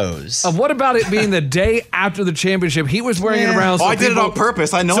not pose. What about it being the day after the championship? He was wearing it around. So I did it on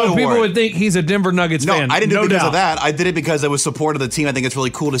purpose. I know so I wore people it. would think he's a Denver Nuggets fan. No, I didn't do it because doubt. of that. I did it because it was support of the team. I think it's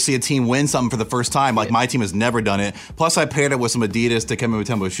really cool to see a team win something for the first time. Like, my team has never done it. Plus, I paired it with some Adidas Dikembe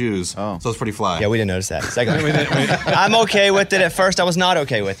Mutombo shoes. So it's pretty fly. Yeah, we didn't notice that. Secondly, I'm okay with it. At first, I was not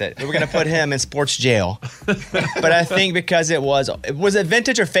okay with it. We were going to put him in sports jail. But I think because it was it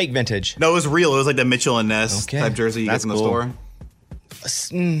vintage or fake vintage? No, it was real. It was like the Mitchell and Ness type jersey you get in the store.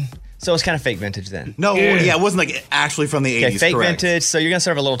 So it's kind of fake vintage then. No, yeah, it wasn't like actually from the 80s. Okay, fake vintage. So you're gonna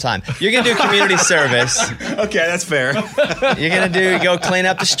serve a little time. You're gonna do community service. Okay, that's fair. You're gonna go clean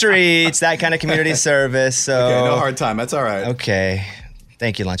up the streets, that kind of community service. So Okay, no hard time. That's all right. Okay.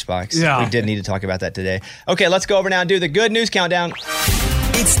 Thank you, Lunchbox. Yeah. We did need to talk about that today. Okay, let's go over now and do the good news countdown.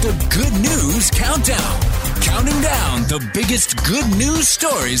 It's the Good News Countdown. Counting down the biggest good news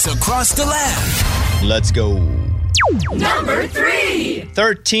stories across the land. Let's go. Number 3.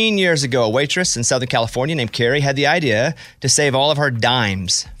 13 years ago, a waitress in Southern California named Carrie had the idea to save all of her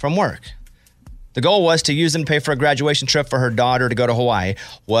dimes from work. The goal was to use them to pay for a graduation trip for her daughter to go to Hawaii.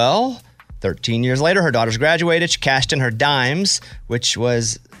 Well, 13 years later, her daughter's graduated. She cashed in her dimes, which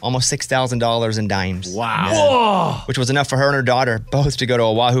was almost $6,000 in dimes. Wow. Yeah. Whoa. Which was enough for her and her daughter both to go to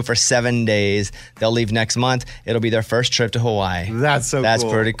Oahu for 7 days. They'll leave next month. It'll be their first trip to Hawaii. That's so That's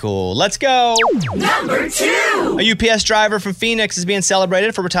cool. pretty cool. Let's go. Number 2. A UPS driver from Phoenix is being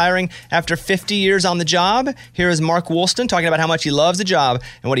celebrated for retiring after 50 years on the job. Here is Mark Woolston talking about how much he loves the job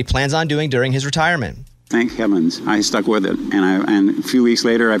and what he plans on doing during his retirement. Thank heavens, I stuck with it. And a few weeks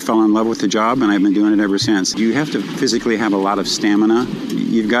later, I fell in love with the job, and I've been doing it ever since. You have to physically have a lot of stamina.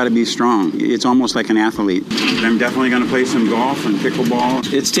 You've got to be strong. It's almost like an athlete. I'm definitely going to play some golf and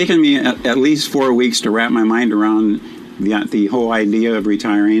pickleball. It's taken me at least 4 weeks to wrap my mind around the whole idea of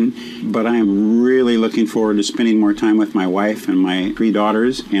retiring, but I am really looking forward to spending more time with my wife and my 3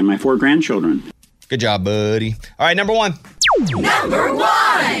 daughters and my 4 grandchildren. Good job, buddy. All right, number 1. Number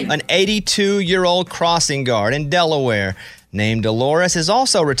 1. An 82-year-old crossing guard in Delaware named Dolores is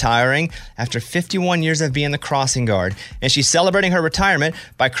also retiring after 51 years of being the crossing guard. And she's celebrating her retirement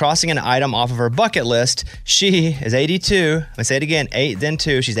by crossing an item off of her bucket list. She is 82. I'm going to say it again, 8, then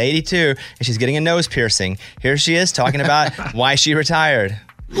 2. She's 82, and she's getting a nose piercing. Here she is talking about why she retired.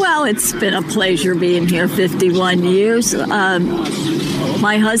 Well, it's been a pleasure being here 51 years.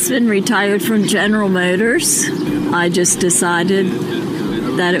 My husband retired from General Motors. I just decided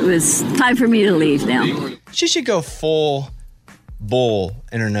that it was time for me to leave now. She should go full bull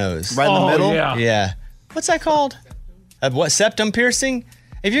in her nose. Right in the middle? Yeah. What's that called? What, septum piercing?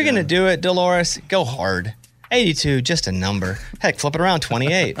 If you're going to do it, Dolores, go hard. 82, just a number. Heck, flip it around,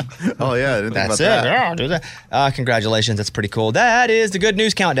 28. Oh, yeah. I didn't think That's about it. that. Yeah, do that. Congratulations. That's pretty cool. That is the good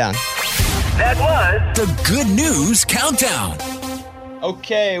news countdown. That was the Good News Countdown.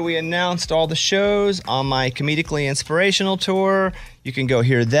 Okay, we announced all the shows on my Comedically Inspirational Tour. You can go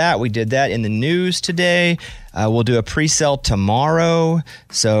hear that. We did that in the news today. We'll do a pre-sale tomorrow,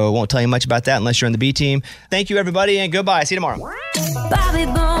 so won't tell you much about that unless you're in the B team. Thank you, everybody, and goodbye. See you tomorrow. Bobby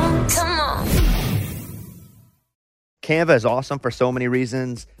Bone, come on. Canva is awesome for so many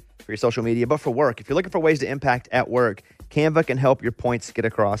reasons, for your social media, but for work. If you're looking for ways to impact at work, Canva can help your points get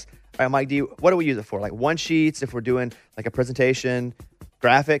across. All right, Mike, what do we use it for? Like one-sheets, if we're doing like a presentation,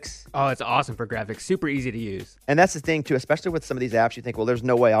 graphics? Oh, it's awesome for graphics. Super easy to use. And that's the thing, too, especially with some of these apps, you think, well, there's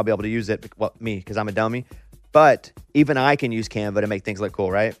no way I'll be able to use it, well, me, because I'm a dummy. But even I can use Canva to make things look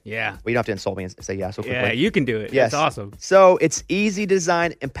cool, right? Yeah. Well, you don't have to insult me and say yeah so quickly. Yeah, you can do it. Yes. It's awesome. So it's easy to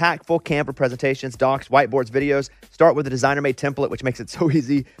design impactful Canva presentations, docs, whiteboards, videos. Start with a designer-made template, which makes it so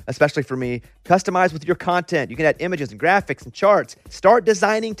easy, especially for me. Customize with your content. You can add images and graphics and charts. Start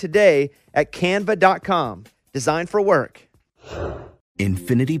designing today at canva.com. Design for work.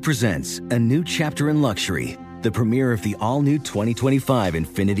 Infinity presents a new chapter in luxury, the premiere of the all-new 2025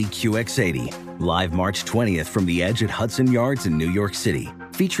 Infinity QX80, live March 20th from the Edge at Hudson Yards in New York City,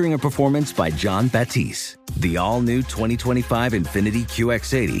 featuring a performance by John Batiste. The all-new 2025 Infinity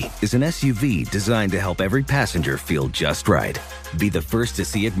QX80 is an SUV designed to help every passenger feel just right. Be the first to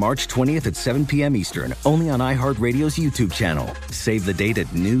see it March 20th at 7 p.m. Eastern, only on iHeartRadio's YouTube channel. Save the date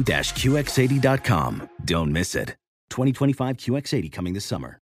at new-QX80.com. Don't miss it. 2025 QX80 coming this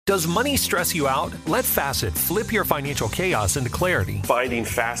summer. Does money stress you out? Let Facet flip your financial chaos into clarity. Finding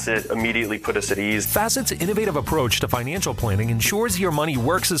Facet immediately put us at ease. Facet's innovative approach to financial planning ensures your money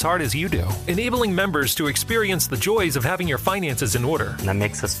works as hard as you do, enabling members to experience the joys of having your finances in order. And that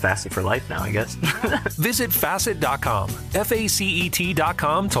makes us Facet for life now, I guess. Visit Facet.com,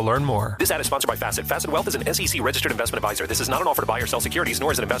 FACET.com to learn more. This ad is sponsored by Facet. Facet Wealth is an SEC registered investment advisor. This is not an offer to buy or sell securities,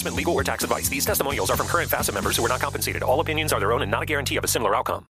 nor is it investment, legal, or tax advice. These testimonials are from current Facet members who are not compensated. All opinions are their own and not a guarantee of a similar outcome.